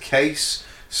 It was the case.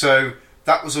 So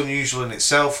that was unusual in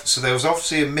itself. So there was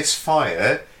obviously a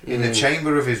misfire in the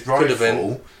chamber of his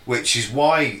rifle, which is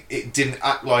why it didn't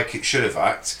act like it should have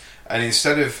acted. And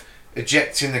instead of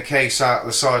ejecting the case out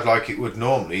the side like it would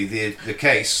normally, the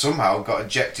case somehow got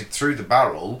ejected through the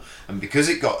barrel, and because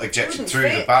it got ejected through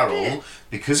the barrel,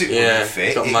 because it wouldn't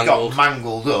fit, it got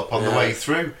mangled up on the way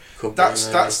through. That's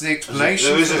the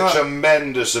explanation. There is for a that.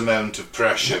 Tremendous amount of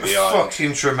pressure behind.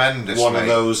 Fucking tremendous. One of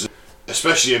those,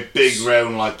 especially a big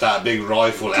round like that, a big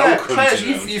rifle. Claire,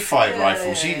 you fired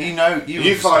rifles. You know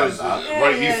you fired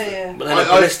that. But then a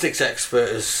ballistics expert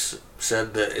has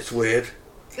said that it's weird.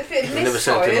 If it had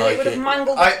misfired, it would have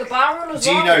mangled up the barrel as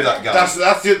well. Do you know that guy?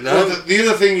 That's the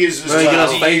other thing is as well.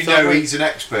 Do you know he's an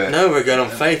expert? No, we're going on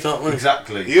faith, aren't we?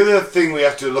 Exactly. The other thing we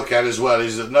have to look at as well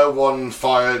is that no one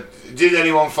fired. Did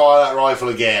anyone fire that rifle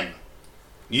again,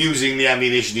 using the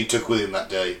ammunition he took with him that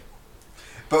day?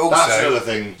 But also, that's another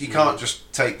thing. You can't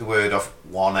just take the word off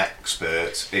one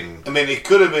expert in. I mean, it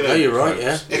could have been. No, you're right.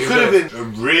 Yeah, it could have been a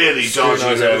really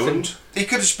dodgy round. He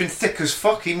could have just been thick as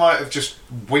fuck. He might have just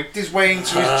wigged his way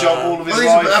into his job all of his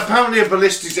life. He's apparently a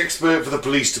ballistics expert for the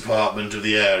police department of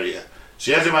the area.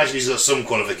 So you have to imagine he's got some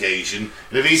qualification.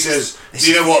 And if he says,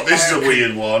 you know what, this is a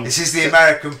weird one. This is the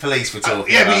American police we're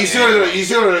talking about. But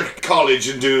he's going to college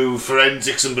and do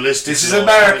forensics and ballistics. This is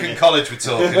American college we're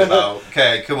talking about.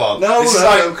 Okay, come on.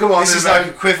 Come on. This is like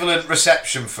equivalent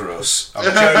reception for us. I'm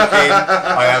joking.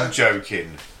 I am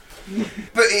joking.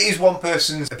 But it is one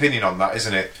person's opinion on that,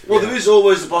 isn't it? Well, there is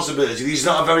always the possibility he's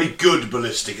not a very good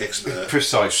ballistic expert.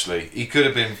 Precisely. He could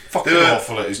have been fucking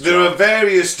awful at his job. There are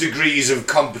various degrees of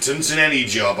competence in any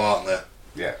job, aren't there?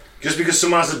 Yeah. Just because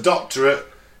someone has a doctorate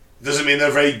doesn't mean they're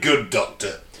a very good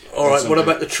doctor. Alright, what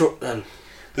about the truck then?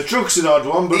 The truck's an odd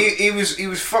one, but... He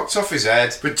was fucked off his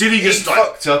head. But did he just...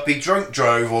 fucked up, he drunk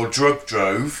drove or drug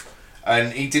drove,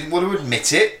 and he didn't want to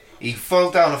admit it. He fell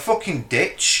down a fucking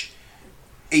ditch.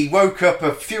 He woke up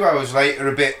a few hours later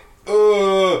a bit,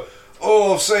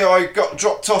 say I got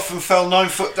dropped off and fell 9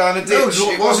 foot down a ditch.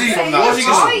 No, was he from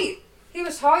that? He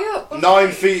was high up.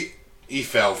 9 feet he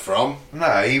fell from.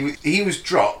 No, he was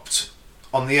dropped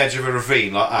on the edge of a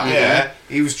ravine like that. Yeah.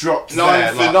 He was dropped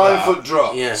there. 9 foot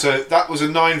drop. Yeah. So that was a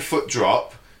 9 foot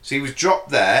drop. So he was dropped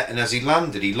there, and as he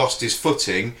landed, he lost his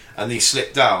footing and he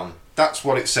slipped down. That's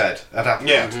what it said had happened.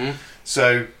 Yeah. Mm-hmm.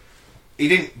 So he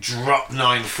didn't drop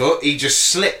 9 foot, he just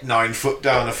slipped 9 foot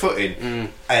down a footing,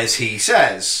 as he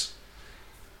says.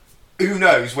 Who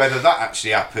knows whether that actually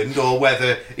happened or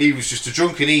whether he was just a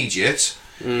drunken idiot.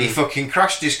 He fucking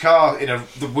crashed his car in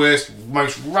the worst,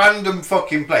 most random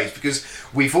fucking place, because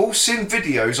we've all seen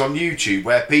videos on YouTube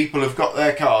where people have got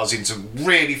their cars into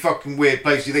really fucking weird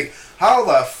places. You think, how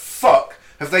the fuck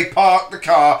have they parked the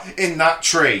car in that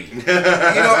tree? You know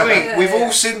what I mean? We've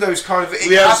all seen those kind of...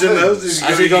 We have seen those.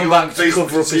 Has he gone back to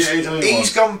cover up his...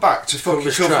 He's gone back to fucking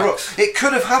cover up. It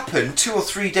could have happened 2 or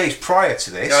 3 days prior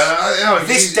to this.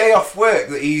 This day off work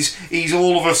that he's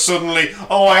all of a suddenly,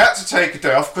 I had to take a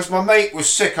day off because my mate was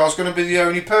sick, I was going to be the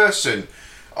only person.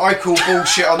 I call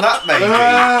bullshit on that, maybe.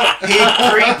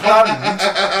 He'd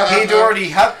pre-planned. He'd already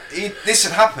had... This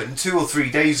had happened 2 or 3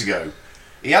 days ago.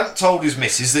 He hadn't told his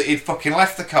missus that he'd fucking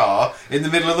left the car in the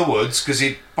middle of the woods because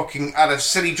he'd fucking had a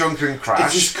silly drunken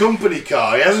crash. It's his company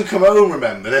car. He hasn't come home,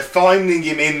 remember? They're finding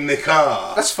him in the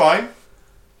car. That's fine.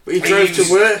 But he drove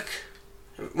to work.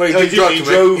 Well, he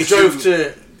drove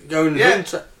to go and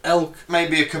hunt elk.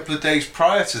 Maybe a couple of days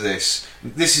prior to this.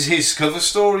 This is his cover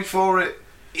story for it.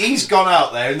 He's gone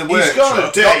out there in the work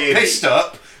truck, got pissed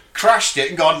up, crashed it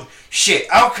and gone,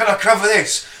 shit, how can I cover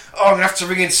this? I'm going to have to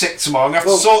ring in sick tomorrow. I'm going to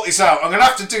have to sort this out. I'm going to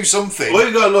have to do something. What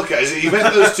you've got to look at is that he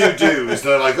met those 2 dudes.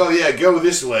 They're like, oh yeah, go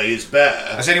this way, it's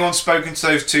better. Has anyone spoken to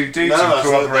those 2 dudes and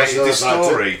corroborated this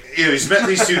story? He's met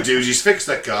these 2 dudes, he's fixed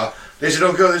their car. They said,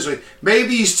 go this way.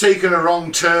 Maybe he's taken a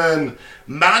wrong turn,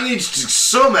 managed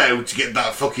somehow to get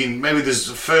that fucking... Maybe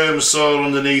there's firm soil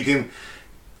underneath him.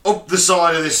 Up the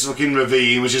side of this fucking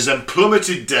ravine, which is then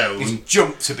plummeted down. He's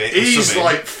jumped a bit. He's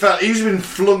been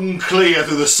flung clear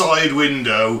through the side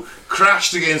window,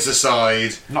 crashed against the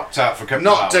side, knocked out for a couple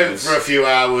knocked of out hours. for a few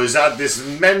hours, had this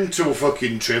mental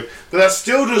fucking trip. But that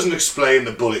still doesn't explain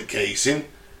the bullet casing.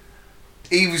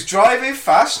 He was driving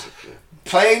fast,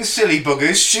 playing silly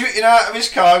buggers, shooting out of his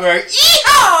car, going,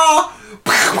 yeehaw!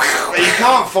 You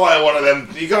can't fire one of them.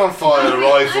 You can't fire a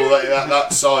rifle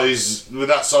that size with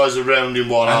that size of round in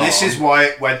one arm. And this is why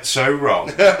it went so wrong.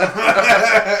 Look,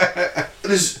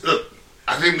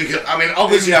 I think we can. I mean,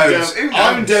 obviously,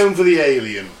 I'm down for the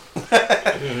alien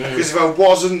because if I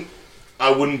wasn't,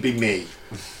 I wouldn't be me.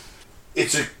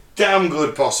 It's a damn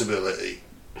good possibility.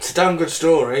 It's a damn good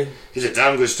story. It's a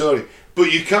damn good story.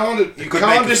 But you can't could make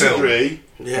can't a disagree,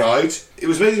 Yeah. right? It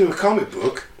was made into a comic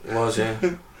book. It was, yeah.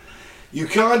 You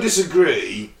can't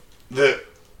disagree that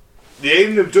the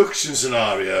alien abduction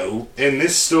scenario in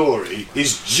this story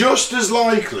is just as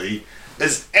likely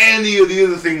as any of the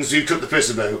other things you took the piss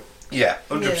about. Yeah,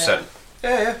 100%.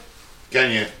 Yeah.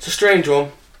 Can you? It's a strange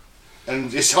one.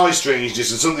 And it's high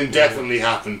strangeness, and something definitely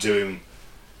happened to him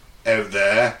out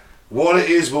there. What it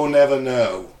is, we'll never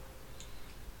know.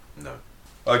 No.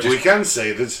 We can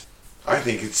say that I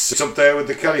think it's up there with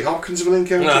the Kelly Hopkinsville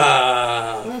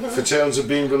encounter for terms of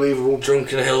being believable.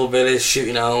 Drunken hillbillies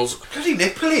shooting owls. Bloody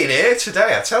nipply in here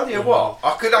today, I tell you what.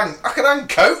 I could hang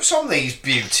coats on these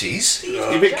beauties.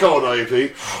 You're a bit cold, are you,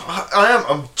 Pete? I am.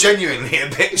 I'm genuinely a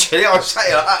bit chilly. I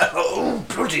say that. Oh,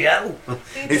 bloody hell.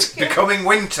 It's becoming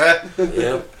winter.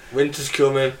 Yeah, winter's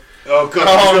coming. Oh, God.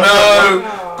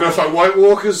 Oh, Going to fight White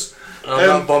Walkers. On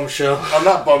that bombshell. On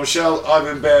that bombshell, I've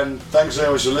been Ben. Thanks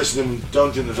very much for listening.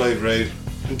 Don't join the Flavour Aid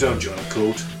and don't join a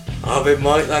cult. I've been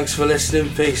Mike, thanks for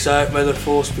listening. Peace out, may the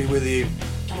force be with you.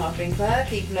 And I've been Claire,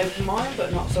 keep an open mind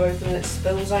but not so open that it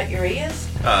spills out your ears.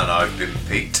 And I've been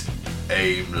Pete.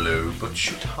 Aim low but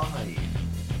shoot high.